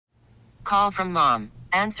call from mom.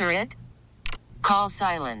 Answer it. Call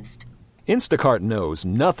silenced. Instacart knows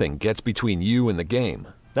nothing gets between you and the game.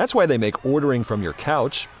 That's why they make ordering from your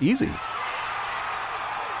couch easy.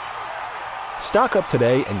 Stock up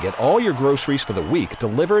today and get all your groceries for the week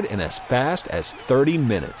delivered in as fast as 30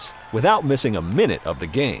 minutes without missing a minute of the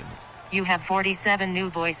game. You have 47 new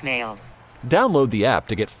voicemails. Download the app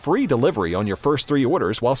to get free delivery on your first 3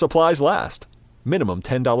 orders while supplies last. Minimum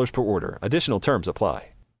 $10 per order. Additional terms apply.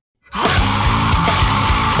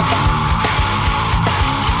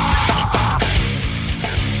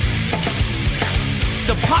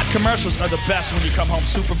 The pot commercials are the best when you come home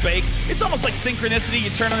super baked. It's almost like synchronicity. You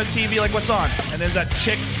turn on the TV, like, what's on? And there's that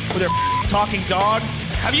chick with her talking dog.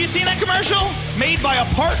 Have you seen that commercial? Made by a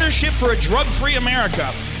partnership for a drug-free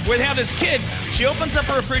America, where they have this kid. She opens up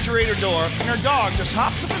her refrigerator door, and her dog just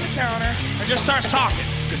hops up on the counter and just starts talking.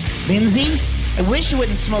 Lindsay, I wish you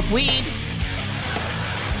wouldn't smoke weed.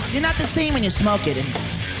 You're not the same when you smoke it, and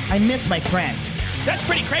I miss my friend. That's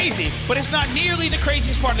pretty crazy, but it's not nearly the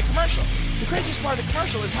craziest part of the commercial. The craziest part of the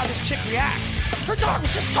commercial is how this chick reacts. Her dog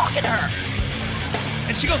was just talking to her.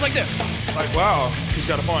 And she goes like this. Like, wow, he's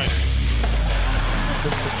got a point.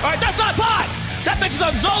 All right, that's not pot. That bitch is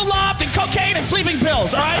on Zoloft and cocaine and sleeping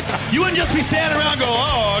pills, all right? You wouldn't just be standing around and go,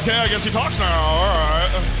 oh, okay, I guess he talks now, all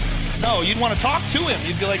right. No, you'd want to talk to him.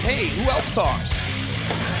 You'd be like, hey, who else talks?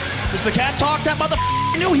 Does the cat talk? That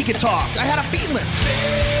motherfucker knew he could talk. I had a feeling.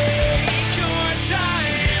 Take your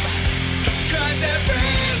time, 'cause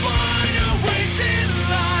everyone who waits in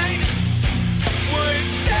line would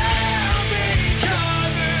stab each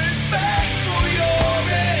other's backs for your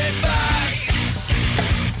advice.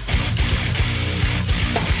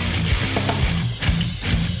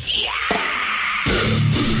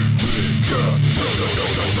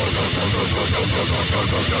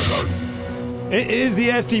 It is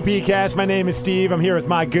the STP-Cast. My name is Steve. I'm here with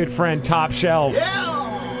my good friend Top Shelf.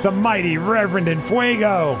 Yeah. The mighty Reverend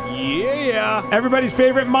Infuego. Yeah. Everybody's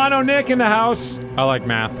favorite Mono Nick in the house. I like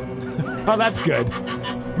math. Oh, that's good.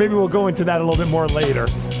 Maybe we'll go into that a little bit more later.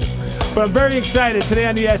 But I'm very excited today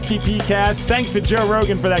on the STP-Cast. Thanks to Joe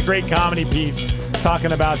Rogan for that great comedy piece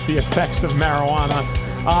talking about the effects of marijuana.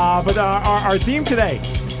 But our theme today,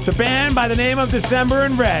 it's a band by the name of December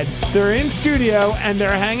in Red. They're in studio and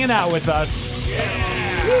they're hanging out with us.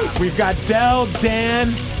 Yeah. We've got Del,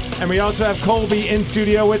 Dan, and we also have Colby in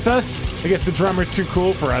studio with us. I guess the drummer's too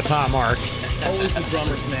cool for us, huh, Mark? Always the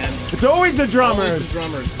drummers, man. It's always the drummers. Always the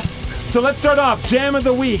drummers. So let's start off. Jam of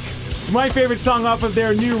the Week. It's my favorite song off of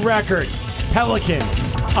their new record, Pelican,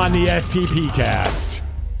 on the STP-Cast.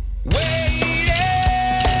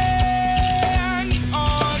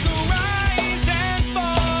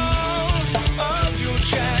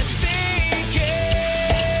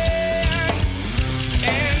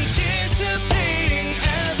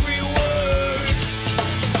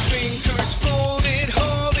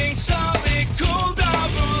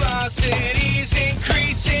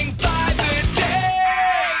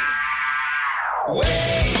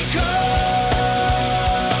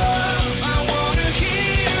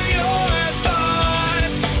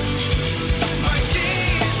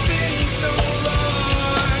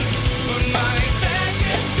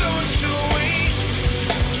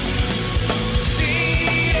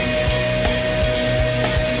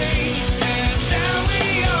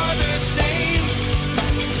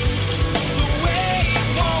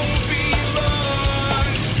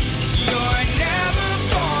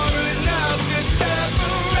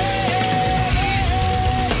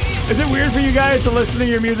 Is it weird for you guys to listen to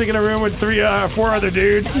your music in a room with 4 other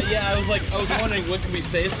dudes? Yeah, I was wondering when can we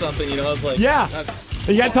say something, you know? I was like, yeah.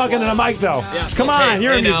 You got talking in a mic though. Yeah. Come on,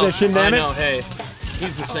 you're a musician, damn it. I know, hey.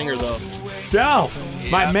 He's the singer though. Del,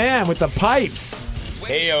 my man with the pipes.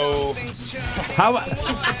 Heyo. How?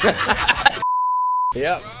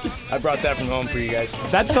 Yep, I brought that from home for you guys.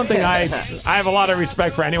 That's something I have a lot of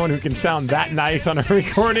respect for anyone who can sound that nice on a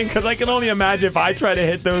recording, because I can only imagine if I try to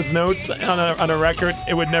hit those notes on a record,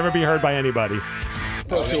 it would never be heard by anybody.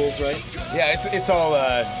 Pro Tools, right? Yeah, it's all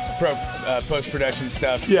post-production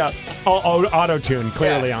stuff. Yeah, all auto-tune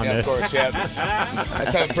clearly on this. Of course, yeah.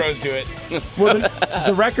 That's how the pros do it. Well,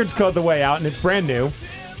 the record's called The Way Out, and it's brand new.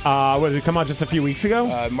 What, did it come out just a few weeks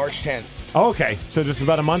ago? March 10th. Oh, okay, so just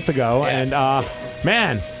about a month ago, yeah. And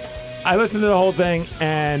man, I listened to the whole thing,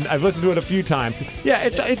 and I've listened to it a few times. Yeah,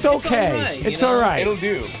 it's okay. It's all right. It'll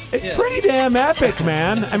do. It's pretty damn epic,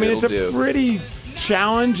 man. I mean, it's a pretty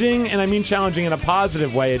challenging, and I mean challenging in a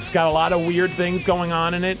positive way. It's got a lot of weird things going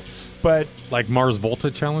on in it, but like Mars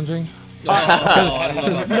Volta challenging. No,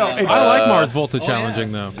 I like Mars Volta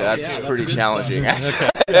challenging though. That's pretty challenging, actually.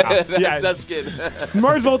 Yeah. That's good.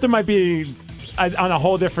 Mars Volta might be on a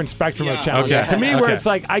whole different spectrum of Yeah. challenging. Okay. To me, where Okay. it's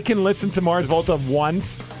like I can listen to Mars Volta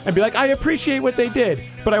once and be like, I appreciate what they did,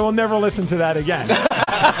 but I will never listen to that again.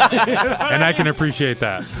 And I can appreciate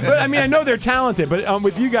that. But I mean, I know they're talented, but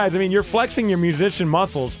with you guys, I mean, you're flexing your musician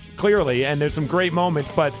muscles clearly, and there's some great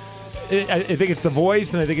moments. But I think it's the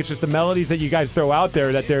voice, and I think it's just the melodies that you guys throw out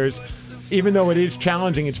there. That there's, even though it is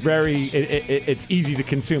challenging, it's it's easy to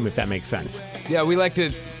consume, if that makes sense. Yeah, we like to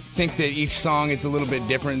think that each song is a little bit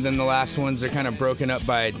different than the last ones. They're kind of broken up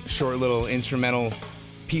by short little instrumental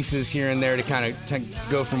pieces here and there to kind of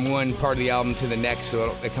go from one part of the album to the next,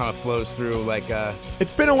 so it kind of flows through like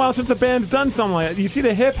It's been a while since a band's done something like that. You see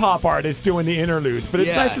the hip hop artists doing the interludes, but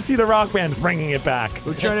it's Yeah. nice to see the rock bands bringing it back.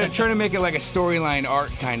 we're trying to make it like a storyline arc,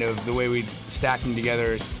 kind of the way we stack them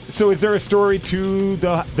together. So, is there a story to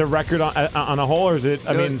the record on a whole, or is it?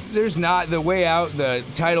 I mean, there's not. The Way Out, the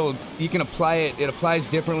title, you can apply it. It applies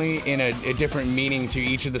differently in a different meaning to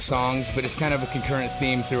each of the songs, but it's kind of a concurrent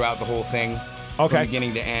theme throughout the whole thing. Okay. From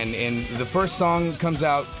beginning to end. And the first song comes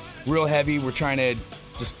out real heavy. We're trying to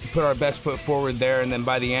just put our best foot forward there, and then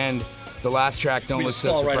by the end, the last track, Don't We Look just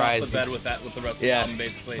So fall right Surprised. off the bed with the rest of Yeah. the album,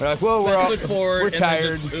 basically. We're like, well, we're Best all- foot forward, we're and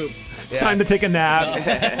tired. Then just, boom. it's time to take a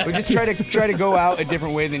nap. We just try to go out a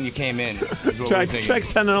different way than you came in. is what we're Tracks thinking.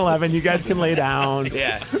 10 and 11, you guys can lay down.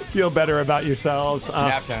 Yeah. Feel better about yourselves.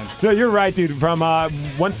 Nap time. No, you're right, dude. From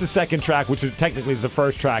once the second track, which is technically the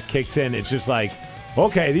first track, kicks in, it's just like,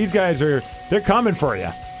 okay, these guys they're coming for you.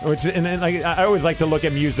 And then, like, I always like to look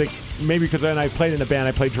at music, maybe because when I played in a band,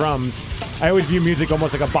 I played drums. I always view music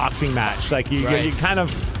almost like a boxing match. Like you Right. kind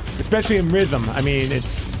of, especially in rhythm. I mean,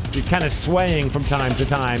 you're kind of swaying from time to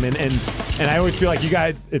time, and I always feel like you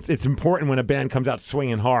guys, it's important when a band comes out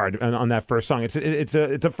swinging hard on that first song. It's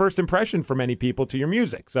a first impression for many people to your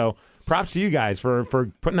music. So props to you guys for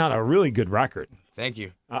putting out a really good record. Thank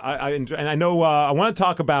you. I enjoy, and I know I want to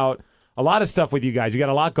talk about a lot of stuff with you guys. You got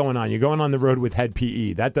a lot going on. You're going on the road with Head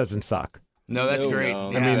PE. That doesn't suck. No, that's great.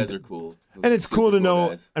 No, Yeah. you guys are cool. And it's cool to know,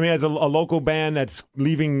 guys. I mean, as a local band that's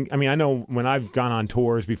leaving, I mean, I know when I've gone on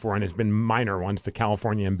tours before, and it's been minor ones to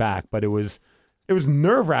California and back, but it was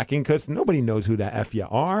nerve-wracking because nobody knows who the F you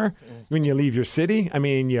are when you leave your city. I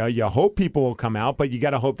mean, you hope people will come out, but you got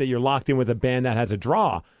to hope that you're locked in with a band that has a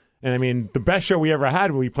draw. And I mean, the best show we ever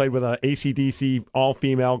had, we played with a AC/DC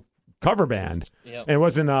all-female cover band. Yep. And it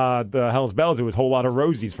wasn't the Hell's Bells, it was a whole lot of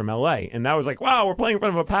Rosies from LA. And that was like, wow, we're playing in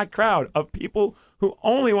front of a packed crowd of people who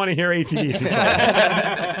only want to hear AC/DC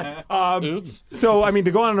songs. Oops. So, I mean,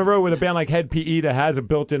 to go on the road with a band like Head PE that has a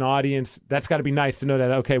built-in audience, that's got to be nice to know that,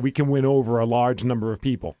 okay, we can win over a large number of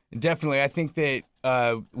people. Definitely. I think that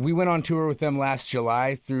we went on tour with them last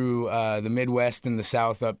July through the Midwest and the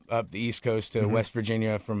South, up the East Coast to West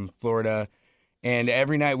Virginia from Florida. And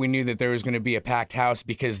every night we knew that there was going to be a packed house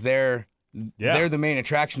because they're the main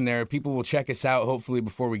attraction there. People will check us out hopefully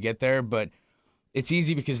before we get there, but it's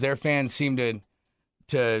easy because their fans seem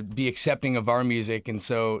to be accepting of our music. And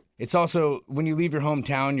so it's also, when you leave your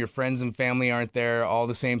hometown, your friends and family aren't there, all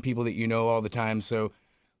the same people that you know all the time. So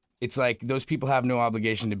it's like those people have no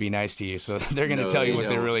obligation to be nice to you. So they're going to tell you what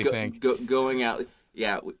they really think. Going out,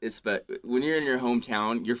 yeah, when you're in your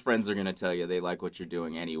hometown, your friends are going to tell you they like what you're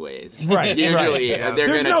doing anyways. Right. Usually, right. they're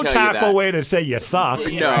There's going no to tell you tactful that. way to say you suck.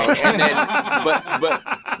 No, and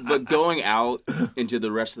then, but going out into the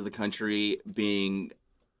rest of the country, being,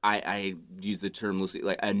 I use the term loosely,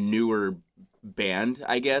 like a newer band,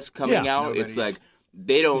 I guess, coming out. It's like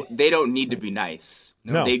they don't need to be nice.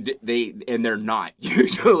 No. They and they're not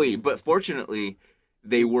usually, but fortunately,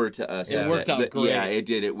 they were to us. It worked out great. Yeah, it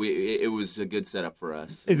did. It was a good setup for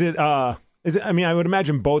us. Is it? I mean, I would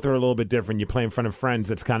imagine both are a little bit different. You play in front of friends,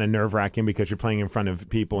 that's kind of nerve-wracking because you're playing in front of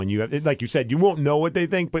people, and you have, like you said, you won't know what they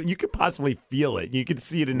think, but you could possibly feel it. You could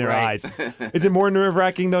see it in their eyes. Is it more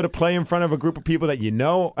nerve-wracking though to play in front of a group of people that you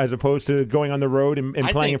know, as opposed to going on the road and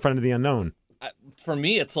playing in front of the unknown? For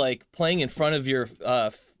me, it's like playing in front of your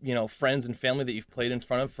friends and family that you've played in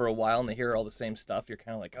front of for a while, and they hear all the same stuff. You're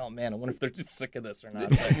kind of like, oh man, I wonder if they're just sick of this or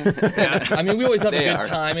not. But, I mean, we always have a good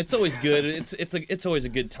time. It's always good. It's always a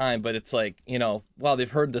good time. But it's like, wow,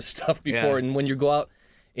 they've heard this stuff before. Yeah. And when you go out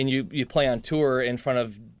and you play on tour in front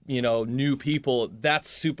of new people, that's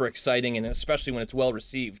super exciting, and especially when it's well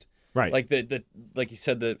received. Right. Like like you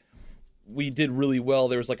said, we did really well.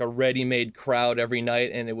 There was like a ready-made crowd every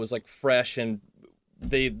night, and it was like fresh, and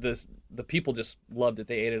the people just loved it.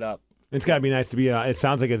 They ate it up. It's got to be nice to be. It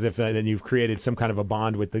sounds like as if then you've created some kind of a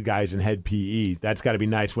bond with the guys in Head PE. That's got to be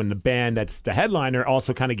nice when the band that's the headliner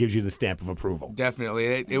also kind of gives you the stamp of approval.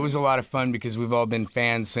 Definitely, it was a lot of fun because we've all been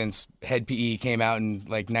fans since Head PE came out in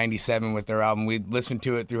like '97 with their album. We listened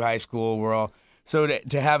to it through high school. We're all So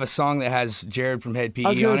to have a song that has Jared from Head PE I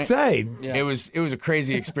was going on to it, say. it was a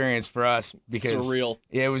crazy experience for us because Surreal.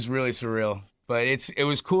 Yeah, it was really surreal. But it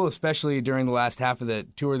was cool, especially during the last half of the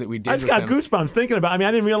tour that we did. I just got goosebumps thinking about. I mean,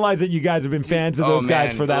 I didn't realize that you guys have been fans of those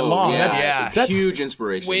guys for that long. Yeah. That's huge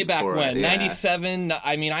inspiration. Way back for when, it, yeah. 97.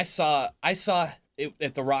 I mean, I saw it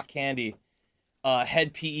at the Rock Candy.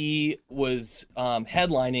 Head PE was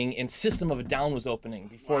headlining, and System of a Down was opening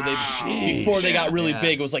before they got really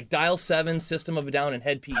big. It was like Dial 7, System of a Down, and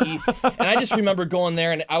Head PE. And I just remember going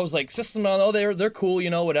there, and I was like, System, oh, they're cool,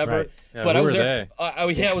 whatever. Right. Yeah, but I was who are there.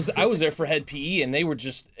 I was there for Head PE, and it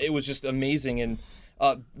was just amazing. And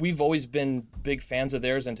we've always been big fans of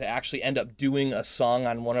theirs, and to actually end up doing a song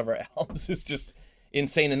on one of our albums is just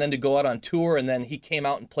insane. And then to go out on tour, and then he came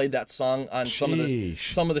out and played that song on some of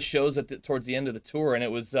the shows towards the end of the tour, and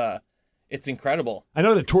it was it's incredible. I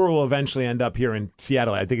know the tour will eventually end up here in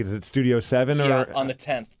Seattle. I think it's at Studio 7 or on the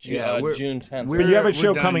 10th, June 10th. But you have a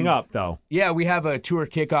show coming up though. Yeah, we have a tour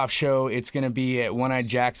kickoff show. It's going to be at One Eyed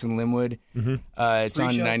Jacks in Linwood. It's Free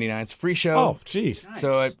on show? 99. It's a free show. Oh, jeez.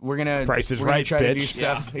 So we're gonna Price is we're gonna right, try to do bitch.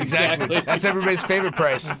 stuff. Exactly. That's everybody's favorite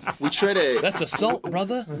price. We try to. That's assault,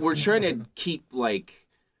 brother. We're trying to keep like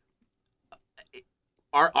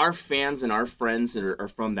our fans and our friends are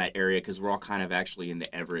from that area because we're all kind of actually in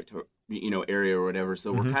the Everett, area or whatever.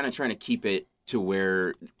 So we're kind of trying to keep it to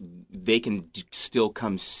where they can still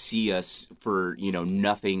come see us for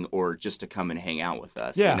nothing or just to come and hang out with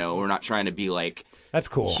us. Yeah. We're not trying to be like that's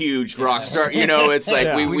cool huge rock star. It's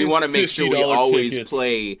like we want to make sure we always tickets.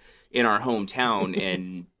 play in our hometown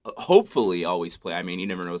and hopefully always play. I mean, you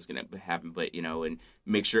never know what's going to happen, but and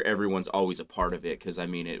make sure everyone's always a part of it. Because I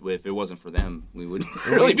mean, if it wasn't for them, we wouldn't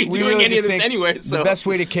really be doing any of this anyway. So the best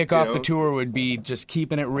way to kick off the tour would be just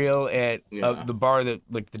keeping it real at the bar that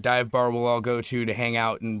the dive bar we'll all go to hang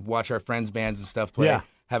out and watch our friends' bands and stuff play. Yeah.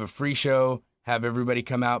 Have a free show. Have everybody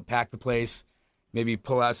come out, pack the place. Maybe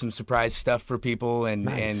pull out some surprise stuff for people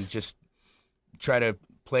and just try to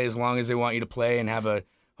play as long as they want you to play and have a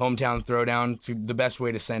hometown throwdown. It's the best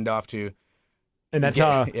way to send off to. And that's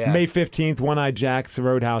May 15th, One Eyed Jack's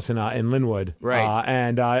Roadhouse in Linwood. Right.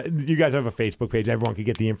 And you guys have a Facebook page. Everyone can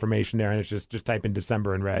get the information there, and it's just type in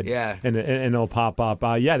December in red. Yeah. And it'll pop up.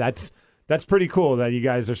 That's pretty cool that you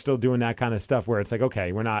guys are still doing that kind of stuff where it's like,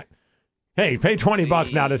 okay, we're not, hey, pay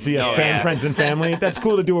 $20 now to see us, friends and family. That's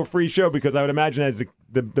cool to do a free show because I would imagine as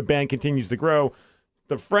the band continues to grow,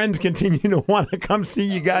 the friends continue to want to come see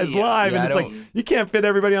you guys live, and it's like you can't fit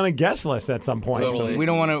everybody on a guest list at some point. Totally. We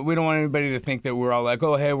don't want anybody to think that we're all like,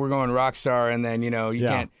 oh, hey, we're going rock star, and then you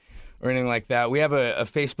can't or anything like that. We have a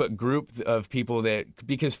Facebook group of people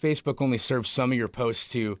because Facebook only serves some of your posts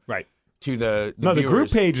to the the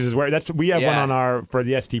group pages is where we have one on for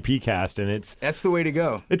the STP-Cast, and that's the way to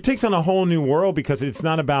go. It takes on a whole new world because it's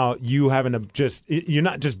not about you having to you're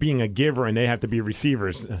not just being a giver and they have to be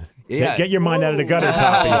recievers. Yeah. Get your mind out of the gutter,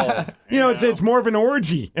 Toppy. It's more of an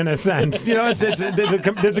orgy in a sense. There's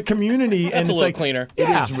a community, That's and a it's little like cleaner. It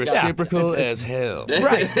is reciprocal as hell.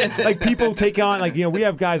 Right. Like people take on we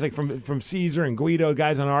have guys like from Caesar and Guido,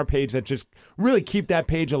 guys on our page that just really keep that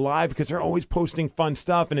page alive because they're always posting fun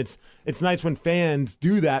stuff, and it's nice when fans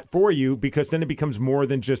do that for you because then it becomes more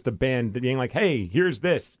than just a band being like, hey, here's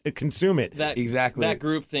this, consume it. Exactly. That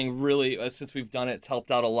group thing really, since we've done it, it's helped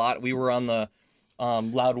out a lot. We were on the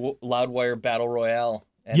Loudwire Battle Royale.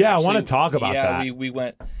 And I want to talk about that. Yeah, we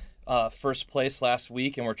went first place last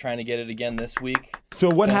week, and we're trying to get it again this week. So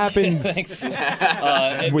what happens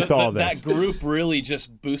with all this? That group really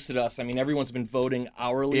just boosted us. I mean, everyone's been voting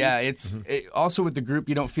hourly. Yeah, also with the group,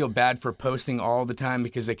 you don't feel bad for posting all the time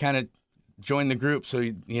because they kind of join the group, so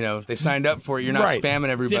they signed up for it. You're not spamming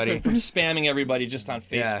everybody. Different from spamming everybody just on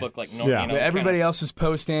Facebook, everybody else is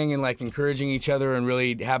posting and like encouraging each other and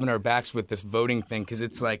really having our backs with this voting thing because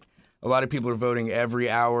it's like a lot of people are voting every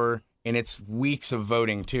hour. And it's weeks of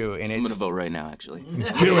voting too, and I'm gonna vote right now. Actually,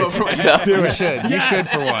 do it. For myself. Do it. You should. You should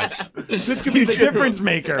for once. This could be the difference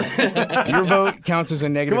maker. Your vote counts as a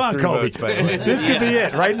negative Come on, 3 Colby. votes, by the way. This could be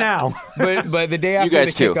it right now. But the day after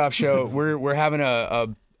the too. kickoff show, we're having a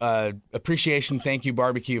appreciation thank you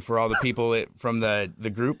barbecue for all the people from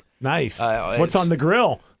the group. Nice. What's on the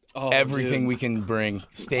grill? Everything we can bring: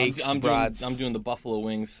 steaks, brats. I'm doing the buffalo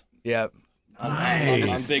wings. Yep.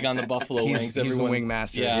 I'm big on the buffalo wings. He's the wing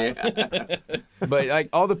master. Yeah. But like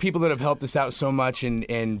all the people that have helped us out so much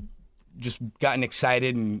and just gotten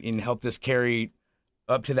excited and helped us carry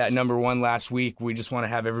up to that number 1 last week, we just want to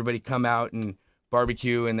have everybody come out and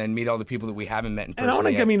barbecue and then meet all the people that we haven't met in person. And I want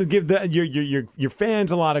to give your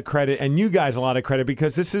fans a lot of credit and you guys a lot of credit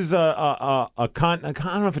because this is I don't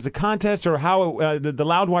know if it's a contest or how the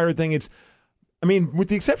Loudwire thing. I mean, with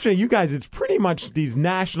the exception of you guys, it's pretty much these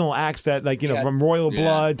national acts that, like, from Royal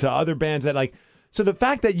Blood to other bands that, like, so the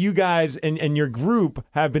fact that you guys and your group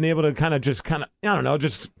have been able to kind of, I don't know,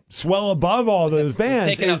 just swell above all those bands.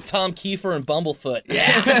 Taking out Tom Kiefer and Bumblefoot.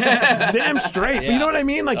 Yeah. Damn straight. But you know what I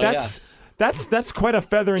mean? Like, that's quite a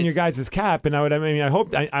feather in your guys' cap, and I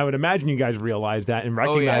would imagine you guys realize that and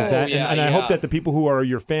recognize that, and I hope that the people who are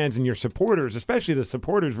your fans and your supporters, especially the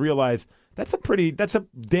supporters, realize that's a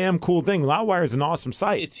damn cool thing. Loudwire is an awesome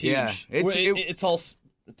site. It's huge. Yeah. It's all,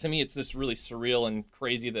 to me, it's just really surreal and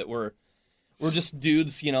crazy that we're just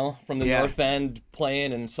dudes, from the North End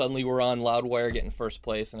playing, and suddenly we're on Loudwire getting first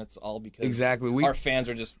place, and it's all because our fans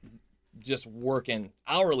are just working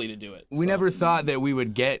hourly to do it. We never thought that we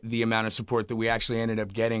would get the amount of support that we actually ended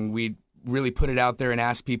up getting. We really put it out there and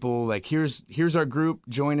asked people, like, here's our group,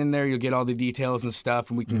 join in there, you'll get all the details and stuff,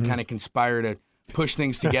 and we can kind of conspire to push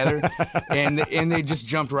things together. and they just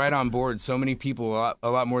jumped right on board. So many people, a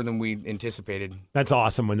lot more than we anticipated. That's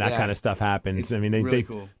awesome when that kind of stuff happens. It's really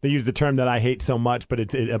cool. They use the term that I hate so much, but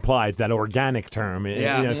it applies, that organic term. Or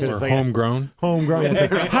It's like homegrown. Homegrown.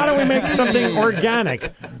 It's like, how do we make something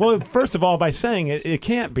organic? Well, first of all, by saying it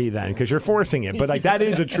can't be then, because you're forcing it. But like, that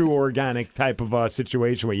is a true organic type of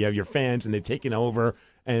situation where you have your fans and they've taken over,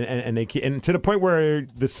 and to the point where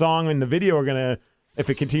the song and the video are gonna, if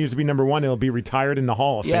it continues to be number one, it'll be retired in the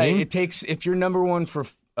Hall of Fame. Yeah, it takes, if you're number one for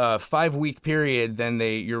a 5-week period, then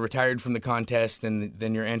you're retired from the contest, and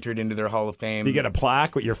then you're entered into their Hall of Fame. Do you get a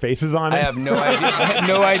plaque with your faces on it? I have no idea. I have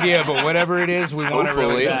no idea, but whatever it is, we want it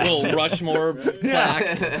really bad. A little Rushmore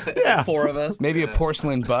plaque, 4 of us. Maybe a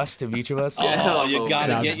porcelain bust of each of us. Oh, you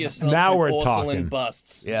gotta get yourself now some we're porcelain talking.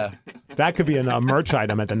 busts. Yeah, that could be a merch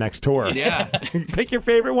item at the next tour. Yeah, pick your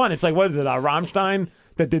favorite one. It's like, what is it? Rammstein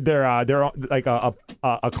that did their like a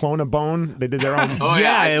clone of Bone. They did their own.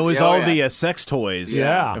 It was the sex toys.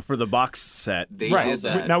 For the box set. They did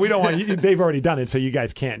that. Now we don't want. They've already done it, so you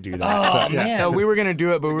guys can't do that. Man. No, we were gonna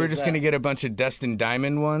do it, but we were just gonna get a bunch of Dustin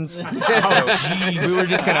Diamond ones. So we were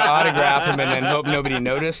just gonna autograph them and then hope nobody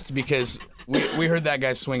noticed, because we heard that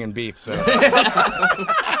guy swinging beef. So.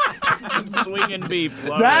 Swinging beef.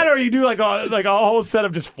 That, or you do like a whole set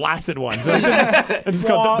of just flaccid ones. So it's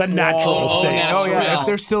called the natural state. Oh yeah, if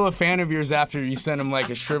they're still a fan of yours after you send them like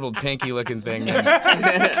a shriveled pinky looking thing, then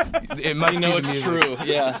it must be it's music. true.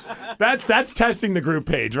 Yeah, that's testing the group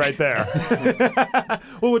page right there.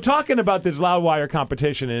 Well, we're talking about this Loudwire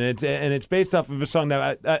competition, and it's based off of a song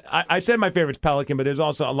that I said my favorite's Pelican, but there's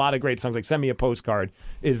also a lot of great songs. Like Send Me a Postcard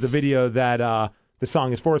is the video that the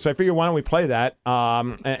song is for. So I figure, why don't we play that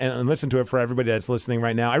and listen to it for everybody that's listening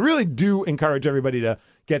right now. I really do encourage everybody to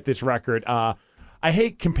get this record. I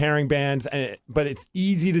hate comparing bands, but it's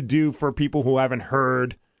easy to do for people who haven't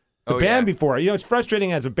heard the band before. It's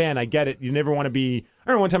frustrating as a band. I get it. You never want to be.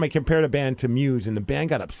 I remember one time I compared a band to Muse, and the band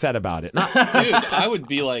got upset about it. Dude, I would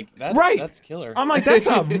be like, that's killer. I'm like, that's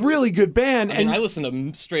a really good band. I mean, I listen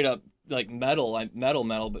to straight up like metal,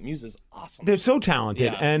 but Muse is awesome. They're so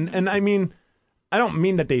talented, and I mean, I don't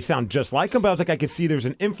mean that they sound just like them, but I was like, I could see there's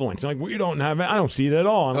an influence. I'm like, I don't see it at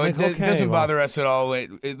all. It doesn't bother us at all.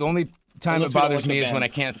 The only time it bothers me is when I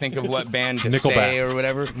can't think of what band to say or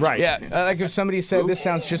whatever. Right. Yeah. Like if somebody said, this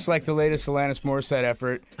sounds just like the latest Alanis Morissette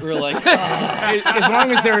effort. We're like, as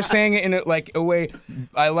long as they're saying it in a way,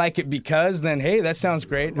 I like it because, then, hey, that sounds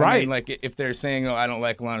great. Right. I mean, like if they're saying, I don't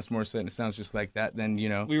like Alanis Morissette and it sounds just like that, then,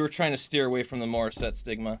 We were trying to steer away from the Morissette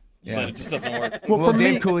stigma. Yeah. But it just doesn't work. Well,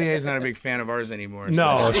 Dave Coulier is not a big fan of ours anymore.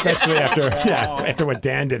 No, especially after what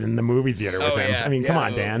Dan did in the movie theater with him. Yeah. I mean, come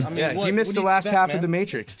on, Dan. He missed the last half of The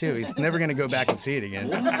Matrix, too. He's never going to go back and see it again.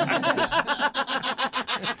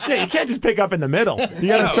 You can't just pick up in the middle. You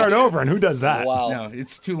got to start over, and who does that? Wow. No,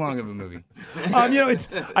 it's too long of a movie.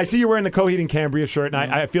 I see you wearing the Coheed and Cambria shirt,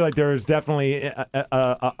 and I feel like there's definitely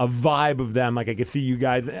a vibe of them. Like I could see you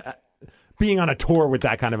guys being on a tour with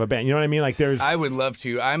that kind of a band. You know what I mean? Like I would love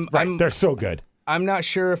to. They're so good. I'm not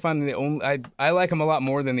sure if I'm the only. I like them a lot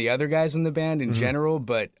more than the other guys in the band in general,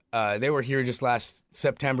 but they were here just last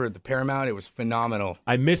September at the Paramount. It was phenomenal.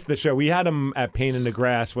 I missed the show. We had them at Pain in the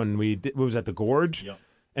Grass when it was at the Gorge. Yep.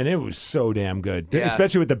 And it was so damn good,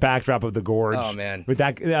 especially with the backdrop of the Gorge. Oh, man. With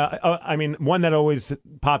that, I mean, one that always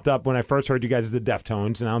popped up when I first heard you guys is the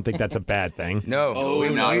Deftones, and I don't think that's a bad thing. No, we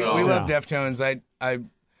love Deftones.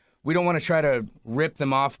 We don't want to try to rip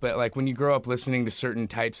them off, but like when you grow up listening to certain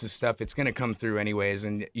types of stuff, it's going to come through anyways,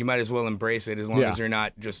 and you might as well embrace it as long as you're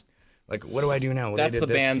not just like, what do I do now? Well, that's the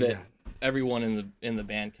band that everyone in the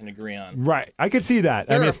band can agree on. Right, I could see that.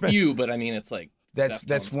 There are a few, but I mean, it's like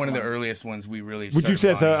that's one of the earliest ones we really. Would you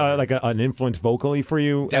say it's like an influence vocally for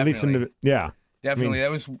you? Definitely. At least definitely.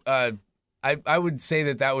 That was I would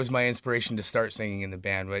say that was my inspiration to start singing in the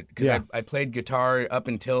band, right? Because I played guitar up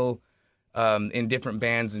until in different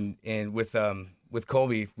bands, and with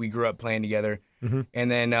Colby, we grew up playing together,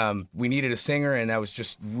 and then we needed a singer, and I was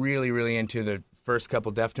just really, really into the first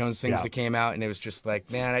couple Deftones things that came out, and it was just like,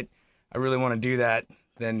 man, I really want to do that.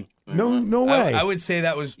 Then no way. I would say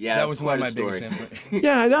that was one of my biggest influences.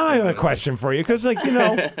 Yeah, now I have a question for you, because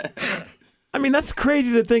I mean, that's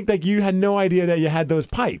crazy to think that you had no idea that you had those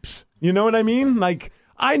pipes. You know what I mean? Like,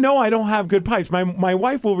 I know I don't have good pipes. My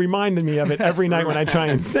wife will remind me of it every night when I try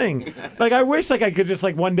and sing. Like, I wish I could just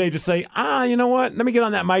one day just say, you know what? Let me get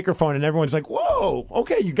on that microphone, and everyone's like, whoa,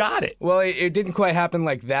 okay, you got it. Well, it didn't quite happen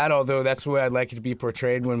like that, although that's the way I'd like it to be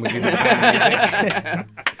portrayed when we do the band music.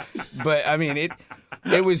 But I mean, it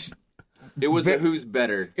was. It was a who's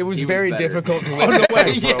better. It was very difficult to listen to for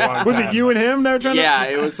a long time. Was it you and him that were trying to? Yeah,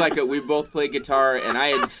 it was like we both played guitar, and I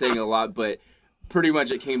had to sing a lot, but pretty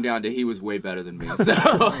much it came down to he was way better than me.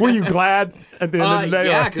 So. Were you glad at the end of the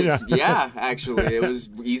day? Yeah, actually, it was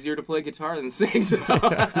easier to play guitar than sing. So.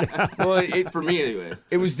 Well, for me, anyways.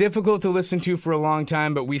 It was difficult to listen to for a long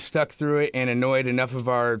time, but we stuck through it and annoyed enough of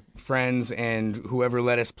our friends and whoever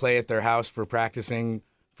let us play at their house for practicing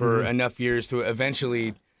for enough years to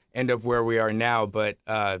eventually end up where we are now. But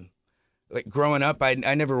growing up, I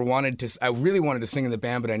never wanted to. I really wanted to sing in the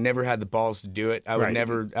band, but I never had the balls to do it. I would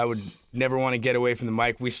never want to get away from the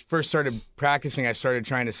mic. We first started practicing. I started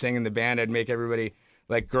trying to sing in the band. I'd make everybody,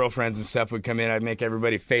 like girlfriends and stuff, would come in. I'd make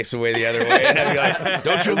everybody face away the other way, and I'd be like,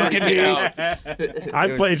 "Don't you look at me!"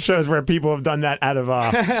 I've played shows where people have done that out of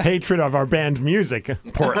hatred of our band's music.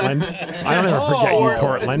 Portland, I don't ever forget you,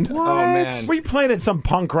 Portland. What? Oh man, we played at some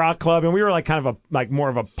punk rock club, and we were kind of more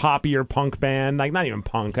of a poppier punk band, not even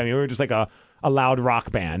punk. I mean, we were just like a loud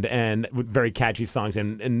rock band, and with very catchy songs,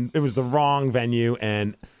 and it was the wrong venue,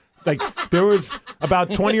 and there was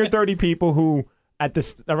about 20 or 30 people who.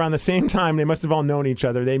 Around the same time, they must have all known each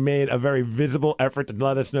other. They made a very visible effort to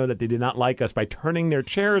let us know that they did not like us by turning their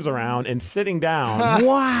chairs around and sitting down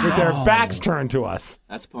with their backs turned to us.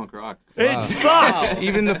 That's punk rock. It sucked.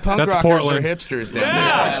 Even the punk rockers Portland. are hipsters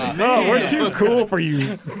down there. Oh, we're too cool for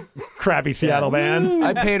you, crappy Seattle band.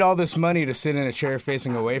 I paid all this money to sit in a chair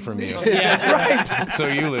facing away from you. Yeah, right. So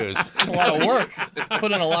you lose. It's a lot of work.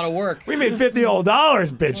 Put in a lot of work. We made $50 old,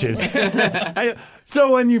 bitches.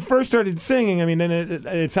 So when you first started singing, I mean, then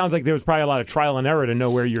it sounds like there was probably a lot of trial and error to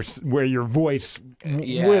know where your voice,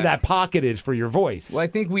 where that pocket is for your voice. Well, I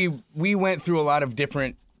think we went through a lot of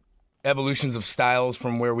different evolutions of styles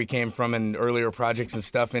from where we came from in earlier projects and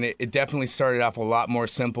stuff, and it definitely started off a lot more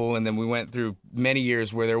simple, and then we went through many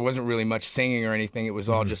years where there wasn't really much singing or anything. It was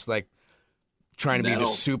all just like trying to be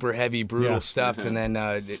just super heavy, brutal stuff, and then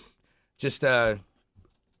I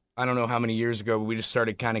don't know how many years ago, but we just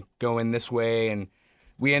started kind of going this way, and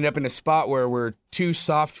we end up in a spot where we're too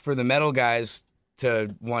soft for the metal guys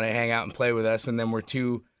to want to hang out and play with us, and then we're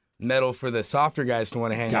too metal for the softer guys to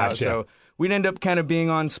want to hang out. So we'd end up kind of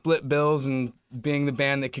being on split bills and being the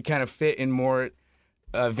band that could kind of fit in more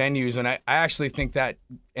venues, and I actually think that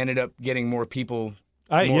ended up getting more people,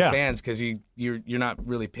 fans, because you're not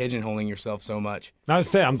really pigeonholing yourself so much. I would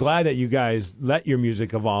say I'm glad that you guys let your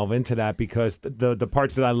music evolve into that, because the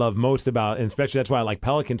parts that I love most about, and especially that's why I like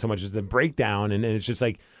Pelican so much, is the breakdown, and it's just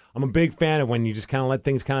like I'm a big fan of when you just kind of let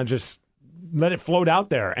things kind of just let it float out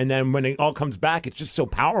there, and then when it all comes back, it's just so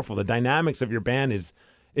powerful. The dynamics of your band is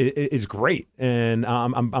great, and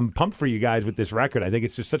I'm pumped for you guys with this record. I think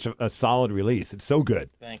it's just such a solid release. It's so good.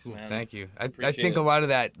 Thanks, man. Thank you. I think a lot of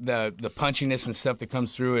that, the punchiness and stuff that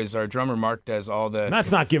comes through is our drummer Mark does all the...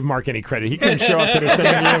 Let's not give Mark any credit. He couldn't show up to this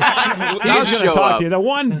interview. I was going to talk to you. The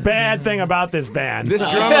one bad thing about this band. This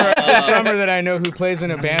drummer that I know who plays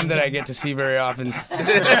in a band that I get to see very often,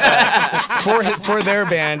 for their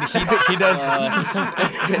band, he does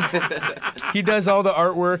all the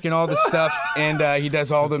artwork and all the stuff, and he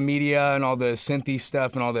does all the media and all the synthy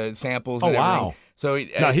stuff and all the samples and everything. Wow. So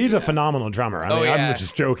he's a phenomenal drummer. I mean, I'm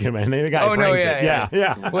just joking, man. The guy brings it.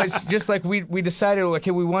 Yeah. Well, it's just like we decided,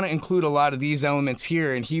 okay, we want to include a lot of these elements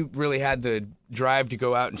here, and he really had the drive to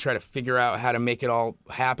go out and try to figure out how to make it all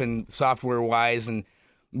happen software-wise, and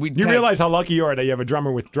you realize how lucky you are that you have a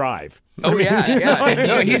drummer with drive. Oh yeah.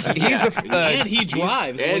 No, he's and he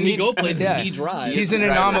drives. When we go places, he drives. He's an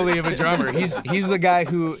anomaly of a drummer. He's the guy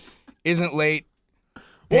who isn't late,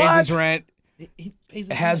 pays his rent.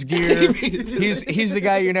 has gear. He's the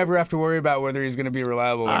guy you never have to worry about whether he's going to be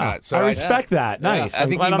reliable or not. So I respect that. Nice. I I'm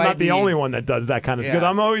think glad he I'm might not the be- only one that does that kind of stuff.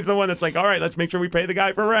 I'm always the one that's like, all right, let's make sure we pay the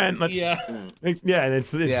guy for rent. And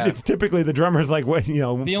it's typically the drummer's like, what, The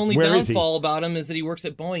only where is he? downfall about him is that he works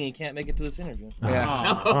at Boeing and he can't make it to this interview.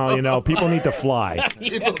 Oh, people need to fly,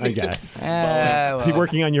 I guess. Is he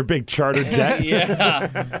working on your big charter jet?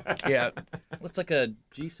 Yeah. Looks like a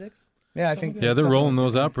G6. Yeah, I think. Yeah, they're rolling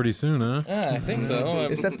those out pretty soon, huh? I think so.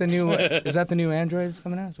 Is that the new? Is that the new Android that's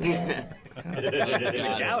coming out?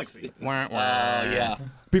 Galaxy. Yeah.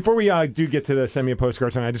 Before we do get to the send me a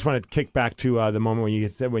postcard song, I just want to kick back to the moment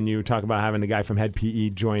when you talk about having the guy from Head PE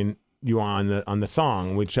join you on the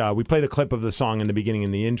song, which we played a clip of the song in the beginning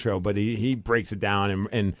in the intro, but he breaks it down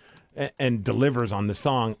and delivers on the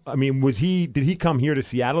song. I mean, did he come here to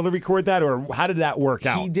Seattle to record that, or how did that work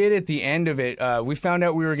out? He did at the end of it. We found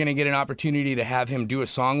out we were going to get an opportunity to have him do a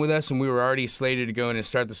song with us, and we were already slated to go in and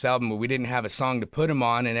start this album, but we didn't have a song to put him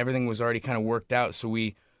on, and everything was already kind of worked out. So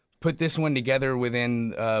we put this one together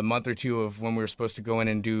within a month or two of when we were supposed to go in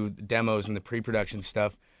and do the demos and the pre-production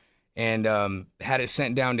stuff, and had it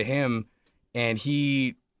sent down to him, and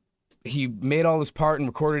he made all this part and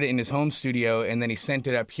recorded it in his home studio, and then he sent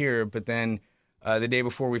it up here. But then the day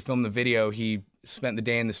before we filmed the video, he spent the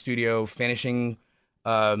day in the studio finishing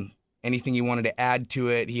anything he wanted to add to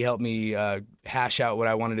it. He helped me hash out what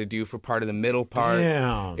I wanted to do for part of the middle part.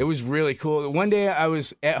 Damn. It was really cool. One day I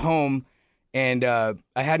was at home, and I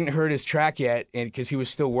hadn't heard his track yet because he was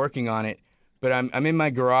still working on it. But I'm in my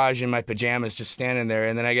garage in my pajamas just standing there,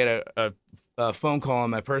 and then I get a phone call on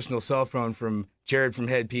my personal cell phone from Jared from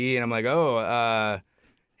Head PE, and I'm like,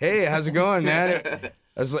 hey, how's it going, man?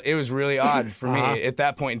 It was really odd for me at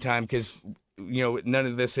that point in time because, none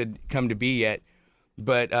of this had come to be yet.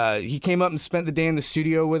 But he came up and spent the day in the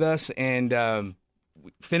studio with us and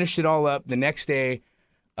finished it all up. The next day,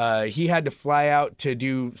 he had to fly out to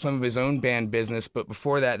do some of his own band business, but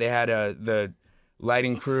before that, they had the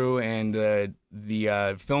lighting crew and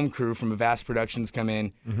the film crew from Avast Productions come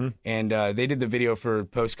in, and they did the video for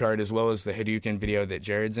Postcard as well as the Hadouken video that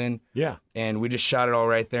Jared's in. Yeah, and we just shot it all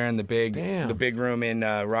right there in the big room in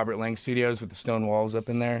Robert Lang Studios with the stone walls up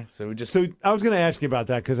in there. So I was going to ask you about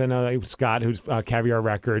that because I know that Scott, who's Caviar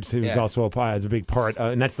Records, who's also has a big part,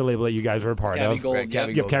 and that's the label that you guys are a part of. Gold,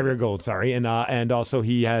 Caviar Gold. Sorry, and also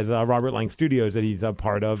he has Robert Lang Studios that he's a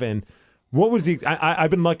part of, and. What was he? I've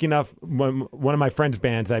been lucky enough. One of my friends'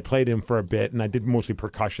 bands, I played him for a bit, and I did mostly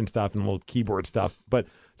percussion stuff and a little keyboard stuff. But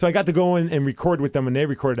so I got to go in and record with them, and they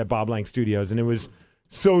recorded at Bob Lang Studios, and it was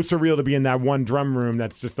so surreal to be in that one drum room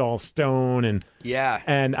that's just all stone and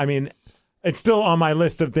And I mean, it's still on my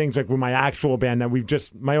list of things like with my actual band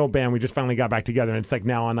that my old band, we just finally got back together, and it's like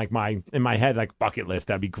now on like in my head like bucket list.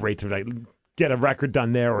 That'd be great to like get a record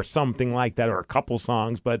done there or something like that, or a couple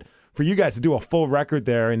songs, but. For you guys to do a full record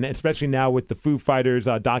there, and especially now with the Foo Fighters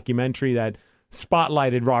documentary that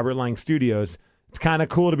spotlighted Robert Lang Studios, it's kind of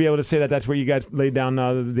cool to be able to say that that's where you guys laid down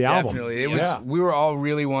the album. Definitely. We were all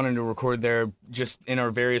really wanting to record there just in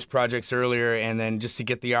our various projects earlier, and then just to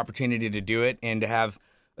get the opportunity to do it and to have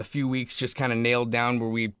a few weeks just kind of nailed down where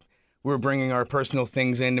we were bringing our personal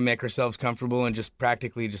things in to make ourselves comfortable and just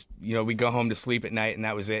practically we go home to sleep at night and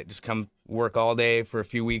that was it. Just come work all day for a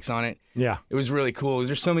few weeks on it. Yeah. It was really cool.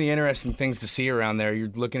 There's so many interesting things to see around there. You're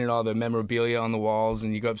looking at all the memorabilia on the walls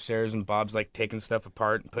and you go upstairs and Bob's like taking stuff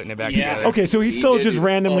apart and putting it back together. Okay, so he's still just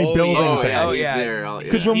randomly building things.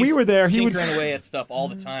 Because when we were there, he was tinkering away at stuff all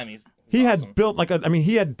the time. He had built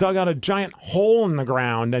he had dug out a giant hole in the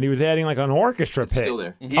ground and he was adding like an orchestra pit. Still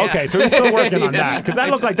there. Okay, so he's still working on that because that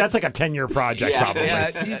looks like that's like a 10-year project probably.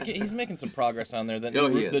 Yeah, he's making some progress on there.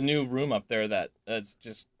 The new room up there that's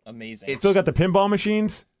just amazing. It's still got the pinball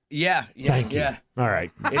machines? Yeah. Thank you. All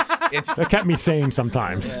right. It's that kept me sane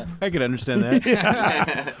sometimes. Yeah. I could understand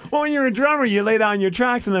that. Well, when you're a drummer, you lay down your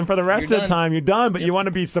tracks, and then for the rest of the time, you're done. But you want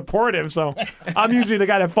to be supportive. So I'm usually the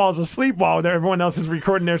guy that falls asleep while everyone else is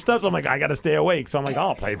recording their stuff. So I'm like, I got to stay awake. So I'm like,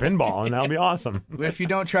 I'll play pinball, and that'll be awesome. If you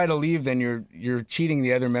don't try to leave, then you're cheating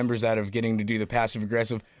the other members out of getting to do the passive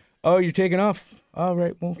aggressive. Oh, you're taking off. All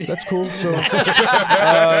right, well, that's cool. So,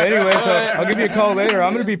 anyway, so I'll give you a call later.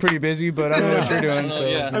 I'm going to be pretty busy, but I don't know what you're doing. So,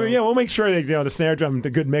 I mean, we'll make sure that the snare drum, the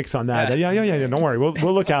good mix on that. Yeah. Don't worry, we'll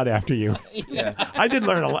look out after you. Yeah, I did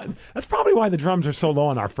learn a lot. That's probably why the drums are so low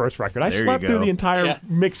on our first record. I slept through the entire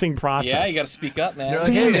mixing process. Yeah, you got to speak up, man. Like,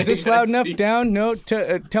 hey, is this loud enough? Down? No.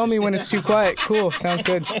 Tell me when it's too quiet. Cool. Sounds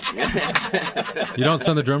good. You don't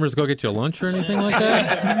send the drummers to go get you lunch or anything like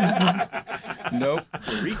that? Nope.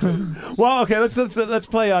 Well, okay, let's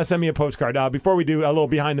play Send Me a Postcard. Before we do, a little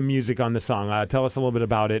behind the music on the song. Tell us a little bit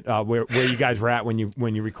about it, where you guys were at when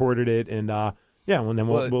you recorded it, and Yeah, well, then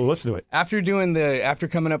we'll listen to it. After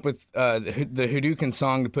coming up with the Hadouken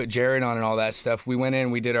song to put Jared on and all that stuff, we went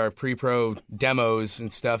in, we did our pre-pro demos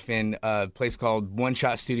and stuff in a place called One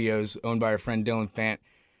Shot Studios, owned by our friend Dylan Fant.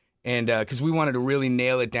 And because we wanted to really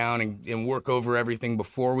nail it down and work over everything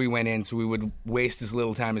before we went in, so we would waste as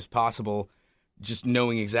little time as possible just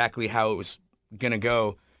knowing exactly how it was going to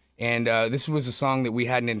go. And this was a song that we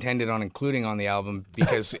hadn't intended on including on the album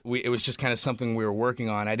because it was just kind of something we were working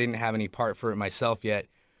on. I didn't have any part for it myself yet,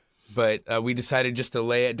 but we decided just to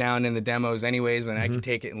lay it down in the demos anyways, and I could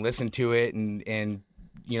take it and listen to it, and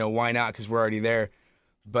why not, because we're already there.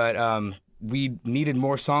 But we needed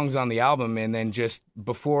more songs on the album, and then just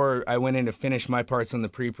before I went in to finish my parts on the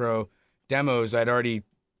pre-pro demos, I'd already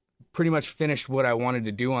pretty much finished what I wanted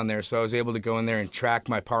to do on there, so I was able to go in there and track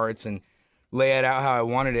my parts and lay it out how I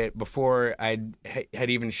wanted it before I had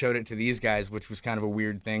even showed it to these guys, which was kind of a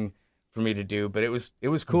weird thing for me to do, but it was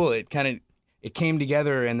cool. It came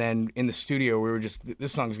together, and then in the studio, we were just,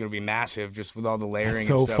 this song's going to be massive, just with all the layering. That's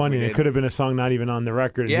so and stuff funny. we It did. could have been a song not even on the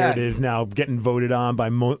record. Yeah. Here it is now, getting voted on by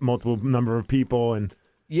multiple number of people, and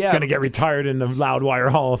going to get retired in the Loudwire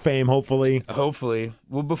Hall of Fame, hopefully. Hopefully.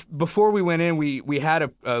 Well, before we went in, we had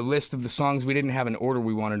a list of the songs. We didn't have an order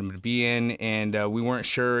we wanted them to be in, and we weren't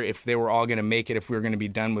sure if they were all going to make it, if we were going to be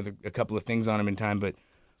done with a couple of things on them in time. But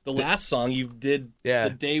the last song you did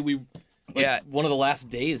the day we... one of the last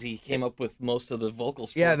days he came up with most of the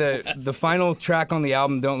vocals for the final track on the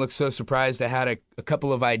album, Don't Look So Surprised, I had a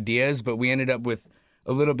couple of ideas, but we ended up with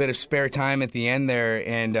a little bit of spare time at the end there,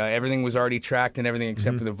 and everything was already tracked and everything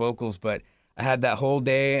except for the vocals, but I had that whole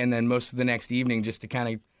day and then most of the next evening just to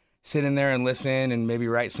kind of sit in there and listen and maybe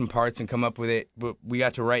write some parts and come up with it. But we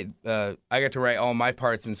got to write, I got to write all my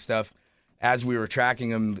parts and stuff as we were tracking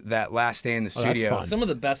them that last day in the studio. Some of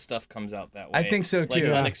the best stuff comes out that way. I think so, too.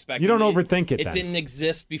 Unexpectedly. You don't overthink it It then. didn't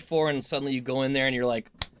exist before, and suddenly you go in there and you're like,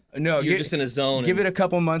 no, you're just in a zone. Give it a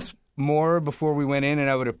couple months more before we went in, and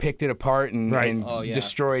I would have picked it apart and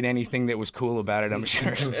destroyed anything that was cool about it, I'm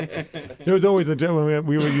sure. There was always when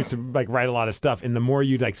we were used to write a lot of stuff, and the more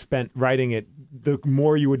you spent writing it, the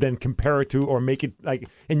more you would then compare it to or make it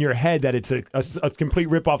in your head that it's a complete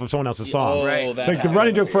ripoff of someone else's song. Right. The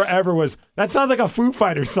running joke forever was, that sounds like a Foo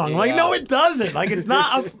Fighters song. Yeah. No, it doesn't. It's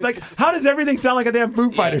not. How does everything sound like a damn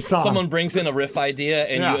Foo Fighters song? Someone brings in a riff idea,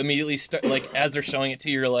 and you immediately start, as they're showing it to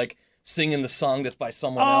you, you're singing the song that's by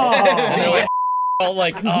someone else. And they're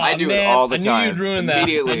I do it all the time. I knew you'd ruin that.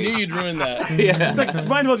 Immediately. I knew you'd ruin that. It's you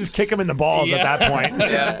might as well just kick him in the balls at that point.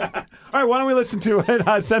 Yeah. All right, why don't we listen to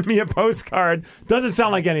it? Send me a postcard. Doesn't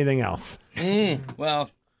sound like anything else. Well...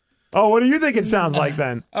 Oh, what do you think it sounds like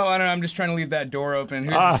then? Oh, I don't know. I'm just trying to leave that door open.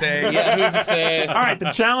 Who's to say? Who's to say? All right,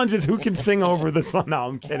 the challenge is who can sing over the song. No,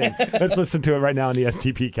 I'm kidding. Let's listen to it right now on the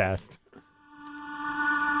STP-Cast.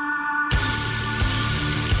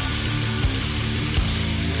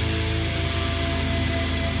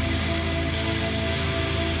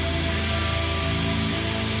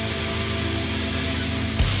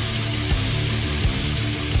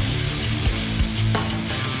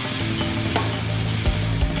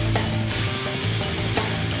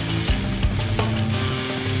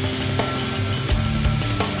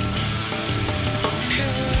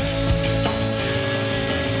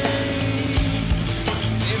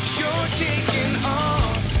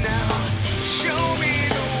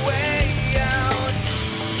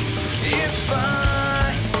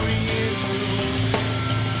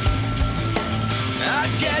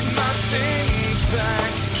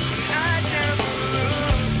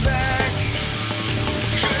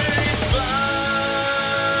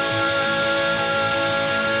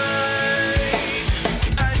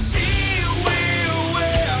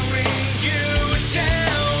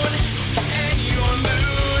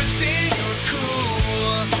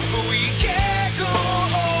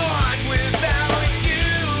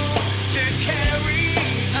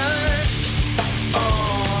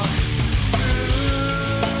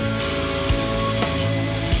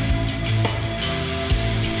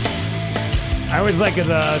 I always as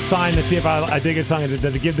a sign to see if I dig a song,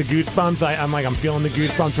 does it give the goosebumps? I'm feeling the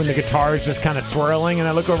goosebumps when the guitar is just kind of swirling, and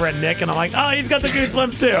I look over at Nick, and I'm like, oh, he's got the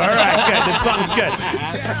goosebumps too. All right, good. This song's good.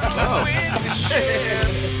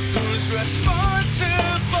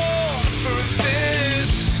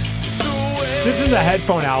 This is a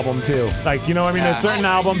headphone album too. There's certain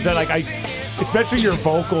albums that especially your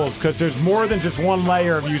vocals, because there's more than just one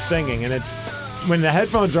layer of you singing, and it's. When the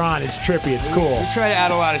headphones are on, it's trippy. It's cool. We try to add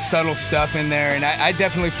a lot of subtle stuff in there, and I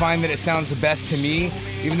definitely find that it sounds the best to me,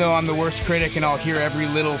 even though I'm the worst critic and I'll hear every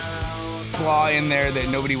little flaw in there that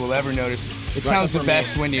nobody will ever notice. It sounds the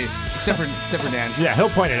best when you, except for Dan. Yeah, he'll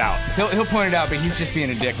point it out. He'll point it out, but he's just being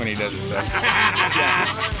a dick when he does it. So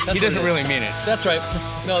he doesn't really mean it. That's right.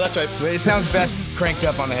 No, that's right. But it sounds best cranked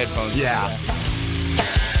up on the headphones. Yeah.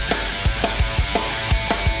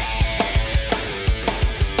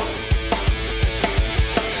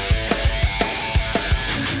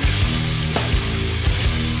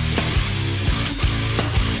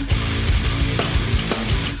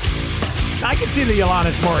 I can see the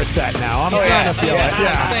Alanis Morissette now. I'm starting to feel it.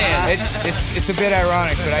 Yeah. It's a bit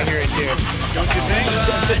ironic, but I hear it too. Don't you think?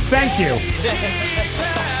 Thank you.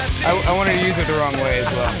 I wanted to use it the wrong way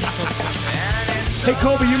as well. Hey,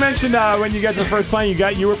 Colby, you mentioned when you got the first playing,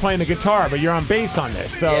 you were playing the guitar, but you're on bass on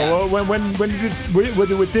this. So when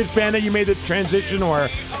with this band that you made the transition, or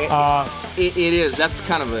it is. That's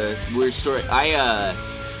kind of a weird story. Dan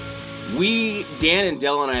and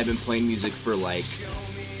Dell and I have been playing music for like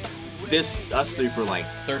us three for like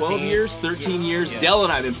 12 years, 13 years. Yeah. Dell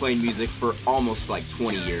and I have been playing music for almost like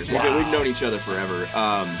 20 years. Wow. We've known each other forever.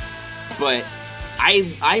 But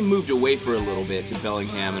I moved away for a little bit to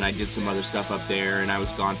Bellingham, and I did some other stuff up there, and I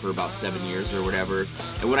was gone for about 7 years or whatever.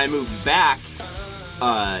 And when I moved back,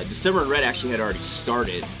 December in Red actually had already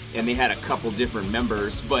started, and they had a couple different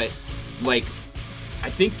members, but like I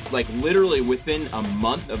think like literally within a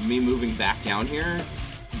month of me moving back down here,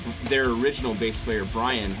 their original bass player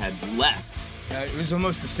Brian had left. It was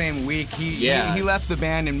almost the same week. He left the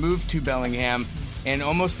band and moved to Bellingham, and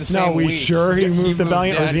almost the same week. No, we sure he moved to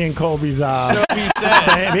Bellingham? Or was he in Colby's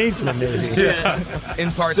basement, maybe? Yeah.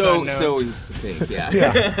 In parts so is the thing,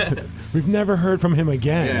 yeah. We've never heard from him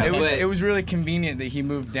again. Yeah, it was really convenient that he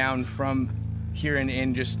moved down from here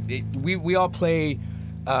and just we all play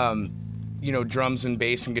drums and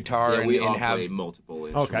bass and guitar, and we all have play multiple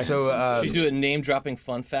instruments. Okay. So should we do a name-dropping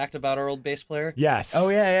fun fact about our old bass player? Yes. Oh,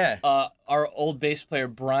 yeah. Our old bass player,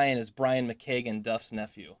 Brian, is Brian McKagan, Duff's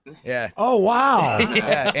nephew. Yeah. Oh, wow.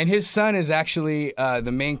 Yeah, and his son is actually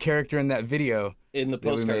the main character in that video. In the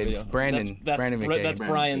postcard video. Brandon McKagan. That's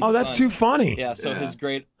Brian's Oh, that's son. too funny. Yeah, so his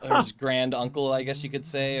grand uncle, I guess you could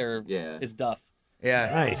say, or is Duff. Yeah.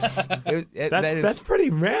 Nice. That's pretty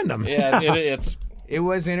random. Yeah, it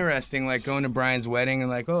was interesting, like going to Brian's wedding and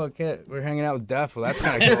like, oh, okay, we're hanging out with Duff. Well, that's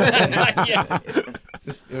kind of cool. It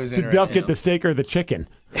was interesting. Did Duff get the steak or the chicken?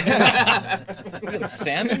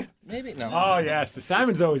 Salmon? Maybe? No. Oh, yes. The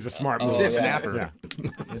salmon's always a smart move. Snapper.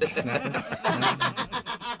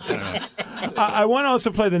 I want to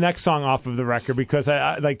also play the next song off of the record because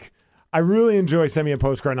I really enjoy Send Me a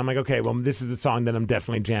Postcard, and I'm like, okay, well, this is the song that I'm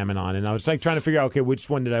definitely jamming on. And I was like trying to figure out, okay, which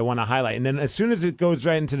one did I want to highlight? And then as soon as it goes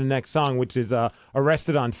right into the next song, which is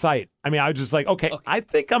Arrested on Sight, I mean, I was just like, okay, I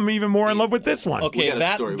think I'm even more in love with this one. Okay,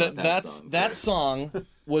 that song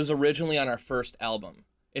was originally on our first album.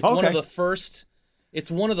 It's one of the first.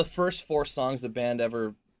 It's one of the first 4 songs the band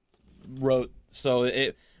ever wrote. So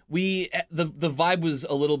the vibe was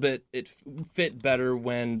a little bit. It fit better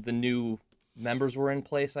when the new members were in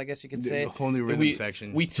place, I guess you could say. A whole new rhythm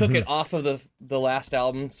section. We took it off of the last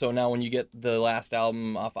album, so now when you get the last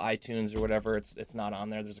album off iTunes or whatever, it's not on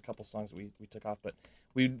there. There's a couple songs we took off, but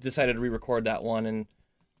we decided to re-record that one, and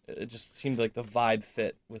it just seemed like the vibe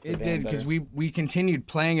fit with the band. It did, because we continued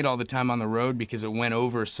playing it all the time on the road because it went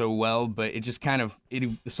over so well, but it just kind of,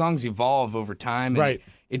 the songs evolve over time, and right.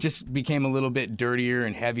 It just became a little bit dirtier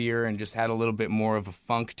and heavier and just had a little bit more of a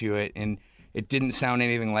funk to it, and it didn't sound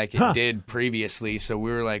anything like it did previously, so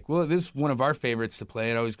we were like, well, this is one of our favorites to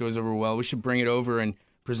play. It always goes over well. We should bring it over and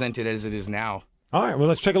present it as it is now. All right, well,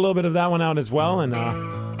 let's check a little bit of that one out as well. And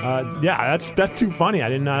that's too funny. I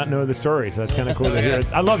did not know the story, so that's kind of cool to hear.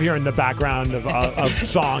 I love hearing the background of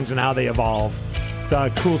songs and how they evolve.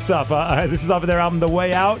 It's cool stuff. This is off of their album, The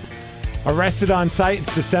Way Out. Arrested on Sight.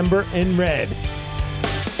 It's December in Red.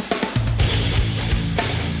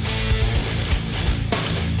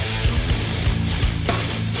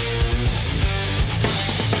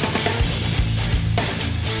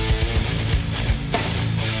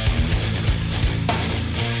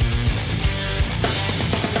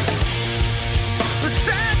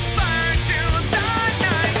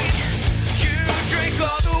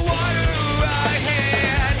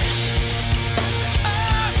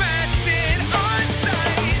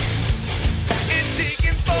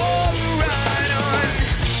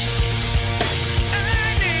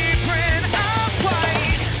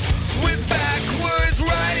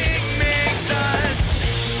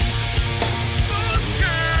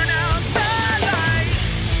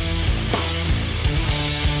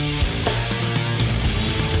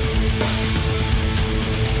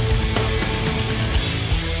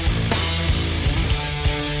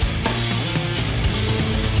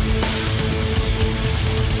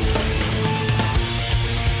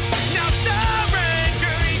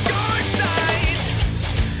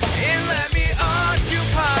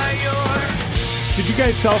 you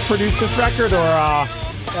guys self-produce this record, or?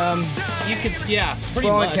 You could, yeah, pretty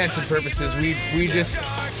For all much. intents and purposes, we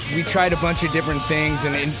tried a bunch of different things,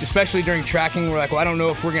 and especially during tracking, we're like, well, I don't know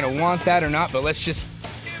if we're gonna want that or not, but let's just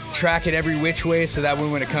track it every which way, so that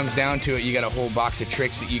when it comes down to it, you got a whole box of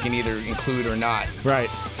tricks that you can either include or not. Right.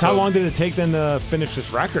 So how long did it take then to finish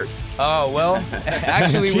this record? Oh well,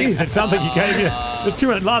 actually, jeez, it sounds like you guys. There's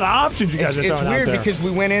a lot of options you guys are throwing out there. It's weird because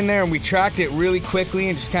we went in there and we tracked it really quickly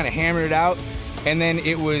and just kind of hammered it out, and then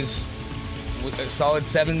it was a solid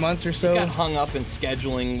 7 months or so. We got hung up in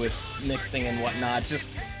scheduling with mixing and whatnot, just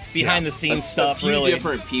behind the scenes stuff. A few really,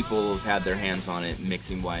 different people have had their hands on it,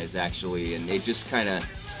 mixing wise, actually, and it just kind of.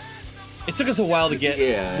 It took us a while to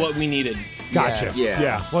get what we needed. Gotcha.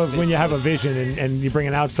 Yeah. Well, when you have a vision and you bring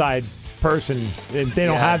an outside person and they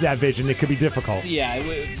don't have that vision, it could be difficult. Yeah,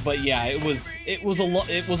 it was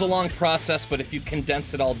a long process. But if you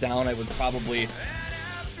condensed it all down, it was probably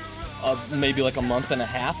maybe like a month and a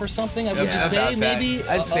half or something. I would just say maybe.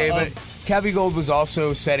 I'd say, but Cabby Gold was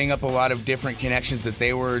also setting up a lot of different connections that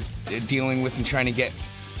they were dealing with and trying to get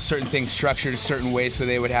certain things structured a certain way so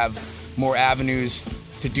they would have more avenues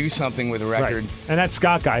to do something with a record. Right. And that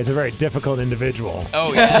Scott guy is a very difficult individual.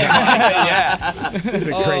 Oh, yeah. He's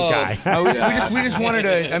a great guy. We just wanted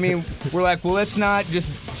to, I mean, we're like, well, let's not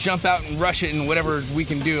just jump out and rush it and whatever we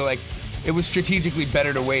can do. Like, it was strategically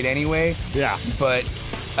better to wait anyway. Yeah. But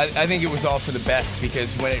I think it was all for the best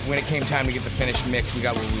because when it came time to get the finished mix, we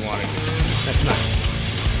got what we wanted. That's nice.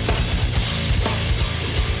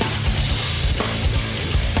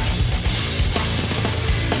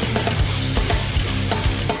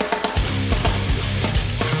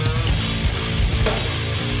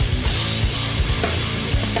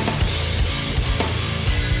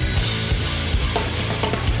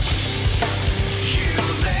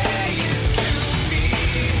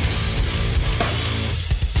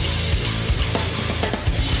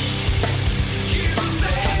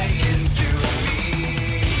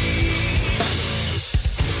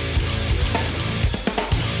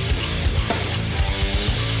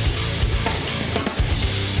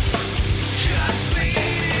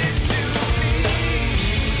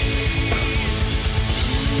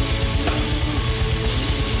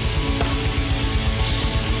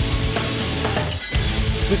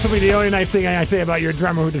 This will be the only nice thing I say about your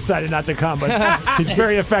drummer who decided not to come, but he's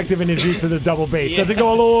very effective in his use of the double bass. Doesn't go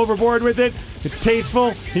a little overboard with it. It's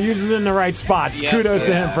tasteful. He uses it in the right spots. Kudos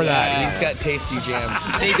to him for that. He's got tasty jams.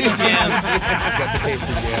 Tasty jams. He's got the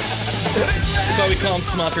tasty jams. That's why we call them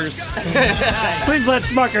Smuckers. Please let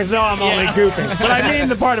Smuckers know I'm only goofing. But I mean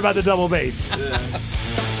the part about the double bass.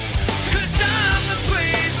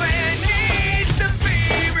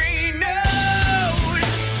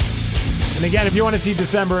 And again, if you want to see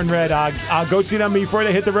December in Red, I'll go see them before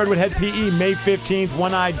they hit the road with Head PE, May 15th,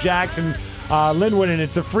 One-Eyed Jacks and Linwood, and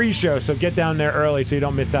it's a free show, so get down there early so you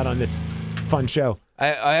don't miss out on this fun show.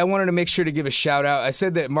 I wanted to make sure to give a shout out. I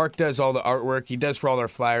said that Mark does all the artwork. He does for all our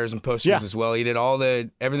flyers and posters as well. He did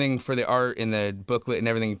everything for the art and the booklet and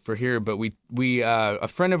everything for here. But we a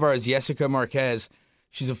friend of ours, Jessica Marquez,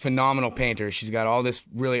 she's a phenomenal painter. She's got all this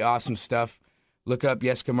really awesome stuff. Look up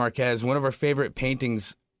Jessica Marquez. One of our favorite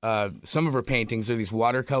paintings. Some of her paintings are these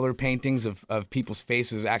watercolor paintings of people's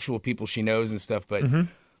faces, actual people she knows and stuff.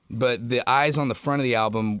 But the eyes on the front of the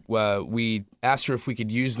album, we asked her if we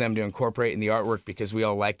could use them to incorporate in the artwork because we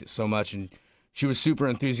all liked it so much. And she was super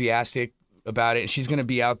enthusiastic about it. And she's going to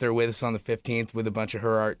be out there with us on the 15th with a bunch of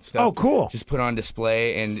her art stuff. Oh, cool. Just put on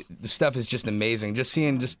display. And the stuff is just amazing. Just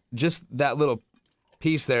seeing just that little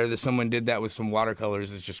piece there that someone did that with some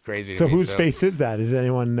watercolors is just crazy to me. So whose face is that? Does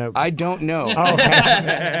anyone know? I don't know. Oh,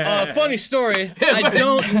 okay. Funny story. I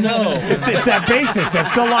don't know. It's that bassist that's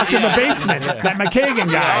still locked in the basement. That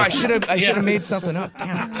McKagan guy. I should have made something up.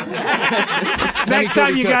 Damn it. Next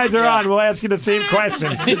time you guys are on, we'll ask you the same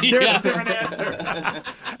question. There's a different answer.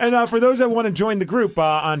 And for those that want to join the group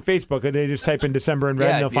on Facebook, they just type in December in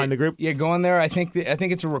Red and they'll find the group. Yeah, go on there. I think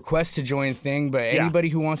it's a request to join thing, but anybody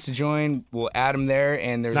who wants to join, we'll add them there.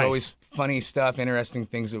 And there's always funny stuff, interesting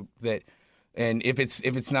things that, and if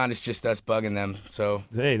it's not, it's just us bugging them. So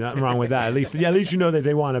hey, nothing wrong with that. At least you know that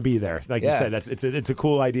they want to be there. Like you said, it's a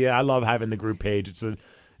cool idea. I love having the group page.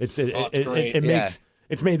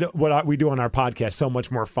 It's made what we do on our podcast so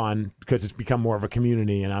much more fun because it's become more of a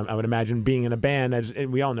community. And I would imagine being in a band, as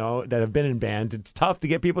we all know that have been in bands, it's tough to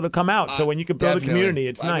get people to come out. So when you can build a community,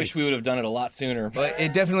 it's nice. I wish we would have done it a lot sooner. But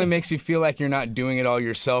it definitely makes you feel like you're not doing it all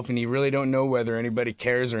yourself, and you really don't know whether anybody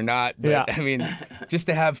cares or not. But I mean, just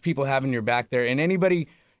to have people having your back there, and anybody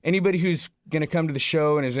anybody who's going to come to the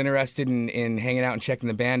show and is interested in hanging out and checking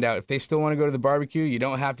the band out, if they still want to go to the barbecue, you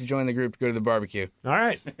don't have to join the group to go to the barbecue. All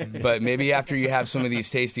right. But maybe after you have some of these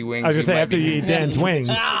tasty wings, I was going to say, after you eat Dan's wings.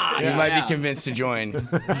 You might be convinced to join.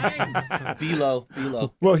 Be low.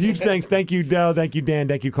 Well, huge thanks. Thank you, Del. Thank you, Dan.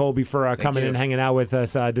 Thank you, Colby, for coming and hanging out with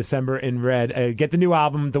us. December in Red. Get the new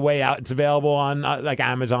album, The Way Out. It's available on like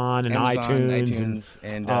Amazon and iTunes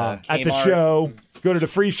and at the show. Go to the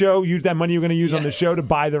free show. Use that money you're going to use on the show to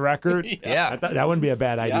buy the record. Yeah. That wouldn't be a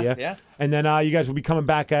bad idea. Yeah. And then you guys will be coming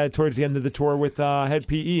back towards the end of the tour with Head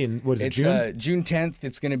PE. And what is it, June? June 10th.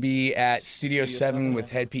 It's going to be at Studio 7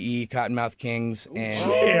 with Head PE, Cottonmouth Kings. And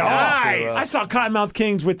all right. I saw Cottonmouth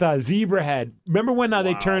Kings with Zebrahead. Remember when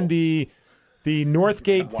they turned the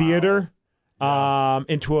Northgate Theater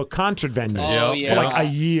into a concert venue for like a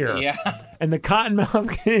year? Yeah. And the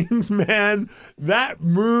Cottonmouth Kings, man, that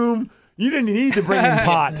room... You didn't need to bring in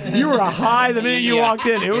pot. You were high the minute you walked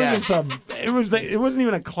in. It was just it wasn't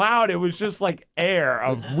even a cloud. It was just like air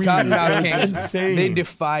of weed. Cottonmouth Kings, insane. they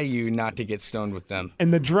defy you not to get stoned with them.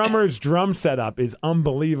 And the drummer's drum setup is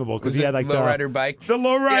unbelievable because he had like lowrider bike. The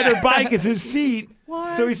lowrider bike is his seat.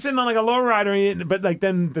 What? So he's sitting on like a lowrider, but like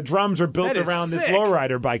then the drums are built around this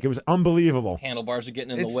lowrider bike. It was unbelievable. Handlebars are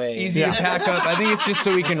getting in the way. Easy to pack up. I think it's just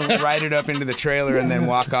so we can ride it up into the trailer and then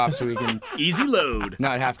walk off, so we can easy load,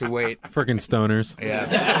 not have to wait. Freaking stoners.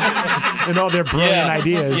 Yeah. And all their brilliant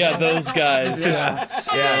ideas. Yeah, those guys.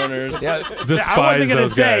 Stoners. Yeah. Despise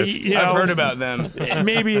those guys. I've heard about them.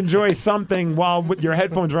 Maybe enjoy something while your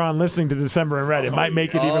headphones are on listening to December in Red. It might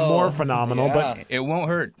make it even more phenomenal, but it won't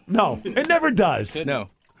hurt. No, it never does. No.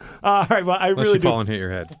 All right, well, I Unless really you fall and hit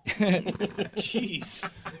your head. Jeez.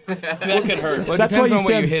 That could hurt. Well, it depends on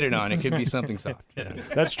what you hit it on. It could be something soft. Yeah.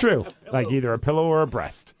 That's true. Like either a pillow or a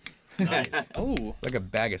breast. Nice. Oh. Like a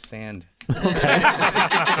bag of sand. Sandbag.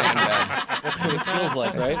 That's what it feels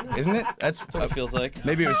like, right? Isn't it? That's what it feels like.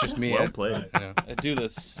 Maybe it was just me. Well played. I do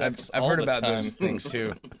this. I've heard about those things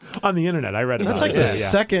too. On the internet, I read about it. That's like the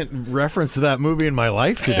second reference to that movie in my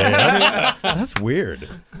life today. That's weird.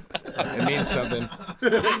 It means something.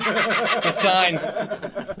 It's a sign.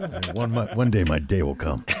 One day my day will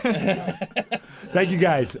come. Thank you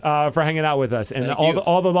guys for hanging out with us, and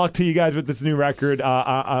all the luck to you guys with this new record.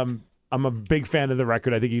 I'm a big fan of the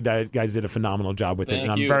record. I think you guys did a phenomenal job with it,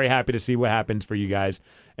 and I'm very happy to see what happens for you guys.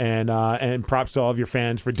 And props to all of your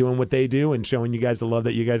fans for doing what they do and showing you guys the love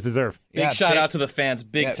that you guys deserve. Big shout out to the fans,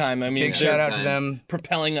 big time. I mean, big shout out to them,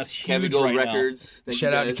 propelling us huge Cavi Gold right Records.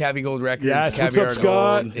 Shout out to Cavi Gold Records. Yes, what's up,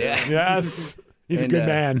 Scott? Yes, he's a good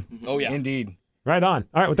man. Oh yeah, indeed. Right on.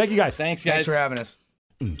 All right, well, thank you guys. Thanks, guys. Thanks for having us.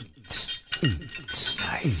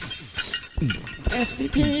 Nice.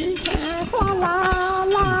 STP-Cast, la, la, la.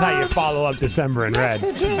 This is how you follow up December in Red.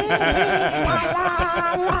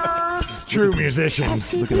 True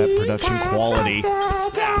musicians. Look at that production quality.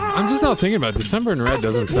 I'm just not thinking about it. December in Red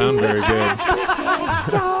doesn't sound very good.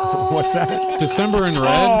 What's that? December in Red?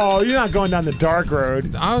 Oh, you're not going down the dark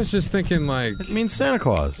road. I was just thinking like... It means Santa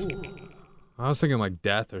Claus. I was thinking like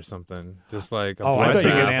death or something. Just like a I thought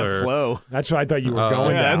you bloodbath or... Flow. That's where I thought you were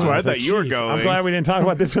going. Yeah, that's where I thought like, you were geez, going. I'm glad we didn't talk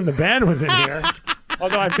about this when the band was in here.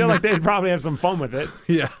 Although I feel like they'd probably have some fun with it.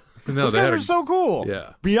 Yeah. No, those guys are so cool.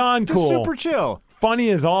 Yeah. Beyond Just cool. super chill.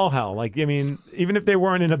 Funny as all hell. Like, I mean, even if they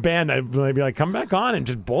weren't in a band, I'd be like, come back on and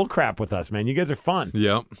just bull crap with us, man. You guys are fun.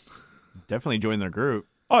 Yep. Definitely join their group.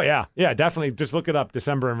 Oh, yeah. Yeah, definitely. Just look it up,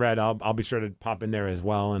 December in Red. I'll be sure to pop in there as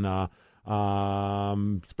well. And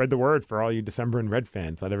spread the word for all you December in Red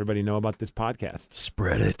fans. Let everybody know about this podcast.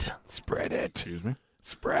 Spread it. Spread it. Excuse me?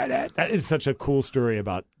 Spread it. That is such a cool story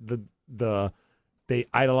about the they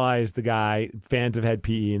idolized the guy, fans of Head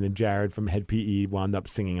PE, and then Jared from Head PE wound up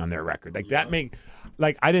singing on their record.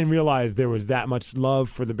 Like I didn't realize there was that much love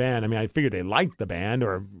for the band. I mean, I figured they liked the band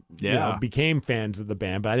or became fans of the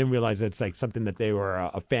band, but I didn't realize it's like something that they were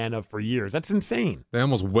a fan of for years. That's insane. They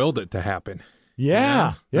almost willed it to happen.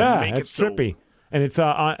 Yeah, it's trippy. And it's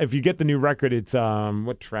if you get the new record, it's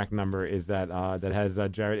what track number is that? That has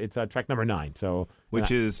Jared. It's track number 9. So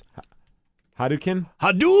which is Hadouken.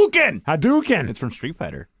 It's from Street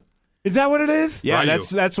Fighter. Is that what it is? Yeah, Ryu.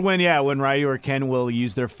 that's when Ryu or Ken will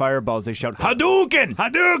use their fireballs. They shout Hadouken.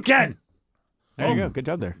 There you go. Good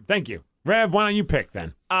job there. Thank you, Rev. Why don't you pick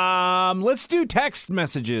then? Let's do text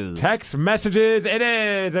messages. Text messages. It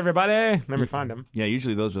is everybody. Let me find them. Yeah,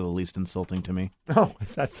 usually those are the least insulting to me. Oh,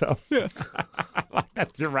 is that so? Yeah.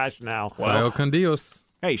 That's your rationale. Well, con Dios.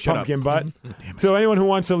 Hey, shut Pumpkin up. butt. So anyone who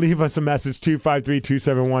wants to leave us a message,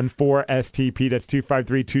 253-271-4STP. That's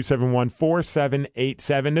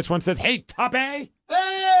 253-271-4787. This one says, hey, Toppy.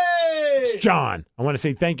 Hey! It's John. I want to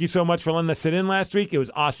say thank you so much for letting us sit in last week. It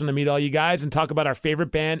was awesome to meet all you guys and talk about our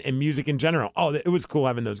favorite band and music in general. Oh, it was cool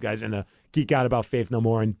having those guys and geek out about Faith No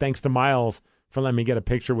More. And thanks to Miles for letting me get a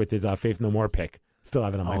picture with his Faith No More pic. Still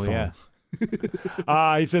have it on my phone. Yeah.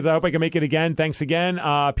 He says, I hope I can make it again. Thanks again.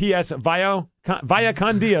 P.S. Vaya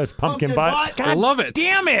con Dios, pumpkin butt. God, I love it.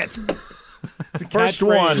 Damn it! First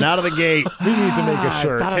one out of the gate. We need to make a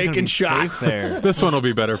shirt. Taking shots there. This one will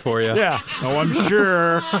be better for you. Yeah. Oh, I'm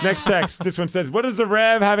sure. Next text. This one says, what does the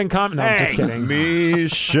Rev have in common? No, I'm just kidding.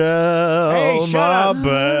 Michelle, Hey, shut up,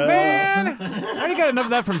 belle. man! I already got enough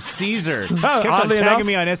of that from Caesar. Kept on oddly tagging enough-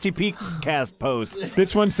 me on STP-Cast posts.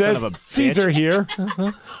 This one says, Son of a bitch. Caesar here.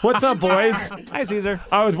 What's up, boys? Hi, Caesar.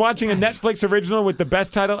 I was watching a Netflix original with the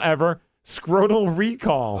best title ever, Scrotal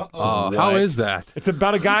Recall. How is that? It's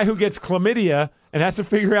about a guy who gets chlamydia and has to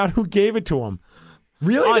figure out who gave it to him.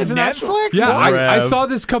 Really? On There's an actual- Netflix? Yeah, I Rev. saw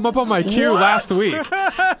this come up on my queue last week. No, It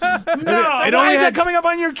why only is had- that coming up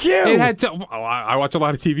on your queue? It had to. Well, I watch a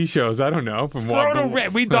lot of TV shows. I don't know.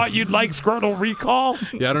 We thought you'd like Scrotal Recall.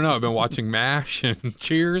 Yeah, I don't know. I've been watching MASH and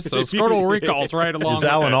Cheers, so Scrotal Recall's right along. Is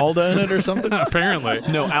Alan Alda in it or something? Apparently.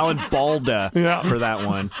 No, Alan Balda for that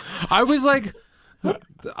one. I was like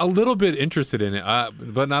a little bit interested in it,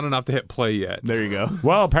 but not enough to hit play yet. There you go.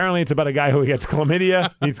 Well, apparently it's about a guy who gets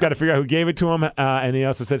chlamydia. He's got to figure out who gave it to him. And he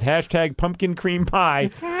also says hashtag pumpkin cream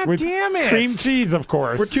pie. With damn it. cream cheese, of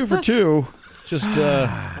course. We're 2 for 2. Just,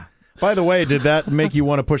 by the way, did that make you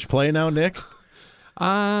want to push play now, Nick?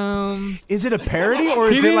 Is it a parody or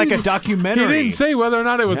is it like a documentary? He didn't say whether or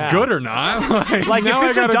not it was good or not. Like, now if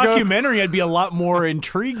it's I a gotta go- documentary, I'd be a lot more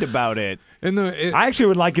intrigued about it. I actually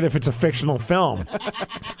would like it if it's a fictional film,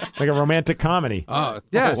 like a romantic comedy.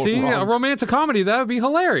 Yeah, see, a romantic comedy, that would be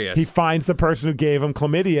hilarious. He finds the person who gave him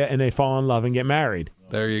chlamydia, and they fall in love and get married.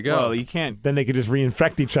 There you go. Well, you can't. Then they could just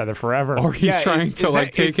reinfect each other forever. Or he's Yeah, trying is to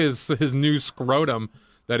that- take his new scrotum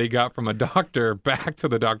that he got from a doctor back to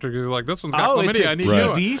the doctor because he's like, this one's got Oh, it's chlamydia. a I need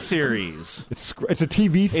TV series. It's a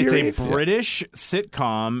TV series? It's a British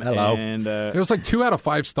sitcom. Hello. And, It was like 2 out of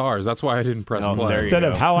 5 stars. That's why I didn't press Oh, play. there you Instead go.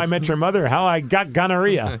 of How I Met Your Mother, How I Got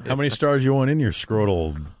Gonorrhea. How many stars you want in your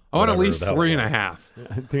scrotal? I want at whatever least the hell 3.5.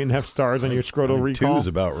 3.5 stars on your Scrotal Recall. 2's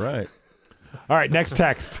about right. All right, next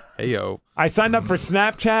text. Hey, yo. I signed up for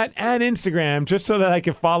Snapchat and Instagram just so that I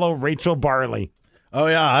could follow Rachel Barley. Oh,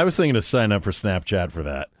 yeah, I was thinking to sign up for Snapchat for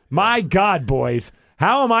that. My God, boys.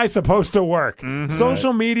 How am I supposed to work? Mm-hmm.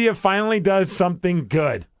 Social media finally does something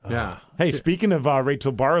good. Yeah. Hey, speaking of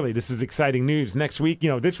Rachel Barley, this is exciting news. Next week,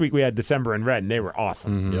 this week we had December in Red, and they were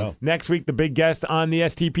awesome. Yeah. Next week, the big guest on the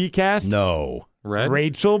STP-Cast, No. Red?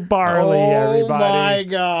 Rachel Barley, everybody. Oh, my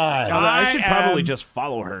God. I should I probably am- just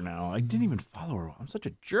follow her now. I didn't even follow her. I'm such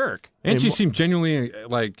a jerk. And she seemed genuinely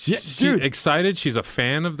dude. excited. She's a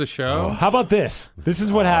fan of the show. How about this? This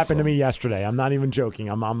is what happened to me yesterday. I'm not even joking.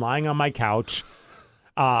 I'm lying on my couch.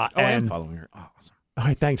 I am and following her. Oh, awesome. all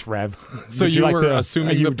right, thanks, Rev. So Would you like were to,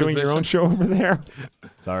 assuming are you the doing your own position? show over there?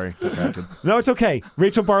 Sorry. Distracted. No, it's okay.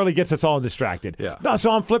 Rachel Barley gets us all distracted. Yeah. No,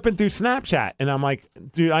 so I'm flipping through Snapchat, and I'm like,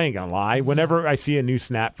 dude, I ain't gonna lie. Whenever I see a new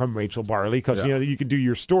snap from Rachel Barley, because you can do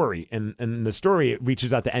your story, and the story it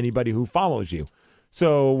reaches out to anybody who follows you.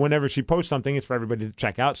 So whenever she posts something, it's for everybody to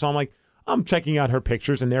check out. So I'm like, I'm checking out her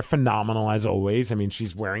pictures, and they're phenomenal as always. I mean,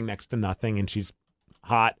 she's wearing next to nothing, and she's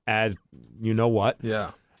hot as you know what.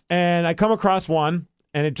 Yeah. And I come across one,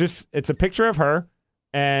 and it's a picture of her,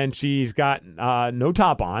 and she's got no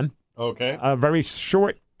top on. Okay. A very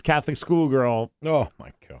short Catholic schoolgirl. Oh,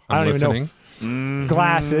 my God. I don't listening. even know.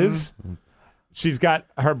 Glasses. She's got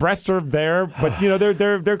her breasts are there, but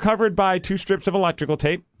they're covered by 2 strips of electrical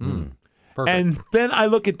tape. Perfect. And then I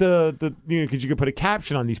look at the because you could put a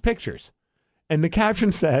caption on these pictures, and the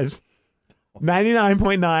caption says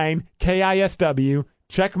 99.9 KISW.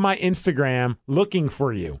 Check my Instagram, looking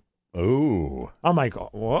for you. Ooh. I'm like,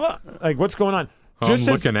 what? Like, what's going on? I'm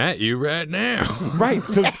looking at you right now. Right.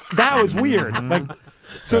 So that was weird. Like,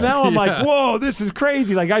 so now I'm like, whoa, this is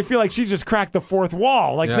crazy. Like, I feel like she just cracked the fourth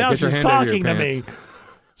wall. Like, Yeah, now get your she's hand under talking your to me. pants.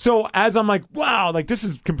 So as I'm like, wow, like, this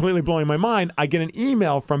is completely blowing my mind, I get an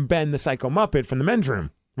email from Ben, the Psycho Muppet from the men's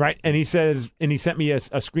room, right? And he sent me a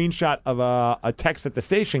screenshot of a text that the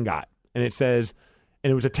station got. And it says, and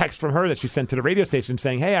it was a text from her that she sent to the radio station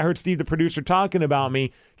saying, hey, I heard Steve, the producer, talking about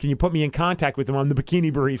me. Can you put me in contact with him? I'm the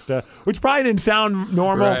bikini barista, which probably didn't sound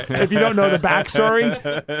normal if you don't know the backstory.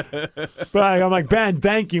 But I'm like, Ben,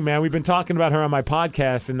 thank you, man. We've been talking about her on my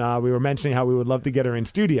podcast, and we were mentioning how we would love to get her in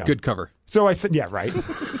studio. Good cover. So I said, yeah, right.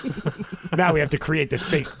 Now we have to create this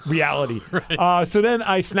fake reality. Right. So then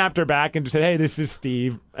I snapped her back and just said, hey, this is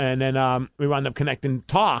Steve. And then we wound up connecting,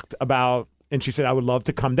 talked about And she said, I would love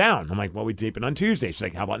to come down. I'm like, well, we taping on Tuesday. She's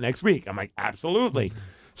like, how about next week? I'm like, absolutely.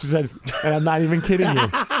 She says, and I'm not even kidding you.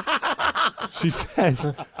 She says,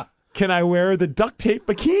 can I wear the duct tape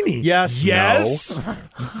bikini? Yes.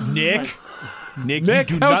 Nick. Nick, Nick,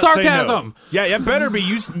 you do no not sarcasm. Say no. Yeah, it better be.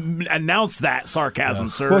 You announce that sarcasm,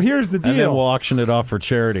 sir. Well, here's the deal. And then we'll auction it off for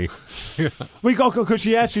charity. We go because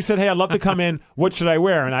she said, hey, I'd love to come in. What should I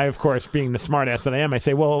wear? And I, of course, being the smartass that I am, I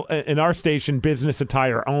say, well, in our station, business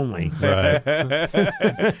attire only. Right.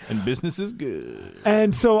 And business is good.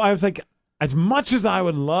 And so I was like, as much as I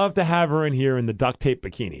would love to have her in here in the duct tape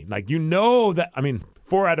bikini, like, you know that, I mean,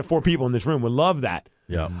 4 out of 4 people in this room would love that.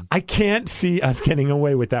 Yeah. I can't see us getting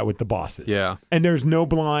away with that with the bosses. Yeah. And there's no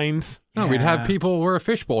blinds. No, we'd have people. We're a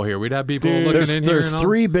fishbowl here. We'd have people looking There's in here. there's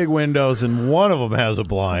 3 big windows, and one of them has a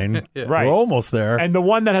blind. Yeah. Right. We're almost there. And the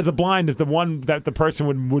one that has a blind is the one that the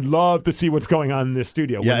person would love to see what's going on in this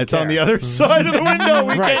studio. Yeah, Wouldn't it's on care. the other side of the window.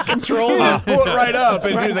 We Right. can't control it. Just pull it right up.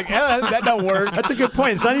 And he was like, that don't work. That's a good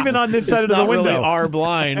point. It's not even on this side It's of the not window. really our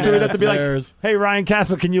blind. So we'd have to be like, Theirs. hey, Ryan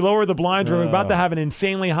Castle, can you lower the blinds? We're about to have an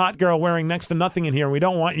insanely hot girl wearing next to nothing in here, and we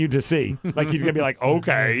don't want you to see. Like, he's going to be like,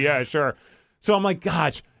 okay, yeah, sure. So I'm like,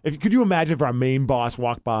 gosh, could you imagine if our main boss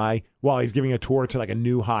walked by while he's giving a tour to like a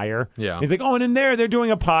new hire? Yeah. He's like, oh, and in there, they're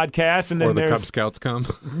doing a podcast. And then Or the Cub there's, Scouts come.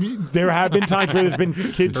 there have been times where there's been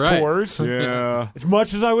kids' Right. tours. Yeah. As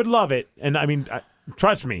much as I would love it, and I mean,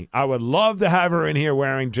 trust me, I would love to have her in here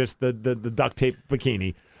wearing just the duct tape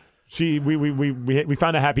bikini. We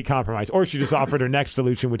found a happy compromise, or she just offered her next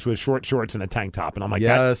solution, which was short shorts and a tank top, and I'm like,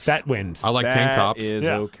 Yes. that wins. I like tank tops. That is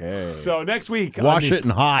Yeah. okay. So next week, Wash it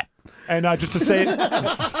and hot. and just to say it,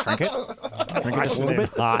 Drink it just a little bit.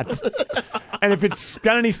 hot. And if it's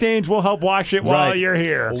got any stains, we'll help wash it while Right. you're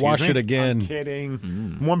here. We'll wash it again. I'm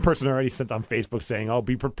kidding. One person already sent on Facebook saying, "Oh,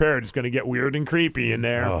 be prepared. It's going to get weird and creepy in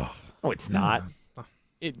there." Oh, it's not.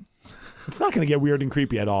 It's not going to get weird and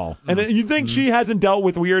creepy at all. And you think she hasn't dealt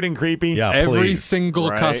with weird and creepy? Yeah, Every please. single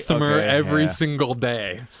Right, customer, okay, every yeah. single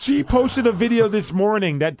day. She posted a video this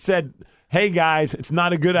morning that said, hey, guys, it's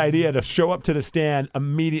not a good idea to show up to the stand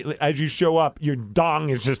immediately. As you show up, your dong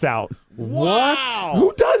is just out. What?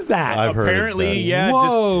 Who does that? I've heard Apparently, it. yeah,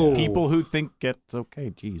 Whoa. just people who think it's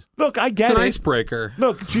okay. Jeez. Look, I It's get an it. icebreaker.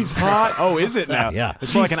 Look, she's hot. Oh, is it now? Yeah.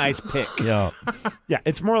 It's more like an ice pick. Yeah. Yeah,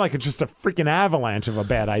 it's more like it's just a freaking avalanche of a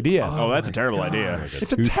bad idea. Oh, that's a terrible idea.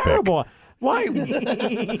 It's a toothpick. terrible. Why?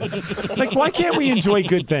 Like, why can't we enjoy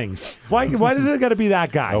good things? Why does it got to be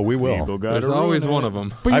that guy? Oh, we will. People gotta There's always ruin one it. of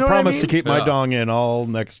them. But you I know what promise mean? to keep my Yeah. dong in all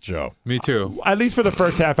next show. Me too. At least for the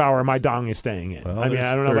first half hour, my dong is staying in. Well, I mean, that's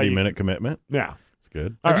I don't know about you. 30-minute commitment. Yeah. It's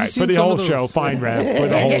good. All Have you right, seen for the some whole of those- show, fine, Rev, for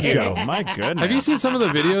the whole show. My goodness. Have you seen some of the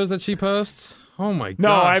videos that she posts? Oh my god.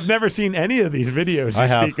 No, I've never seen any of these videos you I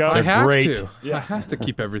have. speak of. I They're have great. to. I have to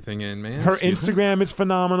keep everything in, man. Her Instagram is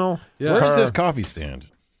phenomenal. Yeah. Where is Her- this coffee stand?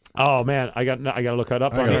 Oh man, I got to look that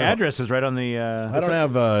up. on The her. address is right on the. I don't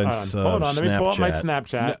have Hold on, let me pull up my Snapchat.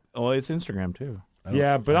 Snapchat. Oh, it's Instagram too.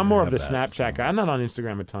 Yeah, but I'm more of the have that, Snapchat guy. I'm not on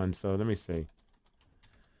Instagram a ton, so let me see.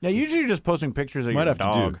 Yeah, usually you're just posting pictures of Might your have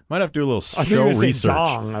dog. to do. Might have to do a little I thought you show were gonna say research.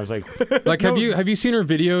 dong. I was like, Like, have you seen her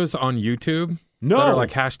videos on YouTube? No. That are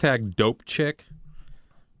like hashtag dope chick.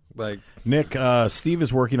 Like, Nick, Steve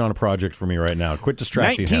is working on a project for me right now. Quit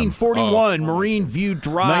distracting him. 1941 Marine View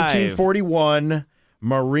Drive. 1941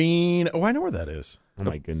 Marine. Oh, I know where that is. oh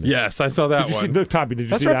my goodness. yes, I saw that Did you see? one. Look, Toppy, did you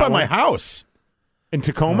That's see right that by my one? house. In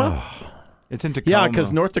Tacoma? It's in Tacoma. Yeah,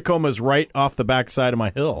 because North Tacoma is right off the backside of my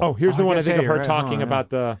hill. Oh, here's the I one I guess, think yeah, of her you're right. talking Oh, yeah. about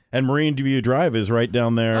the. And Marine View Drive is right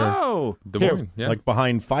down there, Oh, Des Here. Moines, yeah. like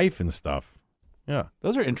behind Fife and stuff. Yeah,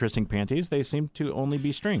 those are interesting panties. They seem to only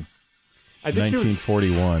be string. I think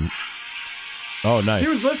 1941. Oh, nice. she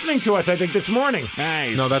was listening to us. I think this morning.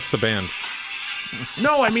 Nice. no, that's the band.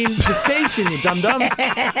 No, I mean the station. You dum dum.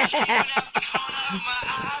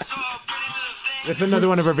 This is another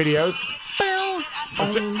one of her videos.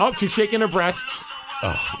 Oh, she's shaking her breasts. Oh,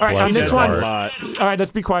 All right, on bless this his one. heart. All right, let's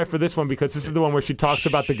be quiet for this one because this is the one where she talks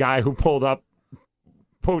about the guy who pulled up,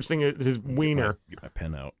 posting his wiener. Get my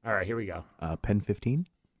pen out. All right, here we go. Pen 15.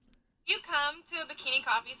 You come to a bikini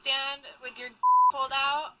coffee stand with your pulled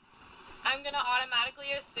out, I'm gonna automatically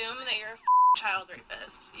assume that you're a child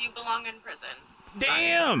rapist. You belong in prison.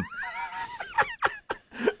 Damn.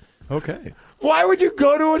 Okay. Why would you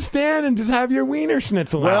go to a stand and just have your wiener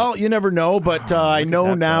schnitzel Well, out? you never know, but I know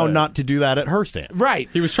that now butt. not to do that at her stand. Right.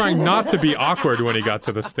 He was trying not to be awkward when he got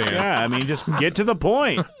to the stand. Yeah, I mean, just get to the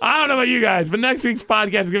point. I don't know about you guys, but next week's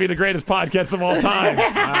podcast is going to be the greatest podcast of all time.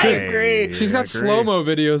 I agree. She's got slow-mo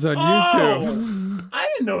videos on YouTube. I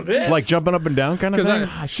didn't know this. Like jumping up and down kind of 'Cause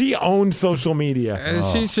thing? She owns social media. And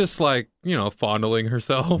she's just like, fondling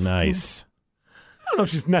herself. Nice. I don't know if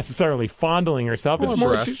she's necessarily fondling herself. It's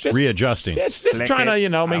more she's just readjusting. She's just trying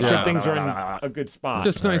to, make sure things are in a good spot.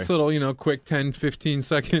 Just nice little, quick 10,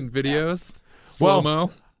 15-second videos. Slow-mo.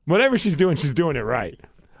 Well, whatever she's doing it right.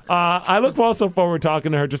 I look also forward to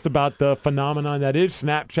talking to her just about the phenomenon that is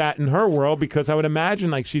Snapchat in her world, because I would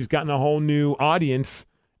imagine like she's gotten a whole new audience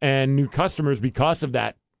and new customers because of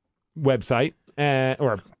that website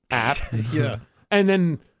or app. Yeah. And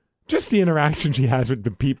then just the interaction she has with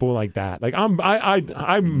the people like that. Like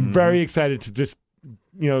I'm very excited to just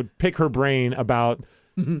pick her brain about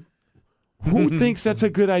who thinks that's a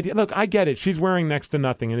good idea. Look, I get it. She's wearing next to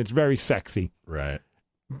nothing and it's very sexy. Right.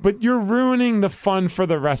 But you're ruining the fun for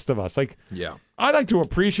the rest of us. Like, yeah, I like to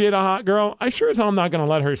appreciate a hot girl. I sure as hell am not going to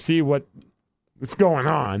let her see what's going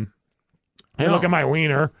on. Hey, look at my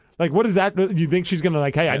wiener. Like, what is that? You think she's going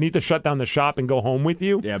to hey, I need to shut down the shop and go home with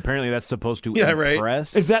you? Yeah, apparently that's supposed to impress.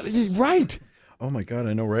 Right. Is that right? Oh, my God,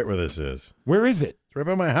 I know right where this is. Where is it? It's right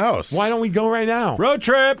by my house. Why don't we go right now? Road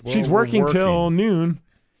trip. Well, she's working till noon.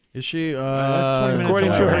 Is she? That's 20 minutes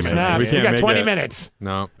according to her snap. We got 20 it. minutes.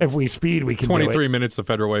 No. If we speed, we can 23 minutes the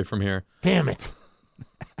federal way from here. Damn it.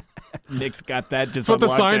 Nick's got that just That's what the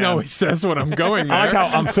on sign lockdown. always says when I'm going there. I like how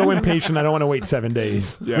I'm so impatient. I don't want to wait 7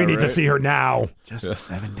 days. Yeah, we need to right. see her now. Just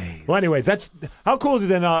 7 days. Well, anyways, that's how cool is it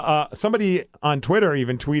then? Somebody on Twitter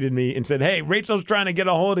even tweeted me and said, "Hey, Rachel's trying to get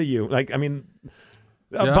a hold of you." Like, I mean,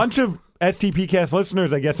 a bunch of STP-Cast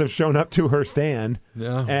listeners, I guess, have shown up to her stand.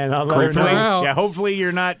 Yeah. And I'll let her know. Yeah, hopefully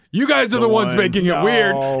you're not. You guys are the ones making it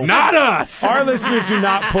weird, not us. Our listeners do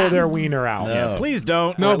not pull their wiener out. No. Yeah, please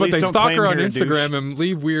don't. No, Or at but least they don't stalk claim her on you're a Instagram douche. and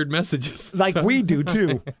leave weird messages. Like we do,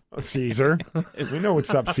 too. Caesar. We know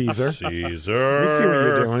what's up, Caesar. Caesar. We see what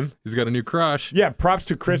you're doing. He's got a new crush. Yeah, props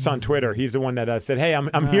to Chris on Twitter. He's the one that said, "Hey,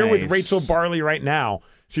 I'm here with Nice. Rachel Barley right now.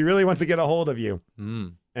 She really wants to get a hold of you."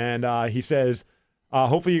 And he says,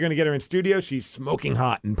 hopefully you're going to get her in studio. She's smoking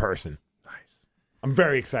hot in person. Nice. I'm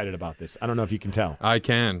very excited about this. I don't know if you can tell. I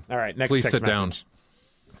can. All right, next Please text sit down.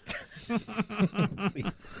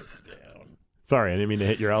 Please sit down. Sorry, I didn't mean to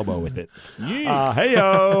hit your elbow with it.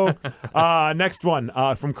 Hey-yo. Next one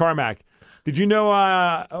from Carmack. Did you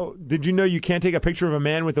know you can't take a picture of a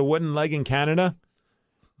man with a wooden leg in Canada?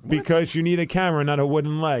 What? Because you need a camera, not a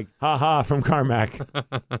wooden leg. Ha ha, from Carmack.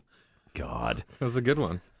 God. That was a good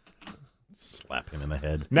one. Slap him in the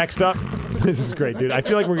head. Next up, this is great, dude. I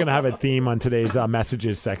feel like we're going to have a theme on today's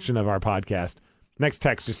messages section of our podcast. Next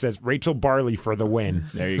text just says, Rachel Barley for the win.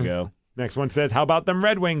 There you go. Next one says, how about them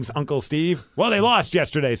Red Wings, Uncle Steve? Well, they lost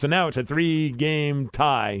yesterday, so now it's a 3-game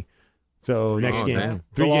tie. So next game,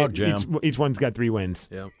 each one's got 3 wins.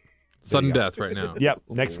 Yep. Sudden death right now. Yep.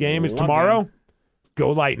 Next game is tomorrow.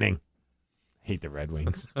 Go Lightning. Hate the Red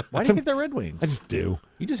Wings. Why do you hate the Red Wings? I just do.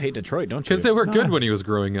 You just hate Detroit, don't you? Because they were good when he was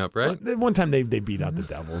growing up, right? One time they beat out the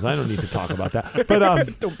Devils. I don't need to talk about that.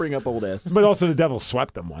 But don't bring up old ass. But also the Devils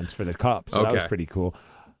swept them once for the Cup, so that was pretty cool.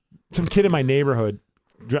 Some kid in my neighborhood,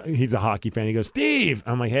 he's a hockey fan. He goes, Steve.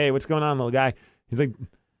 I'm like, hey, what's going on, little guy? He's like,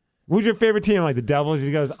 who's your favorite team? I'm like, the Devils.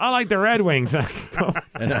 He goes, I like the Red Wings. And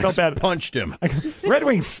I punched him. Red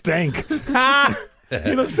Wings stink.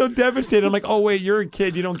 He looks so devastated. I'm like, oh, wait, you're a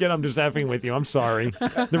kid. You don't get it. I'm just effing with you. I'm sorry.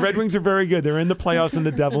 The Red Wings are very good. They're in the playoffs, and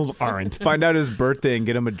the Devils aren't. Find out his birthday and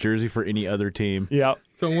get him a jersey for any other team. Yeah.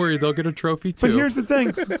 Don't worry. They'll get a trophy, too. But here's the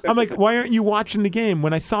thing. I'm like, why aren't you watching the game?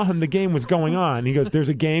 When I saw him, the game was going on. He goes, there's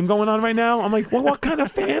a game going on right now? I'm like, well, what kind of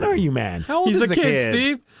fan are you, man? How old He's is a the kid,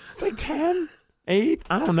 Steve. It's like 10, 8,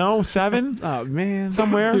 I don't know, 7. Oh, man.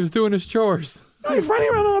 Somewhere. He was doing his chores. He's running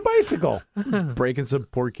around on a bicycle. Breaking some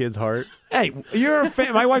poor kid's heart. Hey, you're a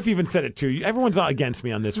fan. My wife even said it, too. Everyone's against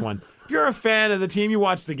me on this one. If you're a fan of the team, you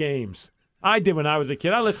watch the games. I did when I was a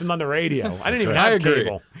kid. I listened on the radio. I didn't even have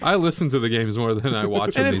cable. I listen to the games more than I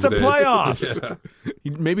watch them and these it's the days. playoffs.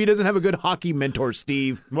 Yeah. Maybe he doesn't have a good hockey mentor,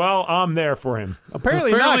 Steve. Well, I'm there for him.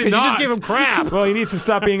 Apparently not, because you just gave him crap. Well, he needs to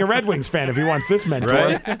stop being a Red Wings fan if he wants this mentor.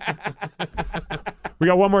 Right? We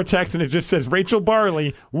got one more text, and it just says, Rachel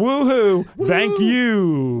Barley, woohoo, thank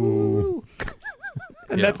you.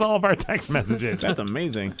 And that's all of our text messages. That's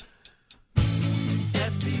amazing.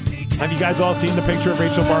 Have you guys all seen the picture of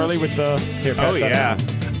Rachel Barley with the... Here, Oh, yeah.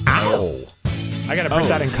 Ow. I got to print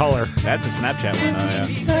that in color. That's a Snapchat one. Oh, yeah.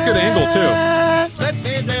 It's a good angle, too.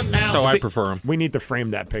 That's how I prefer him. We need to frame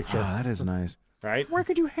that picture. Oh, that is nice. Right? Where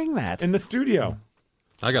could you hang that? In the studio.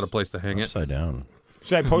 I got a place to hang it. Upside down.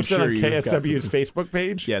 Should I post it sure on you've got KSW's Facebook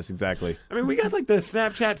page? Yes, exactly. I mean, we got like the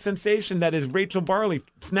Snapchat sensation that is Rachel Barley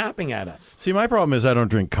snapping at us. See, my problem is I don't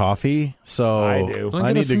drink coffee, so I do.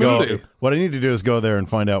 I need to go. What I need to do is go there and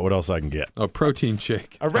find out what else I can get. A protein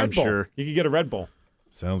shake. A Red Bull. Sure. You could get a Red Bull.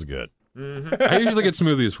 Sounds good. I usually get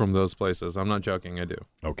smoothies from those places. I'm not joking. I do.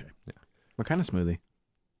 Okay. What kind of smoothie?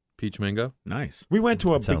 Peach mango. Nice. We went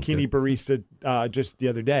to a sounds bikini barista just the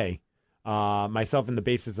other day, myself and the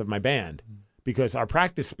bassist of my band, because our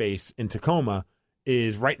practice space in Tacoma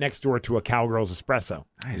is right next door to a Cowgirls Espresso.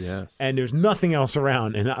 Nice. Yes. And there's nothing else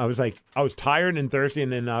around. And I was tired and thirsty.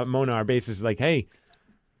 And then Mona, our bassist, is like, hey,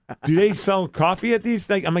 do they sell coffee at these?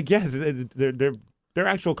 I'm like, yes, they're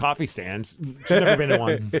actual coffee stands. She's never been to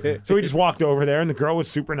one. So we just walked over there, and the girl was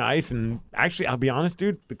super nice. And actually, I'll be honest,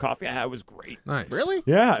 dude, the coffee I had was great. Nice. Really?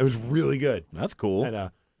 Yeah, it was really good. That's cool. I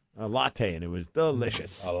had a latte, and it was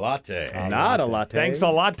delicious. A latte. Not a latte. Thanks a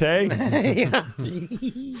latte.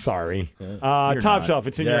 Sorry. Top not. Shelf,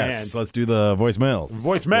 it's in your Yes, hands. let's do the voicemails.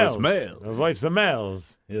 Voicemails. Voicemails. Voice the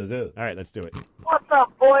mails. Here's it. All right, let's do it. What's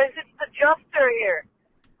up, boys? It's the Juster here.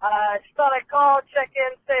 Just thought I'd call, check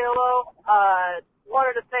in, say hello.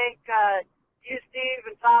 Wanted to thank you, Steve,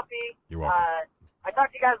 and Toppy. You're welcome. I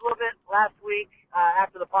talked to you guys a little bit last week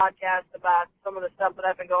after the podcast about some of the stuff that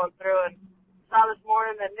I've been going through, and saw this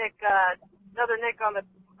morning that Nick, another Nick on the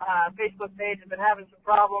Facebook page, has been having some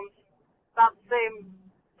problems. Not the same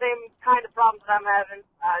kind of problems that I'm having,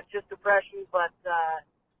 just depression. But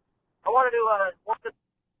I wanted to.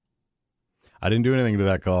 I didn't do anything to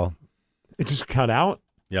that call. It just cut out?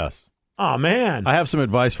 Yes. Oh, man. I have some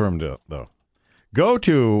advice for him, though. Go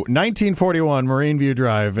to 1941 Marine View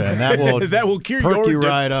Drive, and that will that will cure perk your you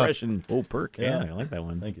right up. depression. Oh, perk. Yeah, Yeah. I like that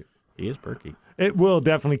one. Thank you. He is perky. It will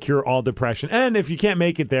definitely cure all depression. And if you can't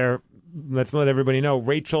make it there, let's let everybody know,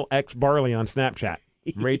 Rachel X Barley on Snapchat.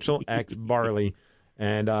 Rachel X Barley.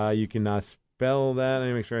 And you can spell that. Let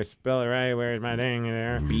me make sure I spell it right. Where's my dang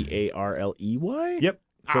there? Barley? Yep.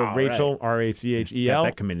 So All Rachel, right. Rachel, Got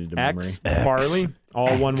that committed to memory. X Barley,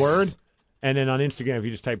 all one word. And then on Instagram, if you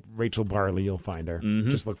just type Rachel Barley, you'll find her.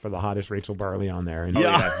 Just look for the hottest Rachel Barley on there. And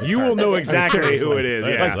Yeah, you will know exactly who it is.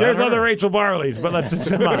 Yeah. Like, there's other Rachel Barleys, but let's just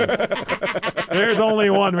come on. There's only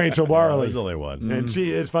one Rachel Barley. There's only one. And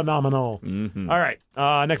she is phenomenal. All right.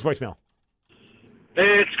 Next voicemail.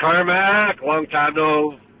 Hey, it's Carmack. Long time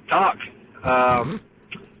no talk.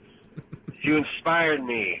 You inspired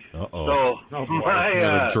me. Uh-oh. So my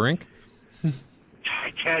Another drink?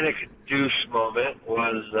 Titanic douche moment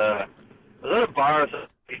was at a bar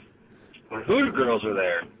when Hoodoo Girls were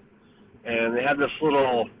there, and they had this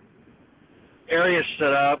little area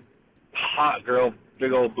set up, hot girl,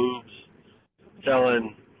 big old boobs,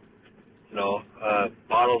 selling,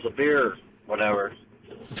 bottles of beer, whatever.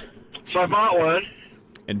 So I bought one,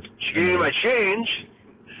 and she gave me my change,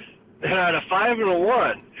 and I had a 5 and a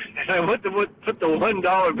 1, and I went to put the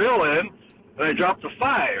 $1 bill in, and I dropped the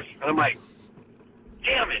 5, and I'm like,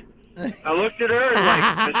 damn it. I looked at her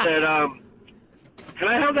and I said, can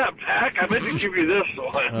I have that pack? I meant to give you this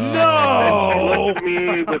one. No! And she looked at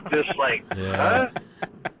me with this huh?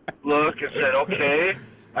 Look and said, okay.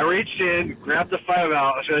 I reached in, grabbed the 5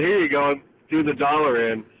 out. I said, here you go, and threw the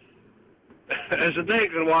 $1 in. I said,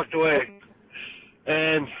 thanks, and walked away.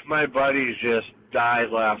 And my buddies just died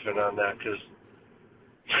laughing on that because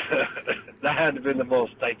that had to have been the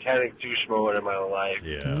most Titanic douche moment in my life.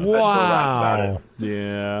 Yeah. Wow.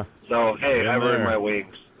 Yeah. So, hey, I've earned my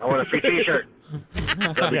wings. I want a free T-shirt.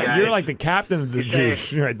 Yeah, you're like the captain of the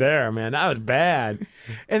douche right there, man. That was bad.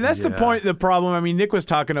 And that's the point, the problem. I mean, Nick was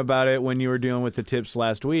talking about it when you were dealing with the tips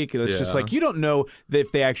last week. It's just like, you don't know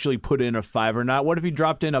if they actually put in a 5 or not. What if he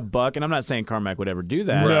dropped in $1? And I'm not saying Carmack would ever do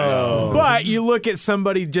that. No. But you look at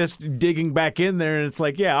somebody just digging back in there, and it's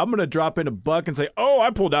like, yeah, I'm going to drop in $1 and say, oh,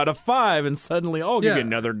 I pulled out a 5, and suddenly, oh, I'll give you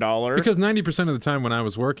another $1. Because 90% of the time when I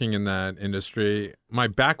was working in that industry, my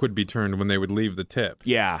back would be turned when they would leave the tip.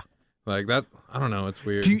 Yeah. Like that, I don't know, it's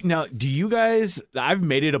weird. Do you guys, I've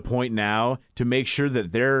made it a point now to make sure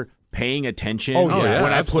that they're paying attention Oh, yeah,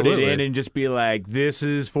 when I put it absolutely. in and just be like, this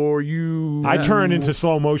is for you. I turn into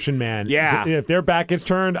slow motion, man. Yeah. If their back is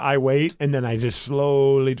turned, I wait, and then I just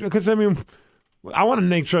slowly... Because, I mean, I want to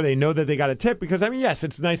make sure they know that they got a tip because, I mean, yes,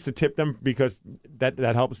 it's nice to tip them because that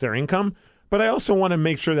helps their income. But I also want to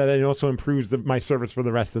make sure that it also improves my service for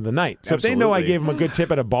the rest of the night. So if they know I gave them a good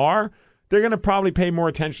tip at a bar... They're going to probably pay more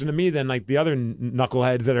attention to me than like the other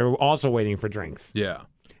knuckleheads that are also waiting for drinks. Yeah.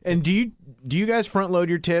 And do you guys front load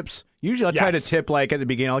your tips? Usually I'll try to tip like at the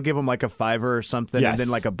beginning. I'll give them like a $5 or something and then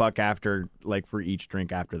like $1 after, like for each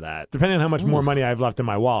drink after that. Depending on how much more money I have left in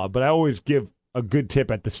my wallet. But I always give a good tip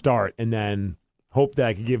at the start and then hope that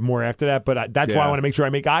I can give more after that. But that's why I want to make sure I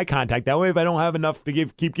make eye contact. That way if I don't have enough to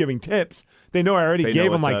keep giving tips, they know I already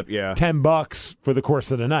gave them like $10 for the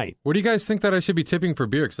course of the night. What do you guys think that I should be tipping for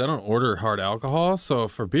beer? Because I don't order hard alcohol. So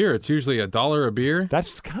for beer, it's usually $1 a beer.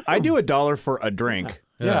 That's kind of... I do $1 for a drink.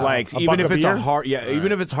 Yeah. Like even if it's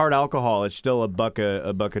even if it's hard alcohol, it's still $1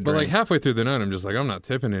 a drink. But like halfway through the night, I'm just like, I'm not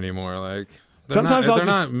tipping anymore. Like, They're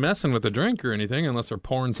not messing with the drink or anything unless they're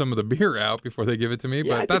pouring some of the beer out before they give it to me,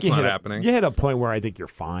 but that's not happening. You hit a point where I think you're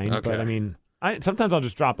fine, but I mean, sometimes I'll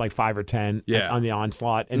just drop like 5 or 10 on the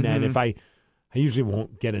onslaught, and then if I usually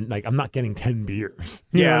won't get in, like I'm not getting 10 beers.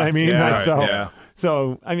 You know what I mean?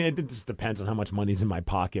 So I mean, it just depends on how much money's in my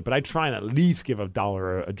pocket, but I try and at least give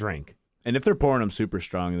 $1 a drink. And if they're pouring them super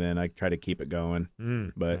strong, then I try to keep it going.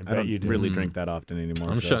 But I don't really drink that often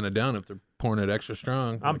anymore. I'm shutting it down if they're pouring it extra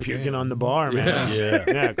strong. I'm puking on the bar, man.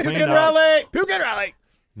 Yeah. Puking rally! Puking rally!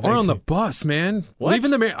 Or on the bus, man. What?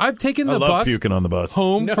 Leaving the I've taken the bus puking on the bus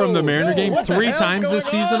home from the Mariner game 3 times this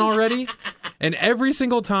season already, and every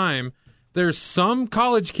single time there's some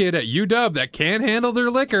college kid at UW that can't handle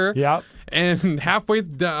their liquor. Yep. And halfway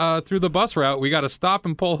through the bus route, we got to stop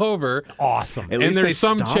and pull over. Awesome. And there's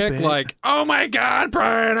some chick like, "Oh my God,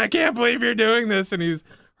 Brian, I can't believe you're doing this," and he's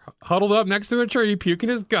huddled up next to a tree, puking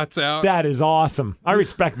his guts out. That is awesome. I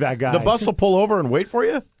respect that guy. The bus will pull over and wait for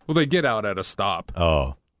you? Well, they get out at a stop.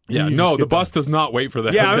 Oh. Yeah, no, the bus does not wait for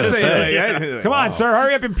that. Yeah, I was saying, come on, sir,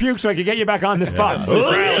 hurry up and puke so I can get you back on this bus.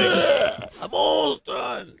 I'm almost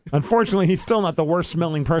done. Unfortunately, he's still not the worst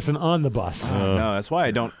smelling person on the bus. No, that's why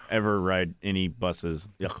I don't ever ride any buses.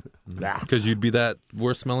 Because you'd be that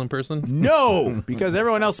worst smelling person? No, because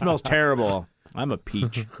everyone else smells terrible. I'm a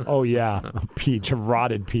peach. Oh, yeah, a peach, a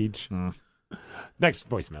rotted peach. Next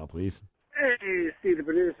voicemail, please. Hey, Steve, the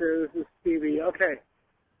producer. This is Stevie. Okay,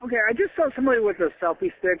 I just saw somebody with a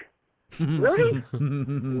selfie stick. Really?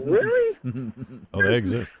 Really? Oh, they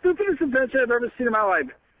exist. Stupidest invention I've ever seen in my life.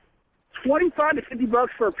 $25 to $50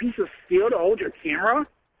 for a piece of steel to hold your camera?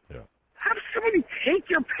 Yeah. Have somebody take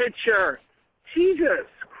your picture. Jesus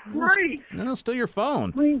Christ. No, still your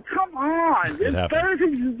phone. I mean, come on. There's better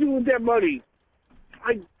things to do with that money.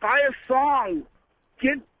 Like buy a song,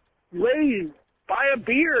 get laid, buy a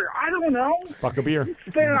beer. I don't know. Fuck a beer.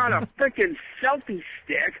 Spend it on a freaking selfie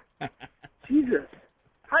stick. Jesus.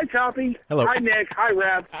 Hi, Toppy. Hello. Hi, Nick. Hi,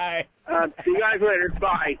 Rev. Hi. See you guys later.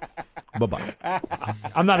 Bye. Bye-bye.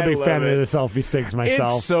 I'm not a big fan of the selfie sticks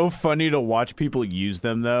myself. It's so funny to watch people use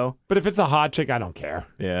them, though. But if it's a hot chick, I don't care.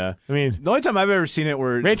 Yeah. I mean, the only time I've ever seen it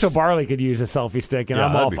where Rachel Barley could use a selfie stick, and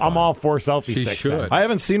I'm all for selfie sticks. She should. I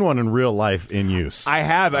haven't seen one in real life in use. I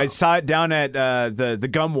have. I saw it down at the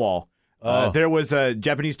gum wall. There was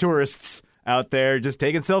Japanese tourists out there just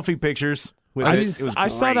taking selfie pictures. I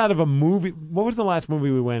saw it out of a movie. What was the last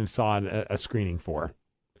movie we went and saw a screening for?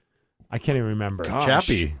 I can't even remember.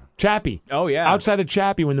 Chappie. Oh, yeah. Outside of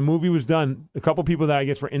Chappie, when the movie was done, a couple people that I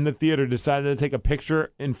guess were in the theater decided to take a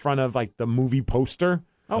picture in front of like the movie poster.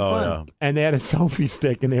 Oh, fun. Yeah. And they had a selfie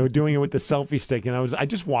stick, and they were doing it with the selfie stick. And I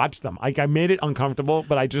just watched them. Like, I made it uncomfortable,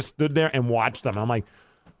 but I just stood there and watched them. I'm like,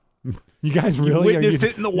 you guys really witnessed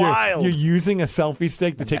it in the wild. You're using a selfie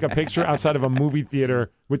stick to take a picture outside of a movie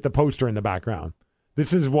theater with the poster in the background.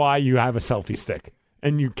 This is why you have a selfie stick,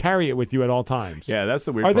 and you carry it with you at all times. Yeah, that's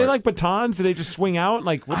the weird part. Are they part. like batons? Do they just swing out?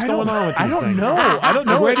 Like, what's going on with these things? I don't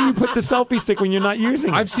know. Where do you put the selfie stick when you're not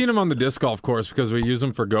using it? I've seen them on the disc golf course because we use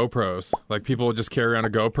them for GoPros. Like, people will just carry around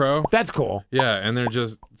a GoPro. That's cool. Yeah, and they're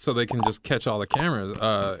just so they can just catch all the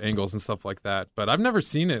camera angles and stuff like that. But I've never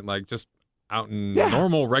seen it like just out in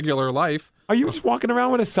normal, regular life. Are you just walking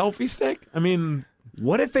around with a selfie stick? I mean,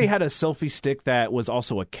 what if they had a selfie stick that was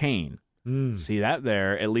also a cane? See that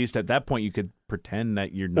there? At least at that point, you could pretend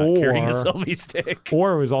that you're not carrying a selfie stick.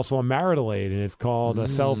 Or it was also a marital aid, and it's called a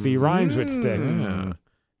selfie rhymes with stick. Yeah.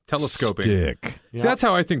 Telescoping. Stick. See, that's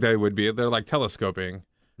how I think they would be. They're like telescoping.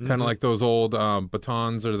 Kind of like those old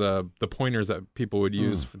batons or the pointers that people would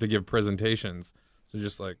use to give presentations. So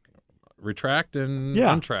just like retract and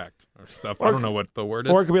untract or stuff. I don't know what the word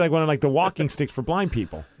is. Or it could be like one of like the walking sticks for blind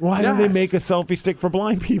people. Why don't they make a selfie stick for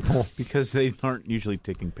blind people? Because they aren't usually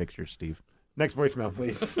taking pictures, Steve. Next voicemail,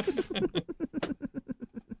 please.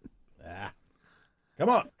 Come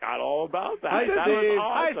on. Got all about that. Hi, That Steve. was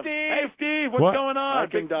awesome. Hi, Steve. Hey, Steve. What's What? going on?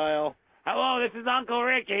 Big dial. Hello, this is Uncle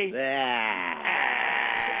Ricky.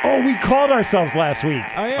 Oh, we called ourselves last week.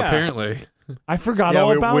 Oh, yeah. Apparently. I forgot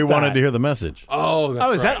all about we that. wanted to hear the message. Oh,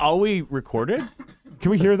 that's is that all we recorded?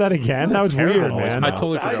 Can we hear that again? That was weird, man. I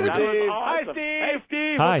totally forgot. That We was did. awesome. Hi, Steve. Hey,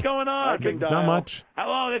 Steve. Hi. What's going on? Big dial. Not much.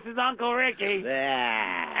 Hello, this is Uncle Ricky.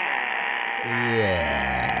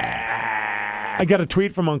 I got a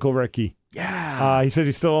tweet from Uncle Ricky. Yeah. He said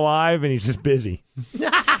he's still alive and he's just busy.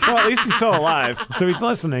 Well, at least he's still alive. So he's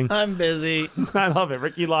listening. I'm busy. I love it.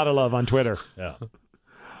 Ricky, lot of love on Twitter. Yeah. All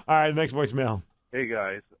right, next voicemail. Hey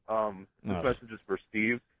guys, this message is for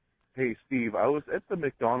Steve. Hey Steve, I was at the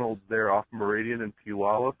McDonald's there off Meridian in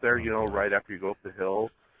Puyallup there, right after you go up the hill.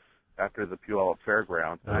 after the Puyallup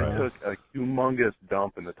Fairgrounds. And I took a humongous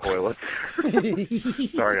dump in the toilet.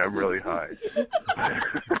 Sorry, I'm really high.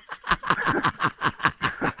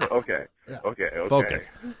 Okay.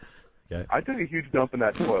 Focus. Okay. I took a huge dump in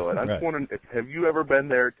that toilet. I'm just wondering, have you ever been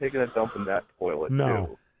there taking a dump in that toilet No.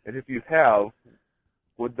 too? And if you have,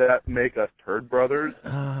 would that make us turd brothers?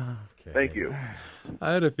 Thank you.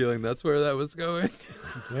 I had a feeling that's where that was going.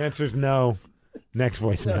 The answer's no. Next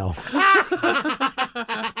voicemail.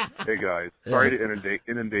 Hey guys, sorry to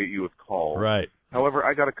inundate you with calls. Right. However,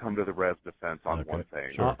 I got to come to the Rev's defense on one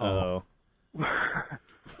thing. Sure. Uh-oh.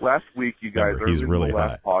 Last week, you guys, Remember, he's really the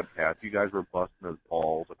last podcast, you guys were busting his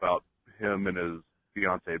balls about him and his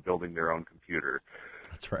fiance building their own computer.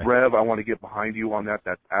 That's right. Rev, I want to get behind you on that.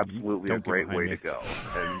 That's absolutely a great way to go.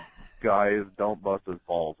 And guys, don't bust his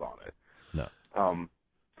balls on it. No.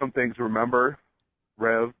 Some things to remember,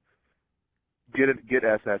 Rev, get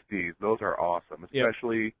SSDs. Those are awesome.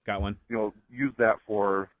 Especially, got one. Use that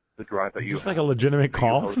for the drive that Is you this have. like a legitimate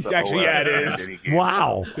call? Actually, yeah, it is.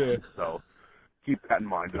 Wow. So keep that in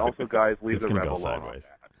mind. And also, guys, leave It's the gonna Rev go alone. sideways.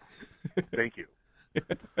 Thank you. Damn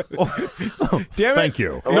it. Thank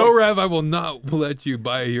you. No, Rev, I will not let you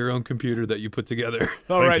buy your own computer that you put together.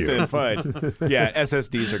 All right, then, fine. Yeah,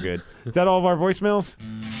 SSDs are good. Is that all of our voicemails?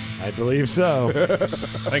 I believe so.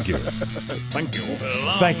 Thank you. Thank you.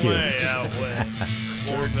 Thank you.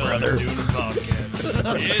 Brothers.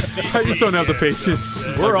 I just don't have the patience.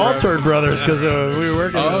 We're all turd brothers because we were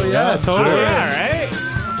working. Oh, yeah, totally. Sure. Yeah, right?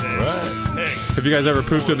 Have you guys ever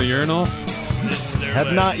pooped in the urinal?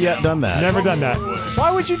 Have not yet done that. Never done that.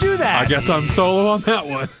 Why would you do that? I guess I'm solo on that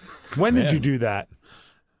one. When did you do that?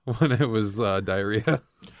 When it was diarrhea.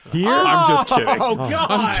 Here? I'm just kidding. Oh, God.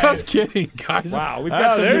 I'm just kidding, guys. Wow, we've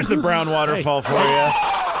got some there's the brown waterfall for you.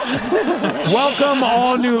 Welcome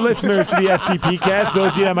all new listeners to the STP-Cast.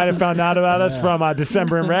 Those of you that might have found out about us from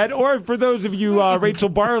December in Red, or for those of you Rachel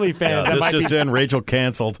Barley fans. that This might just be... in, Rachel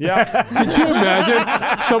canceled. Yeah. Could you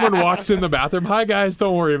imagine someone walks in the bathroom? Hi, guys.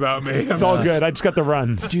 Don't worry about me. It's all good. I just got the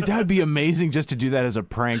runs. Dude, that would be amazing just to do that as a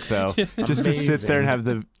prank, though. Just to sit there and have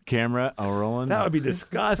the camera rolling. That would be You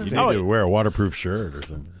disgusting. need to wear a waterproof shirt or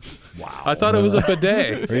something. Wow. I thought it was a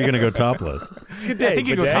bidet. Or are you going to go topless? Good day, I think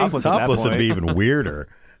you go bidet. topless at that Topless would point. be even weirder.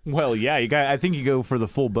 Well, yeah, I think you go for the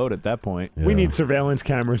full boat at that point. We need surveillance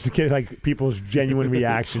cameras to get like people's genuine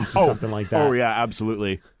reactions to something like that. Oh, yeah,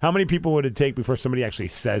 absolutely. How many people would it take before somebody actually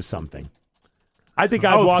says something? I think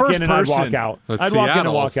I'd walk first in and I'd walk person. out. That's I'd walk in and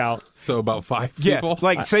Seattle. walk out. So about 5 Yeah, people.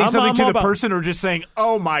 like say I'm something to all the about- person or just saying,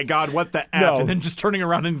 oh my God, what the F, No. and then just turning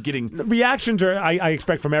around and getting... Reactions are I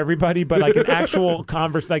expect from everybody, but like an actual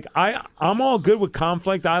I'm all good with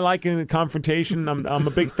conflict. I like in confrontation. I'm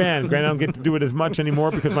a big fan. Granted, I don't get to do it as much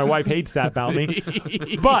anymore because my wife hates that about me.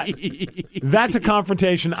 But that's a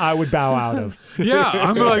confrontation I would bow out of. Yeah,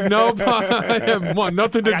 I'm like, nope, I want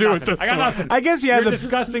nothing to do with this. I got nothing. I guess, yeah, You're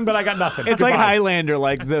disgusting, but I got nothing. it's like Goodbye. Highlander,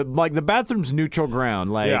 like the bathroom's neutral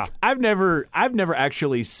ground. Like Yeah. I've never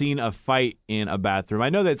actually seen a fight in a bathroom. I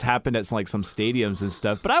know that's happened at like some stadiums and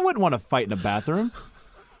stuff, but I wouldn't want to fight in a bathroom.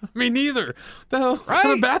 Me neither. The hell, what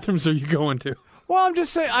kind of bathrooms are you going to? Well, I'm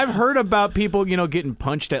just saying I've heard about people, getting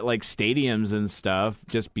punched at like stadiums and stuff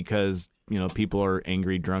just because, people are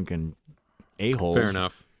angry, drunk, and a-holes. Fair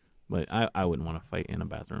enough. But I wouldn't want to fight in a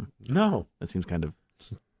bathroom. No. That seems kind of...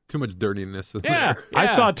 Too much dirtiness in Yeah. there. I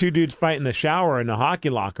saw two dudes fight in the shower in the hockey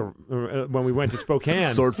locker when we went to Spokane.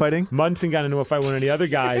 Sword fighting? Munson got into a fight with one of the other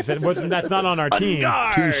guys. That's not on our team.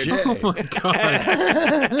 Touche. Oh my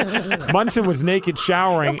God. Munson was naked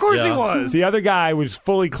showering. Of course he was. The other guy was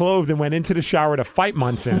fully clothed and went into the shower to fight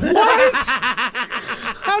Munson.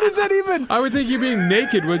 How does that even... I would think you being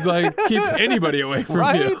naked would like keep anybody away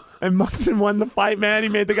from you. And Munson won the fight, man. He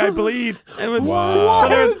made the guy bleed. It was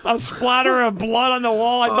a splatter of blood on the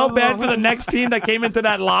wall. I felt bad for the next team that came into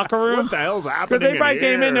that locker room. What the hell's happening? Because they probably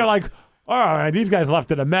came in, they're like, all right, these guys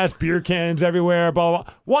left it a mess. Beer cans everywhere, blah, blah,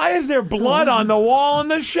 blah. Why is there blood on the wall in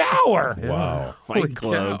the shower? Wow. Holy Fight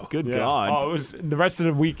Club. cow. Good Yeah. God. Oh, it was the rest of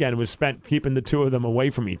the weekend was spent keeping the two of them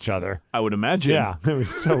away from each other. I would imagine. Yeah, it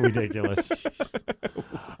was so ridiculous.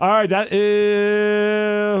 All right, that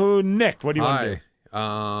is Nick. What do you want to do?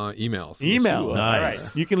 Emails. Emails. Nice. All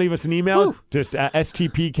right. You can leave us an email. Just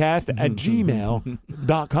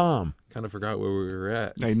stpcast@gmail.com. Kind of forgot where we were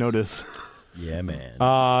at. I notice. Yeah, man.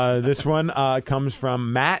 This one comes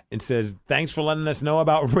from Matt. It says, thanks for letting us know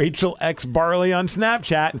about Rachel X Barley on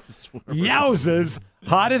Snapchat. Yowzers.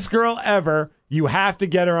 Hottest girl ever. You have to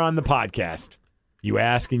get her on the podcast. You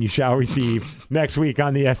ask and you shall receive next week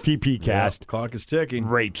on the STP Cast. Clock is ticking.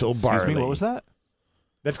 Rachel Barley. Excuse me, what was that?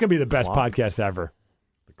 That's going to be the best podcast ever.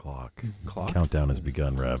 Clock. Countdown has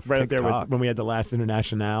begun, Rev. Right up there when we had the last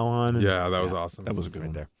International on. Yeah, that was awesome. That was a good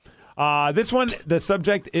one there. This one, the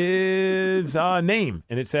subject is name,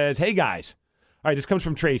 and it says, "Hey guys." All right, this comes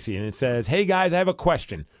from Tracy, and it says, "Hey guys, I have a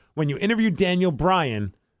question. When you interviewed Daniel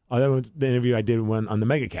Bryan, that was the interview I did on the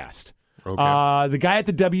Megacast. Okay. The guy at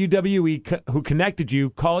the WWE who connected you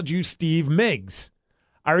called you Steve Miggs.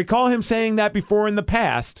 I recall him saying that before in the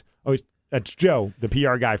past. Oh, that's Joe, the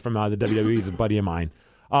PR guy from the WWE. He's a buddy of mine.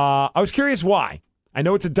 I was curious why. I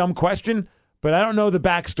know it's a dumb question, but I don't know the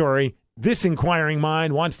backstory. This inquiring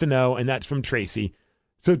mind wants to know, and that's from Tracy.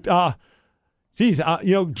 So,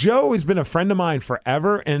 Joe has been a friend of mine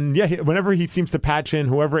forever, and whenever he seems to patch in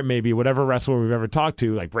whoever it may be, whatever wrestler we've ever talked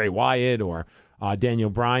to, like Bray Wyatt or Daniel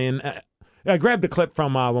Bryan. I grabbed the clip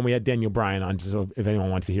from when we had Daniel Bryan on, so if anyone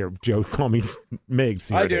wants to hear Joe call me Miggs.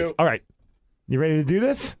 I do. All right. You ready to do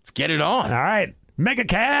this? Let's get it on. All right.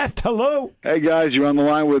 Megacast, hello. Hey, guys, you're on the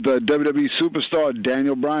line with WWE superstar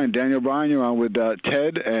Daniel Bryan. Daniel Bryan, you're on with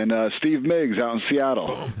Ted and Steve Miggs out in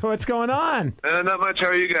Seattle. What's going on? Not much. How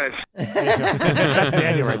are you guys? That's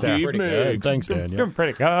Daniel right there. Pretty good. Thanks, Daniel. Doing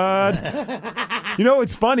pretty good.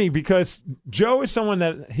 It's funny because Joe is someone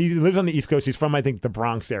that he lives on the East Coast. He's from, I think, the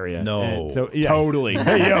Bronx area. No. Totally.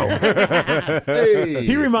 Hey, yo. Hey.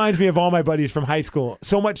 He reminds me of all my buddies from high school,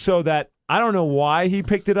 so much so that I don't know why he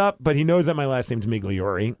picked it up, but he knows that my last name's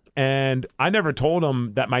Migliore. And I never told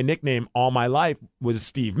him that my nickname all my life was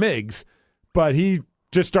Steve Miggs, but he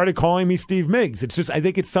just started calling me Steve Miggs. It's just, I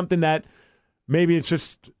think it's something that maybe it's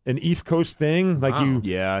just an East Coast thing.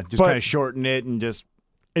 Just kind of shorten it and just.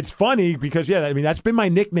 It's funny because, that's been my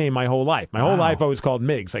nickname my whole life. My whole life I was called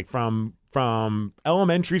Miggs, like from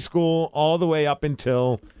elementary school all the way up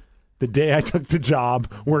until the day I took the job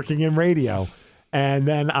working in radio. And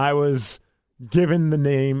then I was given the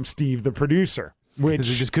name Steve the Producer, which because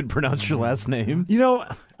you just couldn't pronounce your last name.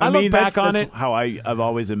 I look back on it. How I've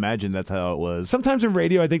always imagined that's how it was. Sometimes in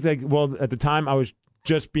radio, I think at the time I was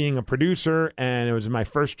just being a producer, and it was my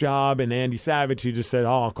first job. And Andy Savage, he just said,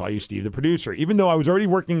 "Oh, I'll call you Steve the Producer," even though I was already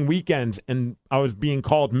working weekends and I was being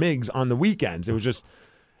called Miggs on the weekends.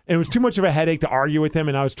 It was too much of a headache to argue with him,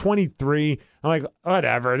 and I was 23. I'm like,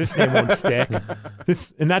 whatever, this name won't stick.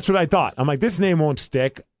 And that's what I thought. I'm like, this name won't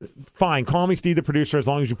stick. Fine, call me Steve the Producer as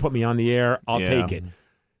long as you put me on the air. I'll take it.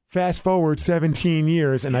 Fast forward 17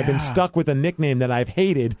 years, and I've been stuck with a nickname that I've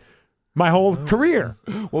hated my whole career.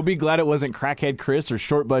 We'll be glad it wasn't Crackhead Chris or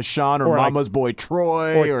Short Bus Sean or Mama's Boy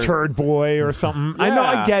Troy or Turd Boy or something. I know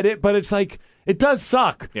I get it, but it's like, it does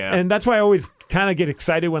suck. Yeah. And that's why I always kind of get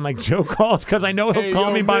excited when Joe calls, because I know he'll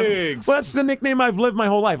call me by. Well, that's the nickname I've lived my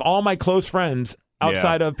whole life. All my close friends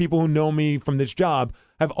outside of people who know me from this job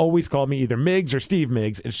have always called me either Miggs or Steve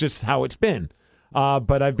Miggs. It's just how it's been.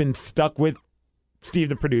 But I've been stuck with Steve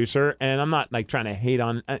the Producer, and I'm not trying to hate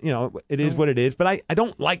on. It is what it is. But I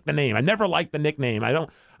don't like the name. I never liked the nickname. I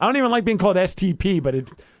don't even like being called STP. But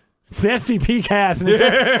it's the STP-Cast,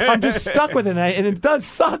 and I'm just stuck with it, and it does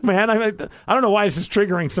suck, man. I don't know why this is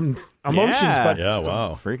triggering some emotions, but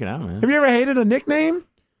wow, freaking out, man. Have you ever hated a nickname?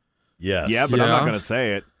 Yes. Yeah, but I'm not going to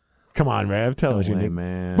say it. Come on, Rev, tell us your name,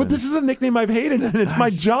 man. But this is a nickname I've hated, and it's my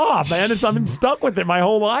job, man. I've been stuck with it my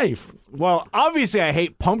whole life. Well, obviously I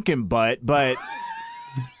hate pumpkin butt, but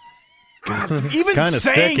God, even kinda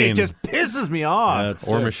saying sticking. it just pisses me off.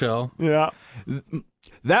 Or Michelle. Yeah.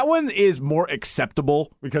 That one is more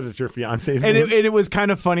acceptable because it's your fiance's and name. it was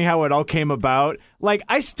kind of funny how it all came about.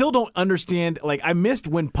 I still don't understand. I missed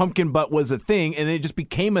when pumpkin butt was a thing, and it just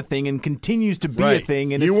became a thing and continues to be a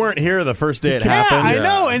thing. And you weren't here the first day it happened. I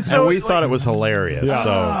know, and so we thought it was hilarious. Yeah.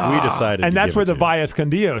 So we decided. And to that's give where it the to Vias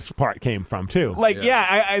con Dios part came from too.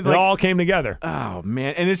 It all came together. Oh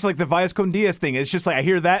man, and it's like the Vias con Diaz thing. It's just I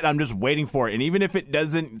hear that, and I'm just waiting for it. And even if it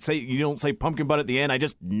doesn't say, you don't say pumpkin butt at the end, I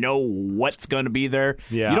just know what's going to be there.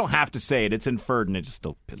 Yeah. You don't have to say it; it's inferred, and it just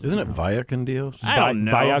still. Isn't it Via con Dios? I don't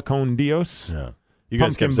know. Via con Dios. Yeah. You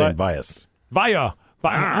guys kept saying bias. Via.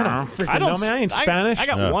 I don't freaking know, man. I ain't Spanish. I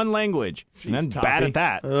got one language, and I'm bad at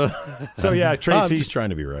that. So yeah, Tracy. I'm just trying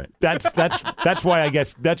to be right. That's why I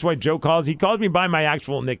guess that's why Joe calls. He calls me by my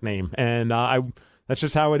actual nickname, and that's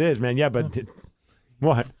just how it is, man. Yeah, but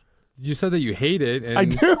what? You said that you hate it, and I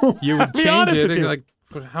do. You would Be change honest it. with you.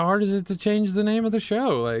 And how hard is it to change the name of the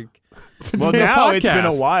show? Well, now it's been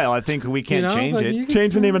a while. I think we can't change it.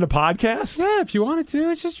 Change the name of the podcast? Yeah, if you wanted to.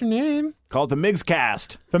 It's just your name. Call it the Miggs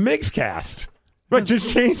Cast. The Miggs Cast. But just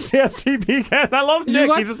change the STP-Cast. I love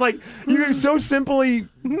Nick. He's just you're so simply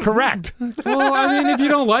correct. Well, I mean, if you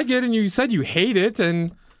don't like it and you said you hate it,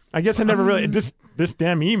 and I guess I never really. This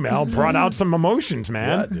damn email brought out some emotions,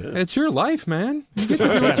 man. It's your life, man. You get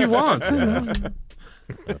to do what you want.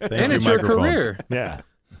 And it's your career. Yeah.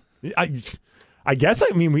 I guess.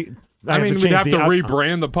 I mean, we'd have to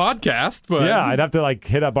rebrand the podcast, but yeah, I'd have to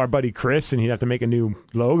hit up our buddy Chris, and he'd have to make a new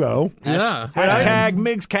logo. Yeah. Hashtag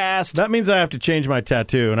MigsCast. That means I have to change my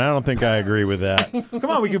tattoo, and I don't think I agree with that. Come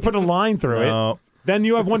on, we could put a line through it. Then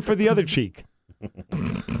you have one for the other cheek.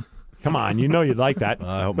 Come on, you know you'd like that.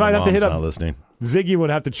 I hope my mom's not listening. Ziggy would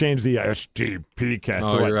have to change the STP-Cast.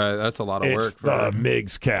 Oh, you're right. That's a lot of work. It's the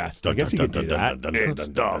MigsCast. I guess he could do that. It's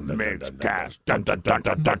the MigsCast.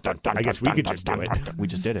 I guess we could just do it. We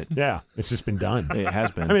just did it. Yeah, it's just been done. It has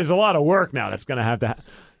been. I mean, it's a lot of work now. That's going to have to.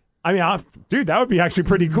 Dude, that would be actually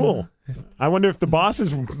pretty cool. I wonder if the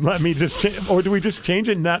bosses let me just change, or do we just change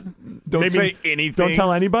it and not? Don't say anything. Don't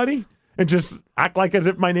tell anybody. And just act like as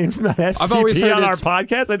if my name's not STP on our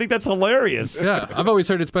podcast. I think that's hilarious. Yeah, I've always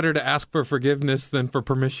heard it's better to ask for forgiveness than for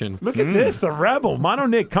permission. Look at this, the rebel. Mono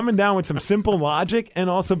Nick coming down with some simple logic and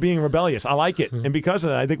also being rebellious. I like it. And because of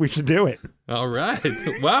that, I think we should do it. All right.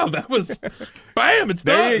 Wow, that was bam, it's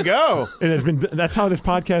done. There you go. That's how this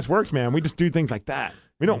podcast works, man. We just do things like that.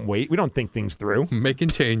 We don't wait. We don't think things through. Making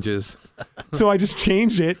changes. So I just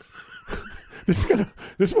changed it.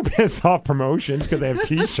 This will be a soft promotions because I have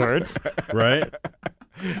T-shirts, right?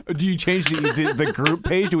 Do you change the group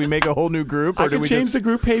page? Do we make a whole new group? Or do we change the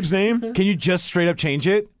group page name? Can you just straight up change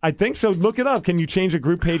it? I think so. Look it up. Can you change a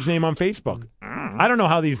group page name on Facebook? I don't know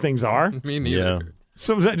how these things are. Me neither. Yeah.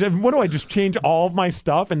 So what do I just change all of my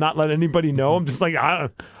stuff and not let anybody know? I'm just like I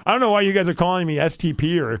don't know why you guys are calling me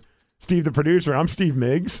STP or Steve the producer. I'm Steve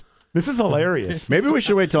Miggs. This is hilarious. Maybe we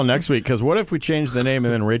should wait till next week, because what if we change the name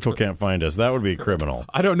and then Rachel can't find us? That would be criminal.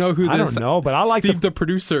 I don't know who this I don't know, but I like Steve the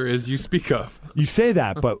producer is you speak of. You say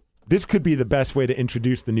that, but this could be the best way to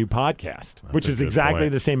introduce the new podcast, which is exactly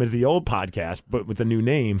the same as the old podcast, but with a new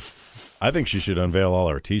name. I think she should unveil all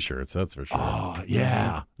our T-shirts, that's for sure. Oh,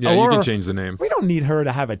 yeah. Yeah, you can change the name. We don't need her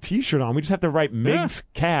to have a T-shirt on. We just have to write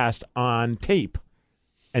MigsCast on tape,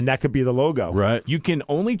 and that could be the logo. Right. You can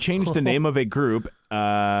only change the name of a group,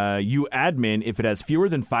 you admin, if it has fewer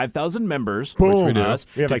than 5,000 members. Boom. Which we do. We have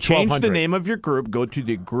to like change 1,200. the name of your group, go to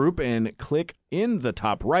the group and click in the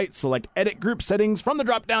top right. Select Edit Group Settings from the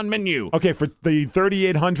drop-down menu. Okay, for the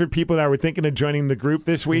 3,800 people that were thinking of joining the group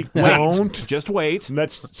this week, don't. Just wait.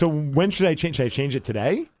 So when should I change? Should I change it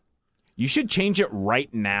today? You should change it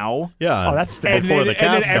right now. Yeah. Oh, that's before the cast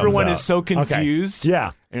and then everyone comes is so confused. Okay.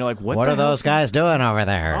 Yeah. And you're like, what are those guys doing over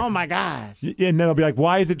there? Oh, my gosh. And then they'll be like,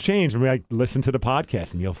 why is it changed? And we're like, listen to the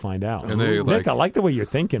podcast and you'll find out. And they Nick, I like the way you're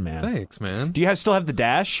thinking, man. Thanks, man. Do you still have the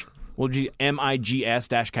dash? Will you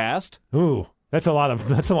MIGS-cast? Ooh, that's a lot of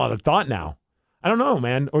thought now. I don't know,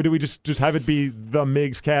 man. Or do we just have it be the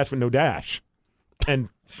MigsCast with no dash? And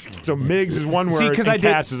so Migs is one word and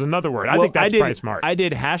cast is another word. I think that's probably smart. I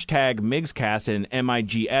did hashtag MigsCast and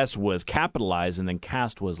MIGS was capitalized and then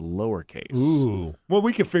cast was lowercase. Ooh. Well,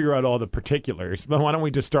 we could figure out all the particulars, but why don't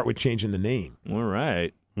we just start with changing the name? All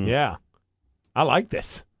right. Yeah. I like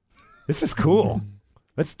this. This is cool.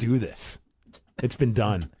 Let's do this. It's been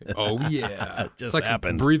done. Oh, yeah. It just it's like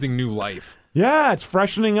happened. Breathing new life. Yeah, it's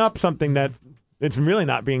freshening up something that it's really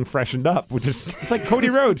not being freshened up, which is it's like Cody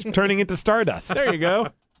Rhodes turning into Stardust. There you go.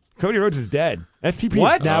 Cody Rhodes is dead. STP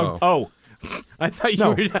What? is now. Oh. I thought you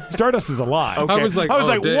were. Stardust is alive. Okay. I was like,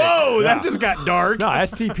 whoa, Yeah. that just got dark. No,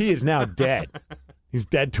 STP is now dead. He's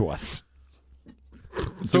dead to us.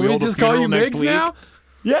 So we just call you Migs now?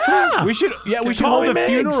 Yeah. We should. Yeah, we should Call hold me a Migs.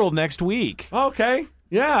 funeral next week. Okay.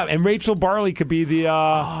 Yeah, and Rachel Barley could be the.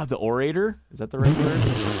 The orator. Is that the right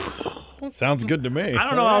word? Sounds good to me. I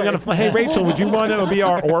don't know how I'm gonna. Hey, Rachel, would you want to be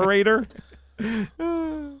our orator?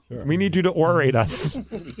 Sure. We need you to orate us.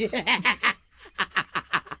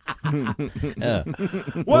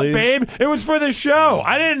 What, Please? babe? It was for the show.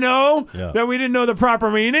 I didn't know that we didn't know the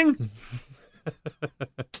proper meaning.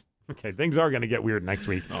 Okay, things are going to get weird next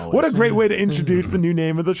week. Always. What a great way to introduce the new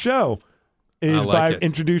name of the show is by it.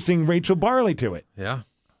 introducing Rachel Barley to it. Yeah.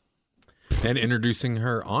 And introducing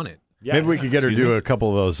her on it. Yes. Maybe we could get her to do a couple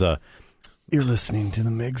of those. You're listening to the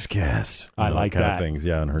MigsCast. I like kind that. of things.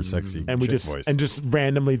 Yeah, and her sexy And we chick just voice. and just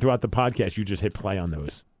randomly throughout the podcast, you just hit play on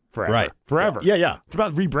those forever. Right. Forever. Yeah. It's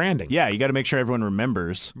about rebranding. Yeah, you got to make sure everyone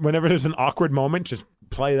remembers. Whenever there's an awkward moment, just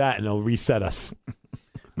play that and it'll reset us.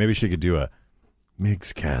 Maybe she could do a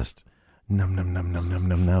MigsCast. Num num num num num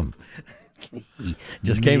num num.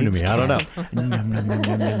 Just came to me. I don't know.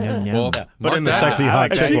 Well, But in the sexy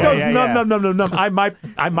hot If chick she voice. goes num. I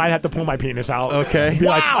might have to pull my penis out. Okay. Be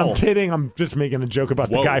like, I'm kidding. I'm just making a joke about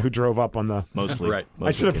the guy who drove up on the. Mostly. Right. I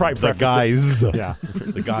should have probably The prefaced guys. it. Yeah.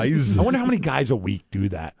 The guys. I wonder how many guys a week do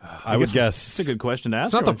that. I would guess. It's a good question to ask.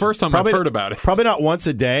 It's not the first time I've heard about it. Probably not once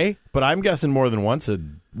a day, but I'm guessing more than once a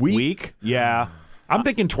week. Yeah. I'm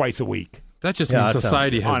thinking twice a week. That just means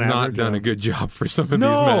society has not done a good job for some of these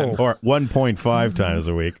men. Or 1.5 times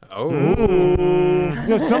a week. Oh. And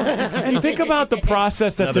think about the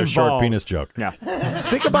process that's Another involved. short penis joke. Yeah.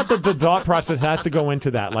 Think about the thought process that has to go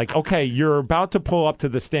into that. Like, okay, you're about to pull up to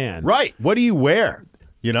the stand. Right. What do you wear?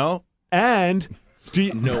 You know? And do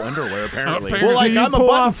you, no underwear, apparently. Well, like, I'm a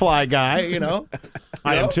button fly guy, you know?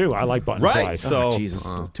 I am too. I like button right. flies. So, Jesus.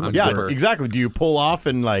 Too much yeah, zipper. exactly. Do you pull off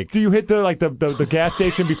and like? Do you hit the gas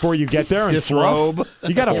station before you get there and disrobe? Fluff?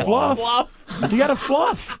 You got to fluff. You got to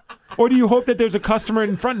fluff. Or do you hope that there's a customer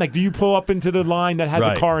in front? Like, do you pull up into the line that has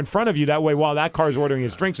a car in front of you? That way, while that car's ordering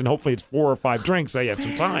its drinks, and hopefully it's 4 or 5 drinks, so you have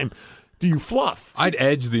some time. Do you fluff? I'd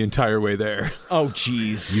edge the entire way there. Oh,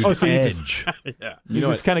 jeez. You edge. Yeah. You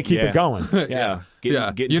just kind of keep it going. Yeah.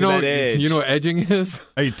 Get you to know, that edge. You know what edging is?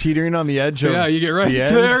 Are you teetering on the edge of? Yeah, you get right the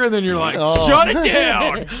there, and then you're like, shut it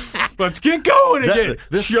down. Let's get going again.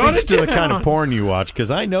 This shut speaks it to down. the kind of porn you watch,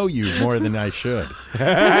 because I know you more than I should.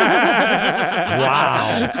 Wow.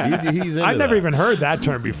 He's into I've never that. even heard that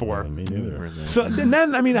term before. Me neither. So and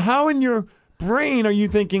then, I mean, how in your brain are you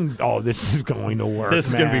thinking, oh, this is going to work, This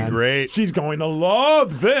is going to be man. great. She's going to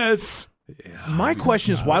love this. My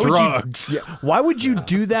question is, why would you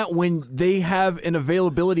do that when they have an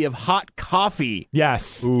availability of hot coffee?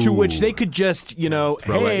 Yes. To which they could just, Throw at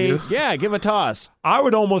hey, you. yeah, give a toss. I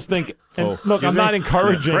would almost think, and look, I'm not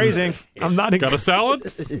encouraging. Phrasing. I'm not Got a salad?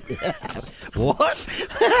 What?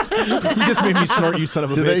 You just made me snort, you son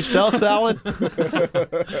of a bitch. Do they sell salad?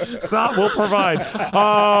 Not will provide.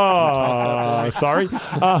 Oh, sorry.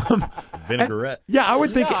 Vinaigrette. Yeah, I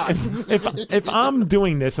would think if I'm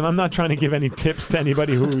doing this, and I'm not trying to give any tips to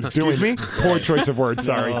anybody who's doing me? Poor choice of words.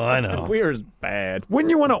 Sorry. Oh, I know. We're bad.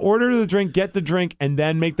 Wouldn't you want to order the drink, get the drink, and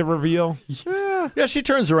then make the reveal? Yeah, she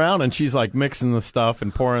turns around and she's like mixing the stuff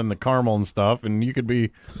and pouring the caramel and stuff, and you could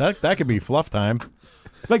be that could be fluff time.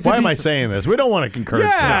 Like, why am I saying this? We don't want to encourage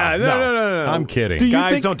Yeah, this. no. I'm kidding. Do you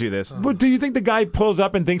Guys, think- don't do this. But do you think the guy pulls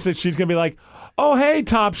up and thinks that she's gonna be like, "Oh, hey,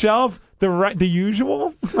 top shelf, the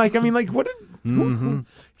usual"? Like, I mean, like, what?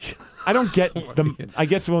 I don't get the. I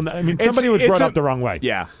guess somebody was brought up the wrong way.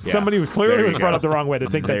 Yeah. Somebody was clearly There you brought go. up the wrong way to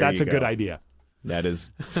think that There that's you a good go. idea. That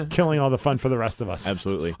is It's killing all the fun for the rest of us.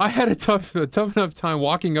 absolutely. I had a tough enough time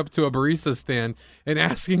walking up to a barista stand and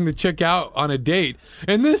asking to check out on a date,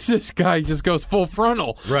 and this guy just goes full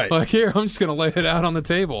frontal. Right. Like, here, I'm just going to lay it out on the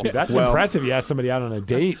table. That's Well- impressive. You asked somebody out on a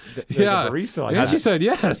date. The barista. Like and that. she said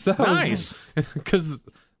yes. That Nice. Because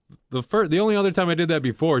the only other time I did that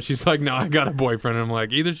before, she's like, no, I got a boyfriend. And I'm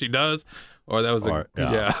like, either she does, or that was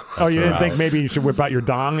yeah. Oh, you didn't think maybe you should whip out your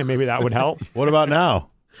dong and maybe that would help? What about now?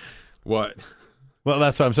 What? Well,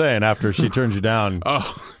 that's what I'm saying. After she turns you down,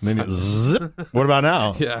 Oh, then you zip. What about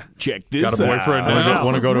now? yeah. Check this Got a boyfriend out. now.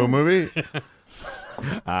 Want to go to a movie?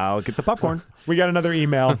 I'll get the popcorn. We got another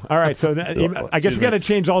email. All right, so I guess we got to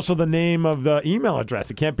change also the name of the email address.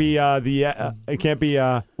 It can't be it can't be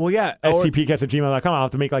Well, yeah. stpcast@gmail.com. I'll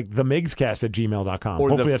have to make like themiggscast@gmail.com. Or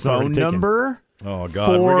Hopefully the that's not already phone taken. number Oh God,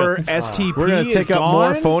 for STP we're gonna is take up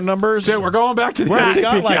more gone? phone numbers. So we're going back to the We've got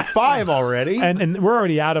STP like cast. 5 already. And we're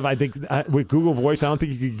already out of, I think, with Google Voice, I don't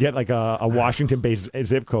think you could get like a Washington-based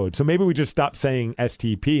zip code. So maybe we just stop saying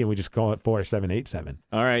STP and we just call it 4787.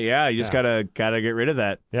 All right, yeah. You just gotta get rid of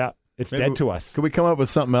that. Yeah, it's Maybe dead to us. Could we come up with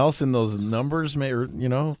something else in those numbers? Or,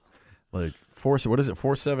 like what is it?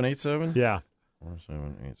 4787. Yeah.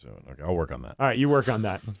 4787. Okay, I'll work on that. All right, you work on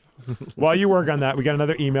that. While you work on that, we got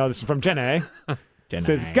another email. This is from Jenna. It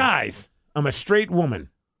says, guys, I'm a straight woman,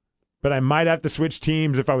 but I might have to switch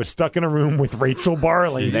teams if I was stuck in a room with Rachel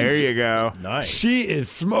Barley. There you go. Nice. She is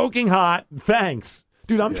smoking hot. Thanks.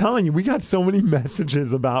 Dude, I'm telling you, we got so many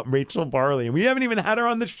messages about Rachel Barley, and we haven't even had her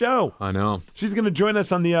on the show. I know. She's going to join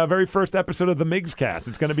us on the very first episode of the Migs Cast.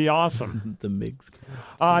 It's going to be awesome. The Migs.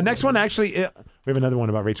 Next one, actually, we have another one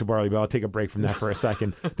about Rachel Barley, but I'll take a break from that for a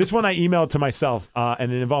second. This one I emailed to myself,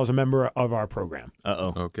 and it involves a member of our program.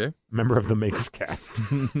 Uh-oh. Okay. Member of the Migs Cast.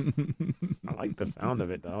 I like the sound of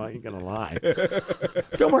it, though. I ain't going to lie.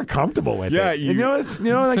 I feel more comfortable with Yeah, it.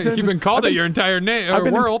 Like You've been called it your entire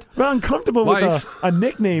world. Well, I'm comfortable with Life. a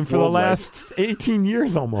nickname for the World last 18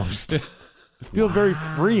 years almost. It feels very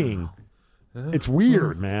freeing. It's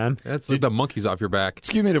weird, man. That's the monkeys off your back.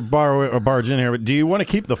 Excuse me to barge in here, but do you want to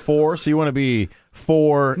keep the 4? So you want to be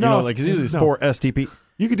 4? No, because usually it's no. 4 STP.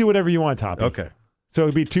 You can do whatever you want, Toppy. Okay. So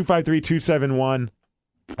it'd be 253-271.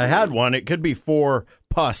 I had one. It could be 4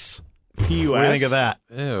 pus. P-U-S? What do you think of that?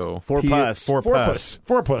 Ew. 4 puss. 4 puss.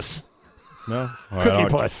 Four puss. No? All right, Cookie I'll-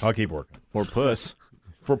 puss. I'll keep working. 4 puss.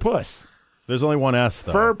 For puss. There's only one S,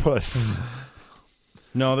 though. Fur puss.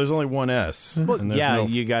 No, there's only one S. Well, and there's yeah, no...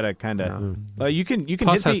 you gotta kind of. You can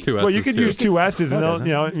Plus hit has two Well, you S's, could too. use two S's, and doesn't.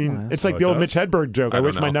 you know, I mean, it's like Oh, the it old does? Mitch Hedberg joke. I don't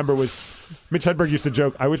wish my know. number was. Mitch Hedberg used to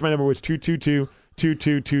joke. I wish my number was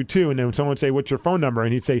 222-2222, and then someone would say, "What's your phone number?"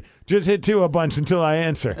 And he'd say, "Just hit 2 a bunch until I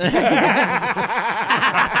answer."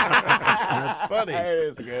 That's funny. That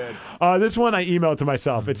is good. This one I emailed to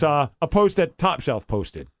myself. It's a post that Top Shelf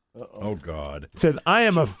posted. Oh, God. It says, "I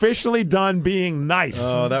am officially done being nice.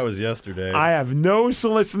 Oh, that was yesterday. I have no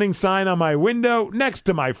soliciting sign on my window next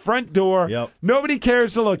to my front door. Yep. Nobody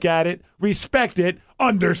cares to look at it, respect it,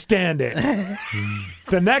 understand it.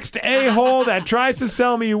 The next a-hole that tries to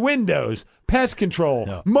sell me windows, pest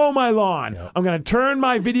control, mow my lawn, I'm going to turn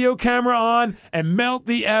my video camera on and melt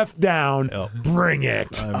the F down. Bring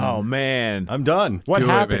it." Oh, man. I'm done. What Do it,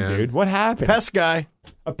 happened, man. dude? What happened? Pest guy.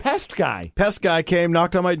 A pest guy. Pest guy came,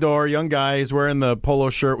 knocked on my door. Young guy. He's wearing the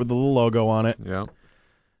polo shirt with the little logo on it. Yeah.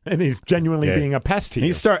 And he's genuinely Okay. being a pest to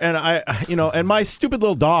you. And my stupid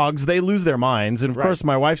little dogs, they lose their minds. And of course,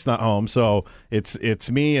 my wife's not home, so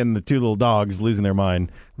it's me and the two little dogs losing their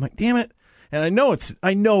mind. I'm like, damn it! And I know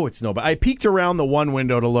it's nobody. I peeked around the one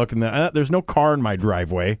window to look, and there's no car in my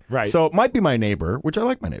driveway. Right. So it might be my neighbor, which I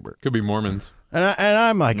like my neighbor. Could be Mormons. And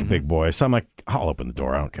I'm like a big boy, so I'm like, I'll open the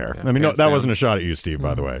door. I don't care. Yeah, I mean, no, hands that down. wasn't a shot at you, Steve,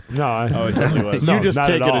 by the way. No, Oh, it totally was. No, You just not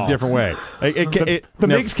take at it a all. different way. The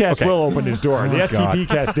Migs Cast will open his door. The STP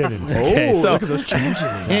Cast didn't. Okay, so Look at those changes.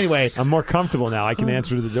 anyway, I'm more comfortable now. I can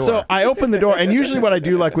answer to the door. so I open the door, and usually what I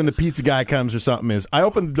do, like when the pizza guy comes or something, is I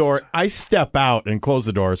open the door, I step out and close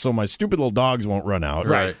the door so my stupid little dogs won't run out.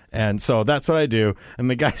 Right. And so that's what I do. And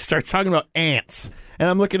the guy starts talking about ants. And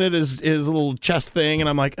I'm looking at his little chest thing, and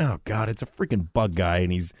I'm like, oh, God, it's a freaking bug guy,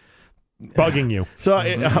 and he's bugging you. So,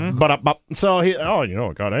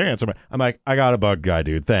 got ants. I'm like, I got a bug guy,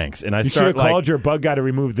 dude. Thanks. And I You should start have called your bug guy to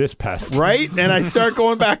remove this pest. right, and I start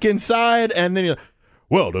going back inside, and then you're like,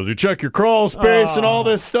 well, does he check your crawl space and all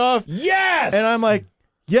this stuff? Yes. And I'm like,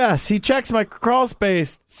 yes, he checks my crawl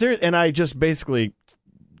space. And I just basically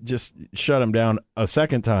just shut him down a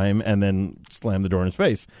second time, and then slammed the door in his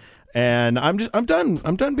face. And I'm done.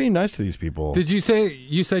 I'm done being nice to these people. Did you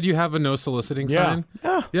said you have a no soliciting sign?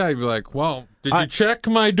 Yeah. Yeah, you'd be like, well, did you check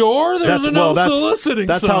my door? There's a no soliciting sign.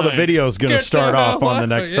 That's how the video's going to Get start the off hell on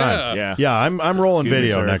the out. next time. Yeah. I'm rolling Excuse me,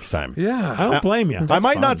 video sir. next time. Yeah. I don't blame you. I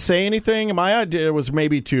might not say anything. My idea was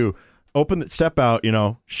maybe to step out,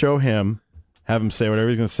 show him, have him say whatever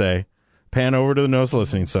he's going to say, pan over to the no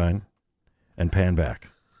soliciting sign, and pan back.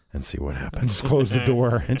 And see what happens. Just close the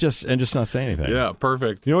door. and just not say anything. Yeah,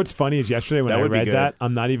 perfect. You know what's funny is yesterday when That I would be read good. that,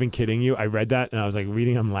 I'm not even kidding you. I read that and I was like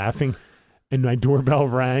reading, I'm laughing, and my doorbell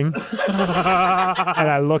rang. And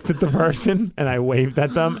I looked at the person and I waved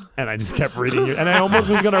at them and I just kept reading it. And I almost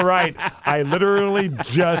was going to write. I literally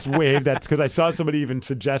just waved. That's because I saw somebody even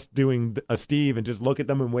suggest doing a Steve and just look at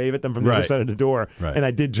them and wave at them from the other Right. side of the door. Right. And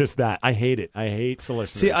I did just that. I hate it. I hate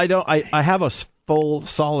solicitors. See, I have a full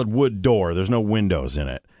solid wood door. There's no windows in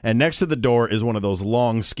it. And next to the door is one of those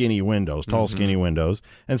long, skinny windows, tall, skinny windows.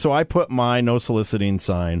 And so I put my no soliciting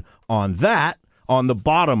sign on the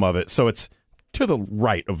bottom of it. So it's to the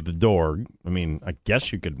right of the door. I mean, I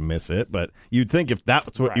guess you could miss it, but you'd think if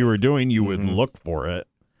that's what you were doing, you would look for it.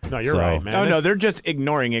 No, you're right, man. Oh, no, they're just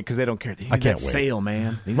ignoring it because they don't care. They need I can't that wait. sale,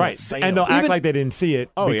 man. They need Right. that sale. And they'll act like they didn't see it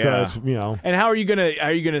because, And how are you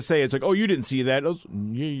gonna say it's like, oh, you didn't see that,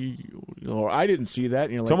 or I didn't see that?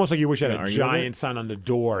 And you're like, it's almost like you wish you had a argue with it? giant sign on the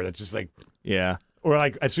door that's just like, yeah. or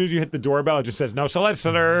like as soon as you hit the doorbell, it just says no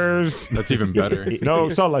solicitors. That's even better. No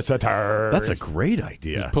solicitors. That's a great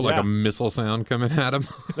idea. Put like a missile sound coming at him.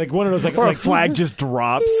 Like one of those, like Or like a flag just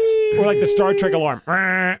drops. or like the Star Trek alarm.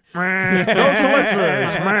 No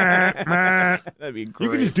solicitors. That'd be great.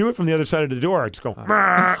 You could just do it from the other side of the door. Just go.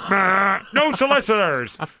 No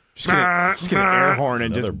solicitors. Just get an air horn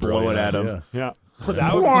and just blow it at them. Yeah. Well,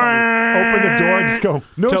 that would open the door and just go.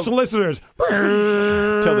 No solicitors.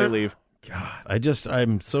 Until they leave. God,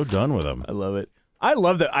 I'm so done with them. I love it. I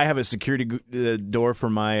love that I have a security door for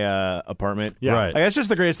my apartment. Yeah. Right. Like, that's just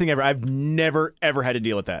the greatest thing ever. I've never, ever had to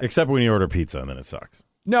deal with that. Except when you order pizza and then it sucks.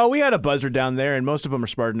 No, we had a buzzer down there, and most of them are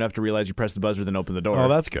smart enough to realize you press the buzzer, then open the door. Oh,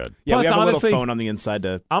 that's good. Yeah, Plus, we have honestly, a little phone on the inside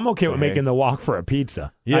to... I'm okay with making the walk for a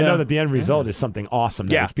pizza. Yeah. I know that the end result is something awesome.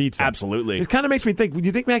 That is pizza. Absolutely. It kind of makes me think. Do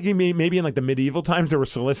you think maybe in like the medieval times there were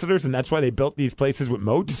solicitors, and that's why they built these places with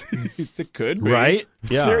moats? It could be. Right?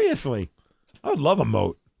 Yeah. Seriously, I would love a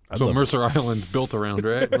moat. So Mercer Island's built around,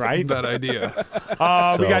 right? Right. That idea.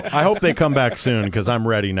 I hope they come back soon because I'm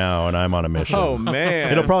ready now and I'm on a mission. Oh,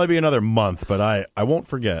 man. It'll probably be another month, but I won't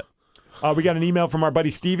forget. We got an email from our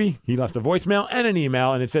buddy Stevie. He left a voicemail and an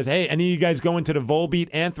email, and it says, hey, any of you guys going to the Volbeat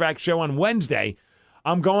Anthrax show on Wednesday?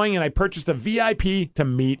 I'm going, and I purchased a VIP to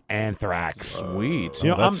meet Anthrax. Sweet.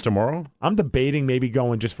 That's tomorrow? I'm debating maybe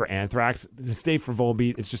going just for Anthrax. To stay for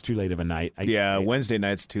Volbeat, it's just too late of a night. Wednesday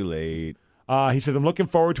night's too late. He says, I'm looking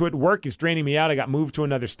forward to it. Work is draining me out. I got moved to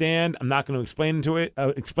another stand. I'm not going to explain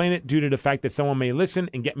it due to the fact that someone may listen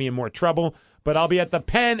and get me in more trouble. But I'll be at the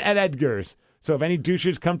Pen at Edgar's. So if any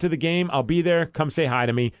douches come to the game, I'll be there. Come say hi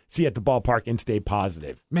to me. See you at the ballpark and stay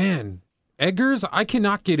positive. Man, Edgar's, I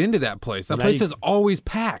cannot get into that place. That place is always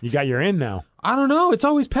packed. You got your in now. I don't know. It's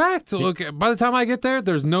always packed. Look, by the time I get there,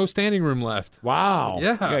 there's no standing room left. Wow.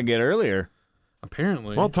 Yeah. You got to get earlier.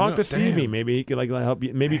 Apparently. Well, talk to Stevie. Maybe he could help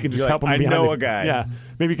you. Maybe you could just help him. I behind know a guy. Yeah.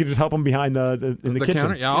 Maybe you could just help him behind the kitchen.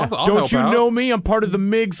 counter? Yeah, I'll Don't help you out. know me? I'm part of the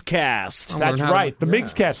Migs Cast. That's right. The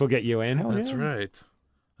Migs Cast will get you in. That's right.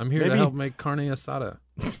 I'm here to help make carne asada.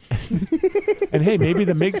 And hey, maybe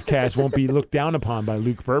the Migs Cast won't be looked down upon by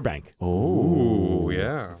Luke Burbank. Oh,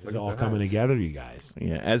 yeah. This is all coming together, you guys.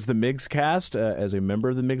 Yeah, as the Migs Cast, as a member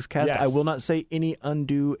of the Migs Cast, Yes. I will not say any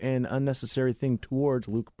undue and unnecessary thing towards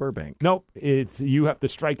Luke Burbank. Nope. It's you have to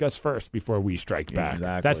strike us first before we strike back.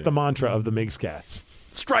 Exactly. That's the mantra of the Migs Cast.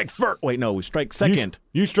 Strike first. Wait, no, we strike second.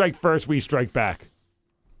 You strike first, we strike back.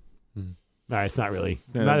 All right, it's not really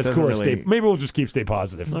Yeah, not it as cool as doesn't stay. Maybe we'll just keep stay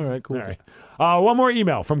positive. All right, cool. All right. One more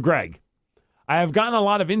email from Greg. I have gotten a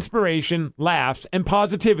lot of inspiration, laughs, and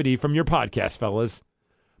positivity from your podcast, fellas.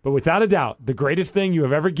 But without a doubt, the greatest thing you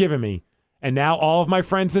have ever given me, and now all of my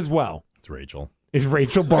friends as well, It's Rachel. is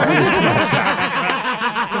Rachel Barnes.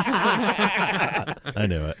 I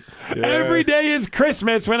knew it. Every day is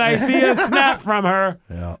Christmas when I see a snap from her.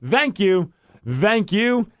 Yeah. Thank you,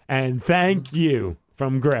 and thank you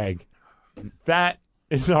from Greg. That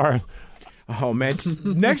is our... Oh, man.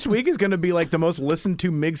 Next week is going to be like the most listened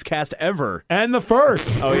to Migs Cast ever. And the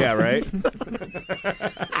first. Oh, yeah, right?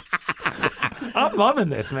 I'm loving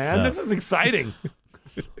this, man. Yeah. This is exciting.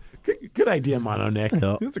 Good idea, Mono Nick.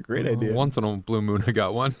 That's a great idea. Once in a blue moon, I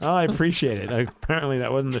got one. Oh, I appreciate it. Apparently,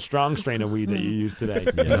 that wasn't the strong strain of weed that you used today.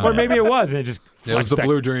 Or maybe it was, and it just... It was the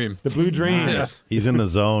blue dream. The blue dream. Nice. He's in the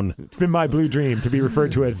zone. It's been my blue dream to be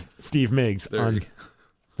referred to as Steve Miggs There on you go.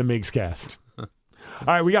 the Miggs Cast. All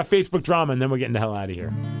right, we got Facebook drama, and then we're getting the hell out of here.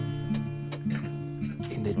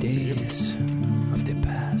 In the days of the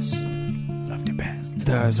past,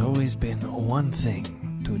 there has always been one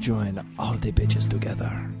thing to join all the bitches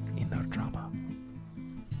together in our drama.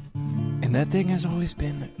 And that thing has always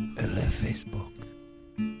been left Facebook.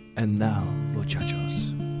 And now,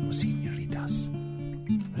 muchachos, señoritas,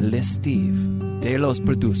 Les Steve, de los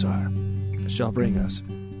producer, shall bring us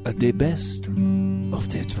the best of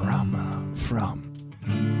the drama from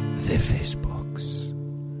the Facebooks.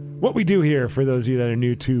 What we do here, for those of you that are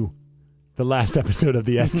new to the last episode of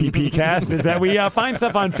the STP Cast, is that we find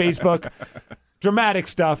stuff on Facebook, dramatic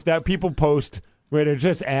stuff that people post where they're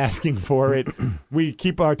just asking for it. We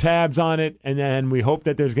keep our tabs on it, and then we hope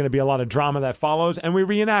that there's going to be a lot of drama that follows, and we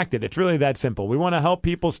reenact it. It's really that simple. We want to help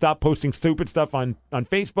people stop posting stupid stuff on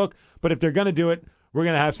Facebook, but if they're going to do it, we're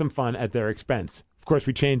going to have some fun at their expense. Of course,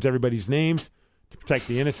 we changed everybody's names to protect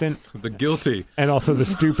the innocent. The guilty. And also the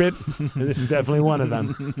stupid. And this is definitely one of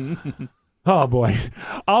them. Oh, boy.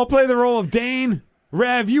 I'll play the role of Dane.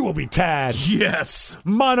 Rev, you will be Tad. Yes.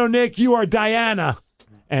 Mono Nick, you are Diana.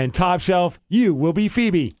 And Top Shelf, you will be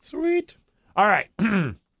Phoebe. Sweet. All right.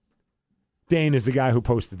 Dane is the guy who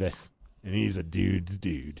posted this. And he's a dude's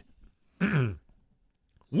dude.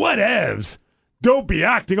 Whatevs. Don't be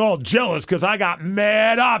acting all jealous because I got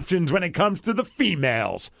mad options when it comes to the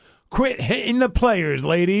females. Quit hating the players,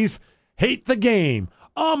 ladies. Hate the game.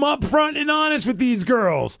 I'm upfront and honest with these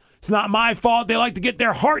girls. It's not my fault they like to get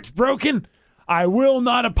their hearts broken. I will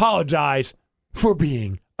not apologize for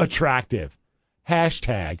being attractive.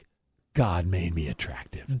 Hashtag God made me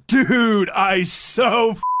attractive. Dude, I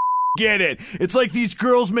so get it. It's like these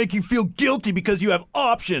girls make you feel guilty because you have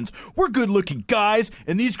options. We're good-looking guys,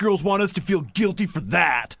 and these girls want us to feel guilty for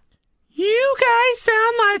that. You guys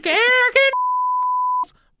sound like arrogant.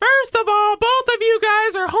 First of all, both of you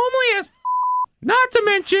guys are homely as not to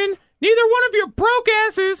mention, neither one of your broke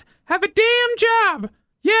asses have a damn job.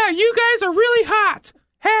 Yeah, you guys are really hot.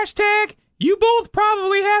 Hashtag, you both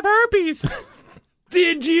probably have herpes.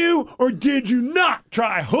 Did you or did you not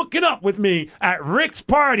try hooking up with me at Rick's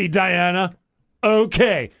party, Diana?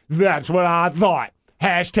 Okay, that's what I thought.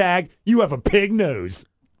 Hashtag, you have a pig nose.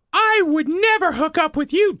 I would never hook up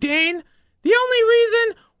with you, Dane. The only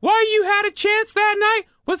reason why you had a chance that night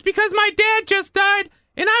was because my dad just died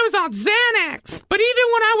and I was on Xanax. But even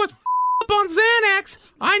when I was up on Xanax,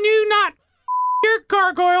 I knew not your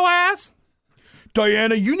gargoyle ass.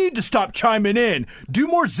 Diana, you need to stop chiming in. Do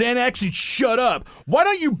more Xanax and shut up. Why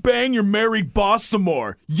don't you bang your married boss some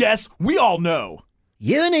more? Yes, we all know.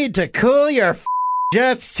 You need to cool your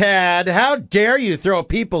jets, Tad. How dare you throw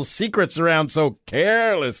people's secrets around so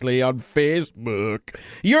carelessly on Facebook?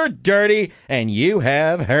 You're dirty and you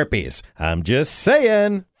have herpes. I'm just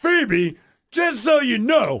saying. Phoebe, just so you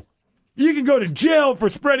know, you can go to jail for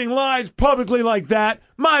spreading lies publicly like that.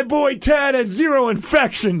 My boy Tad had 0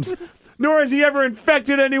 infections, nor has he ever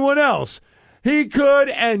infected anyone else. He could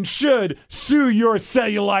and should sue your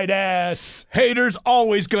cellulite ass. Haters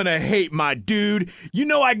always gonna hate, my dude. You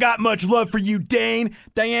know I got much love for you, Dane.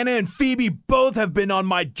 Diana and Phoebe both have been on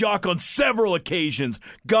my jock on several occasions.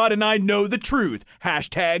 God and I know the truth.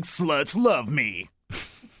 Hashtag sluts love me.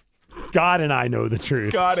 God and I know the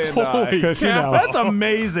truth. God and I. Because, you know, that's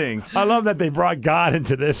amazing. I love that they brought God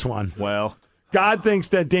into this one. Well, God thinks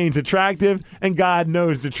that Dane's attractive, and God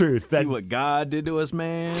knows the truth. That see what God did to us,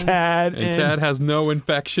 man. Tad and Tad has no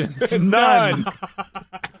infections. None.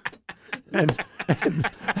 and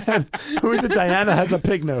who is it? Diana has a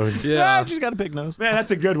pig nose. Yeah, she's got a pig nose. Man,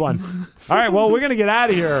 that's a good one. All right, well, we're going to get out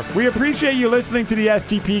of here. We appreciate you listening to the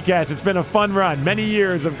STP-Cast. It's been a fun run. Many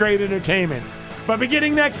years of great entertainment. But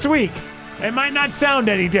beginning next week, it might not sound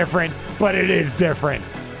any different, but it is different.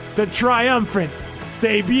 The triumphant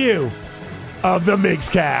debut of the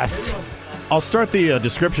Migscast. I'll start the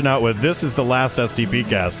description out with, this is the last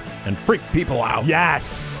STP-Cast, and freak people out.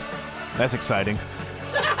 Yes. That's exciting.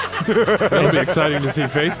 It'll be exciting to see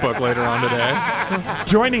Facebook later on today.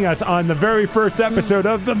 Joining us on the very first episode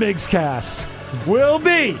of the Migscast will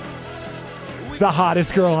be the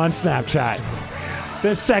hottest girl on Snapchat, the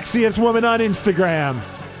sexiest woman on Instagram,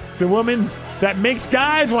 the woman that makes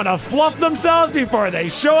guys want to fluff themselves before they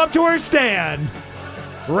show up to her stand,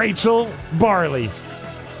 Rachel Barley.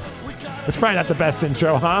 It's probably not the best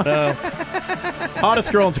intro, huh? No.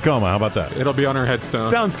 Hottest girl in Tacoma. How about that? It'll be on her headstone.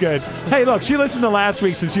 Sounds good. Hey, look, she listened to last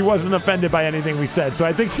week and she wasn't offended by anything we said, so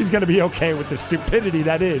I think she's going to be okay with the stupidity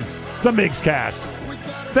that is the Migscast.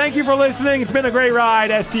 Thank you for listening. It's been a great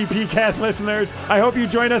ride, STP-Cast listeners. I hope you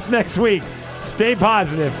join us next week. Stay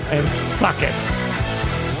positive and suck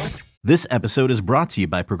it. This episode is brought to you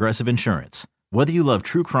by Progressive Insurance. Whether you love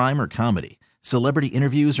true crime or comedy, celebrity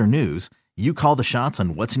interviews or news, you call the shots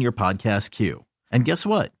on what's in your podcast queue. And guess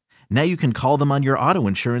what? Now you can call them on your auto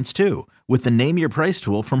insurance too with the Name Your Price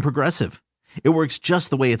tool from Progressive. It works just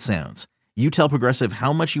the way it sounds. You tell Progressive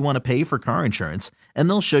how much you want to pay for car insurance, and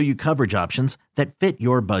they'll show you coverage options that fit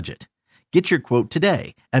your budget. Get your quote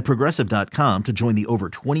today at Progressive.com to join the over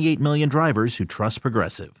 28 million drivers who trust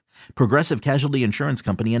Progressive. Progressive Casualty Insurance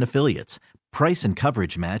Company and Affiliates. Price and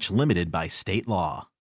coverage match limited by state law.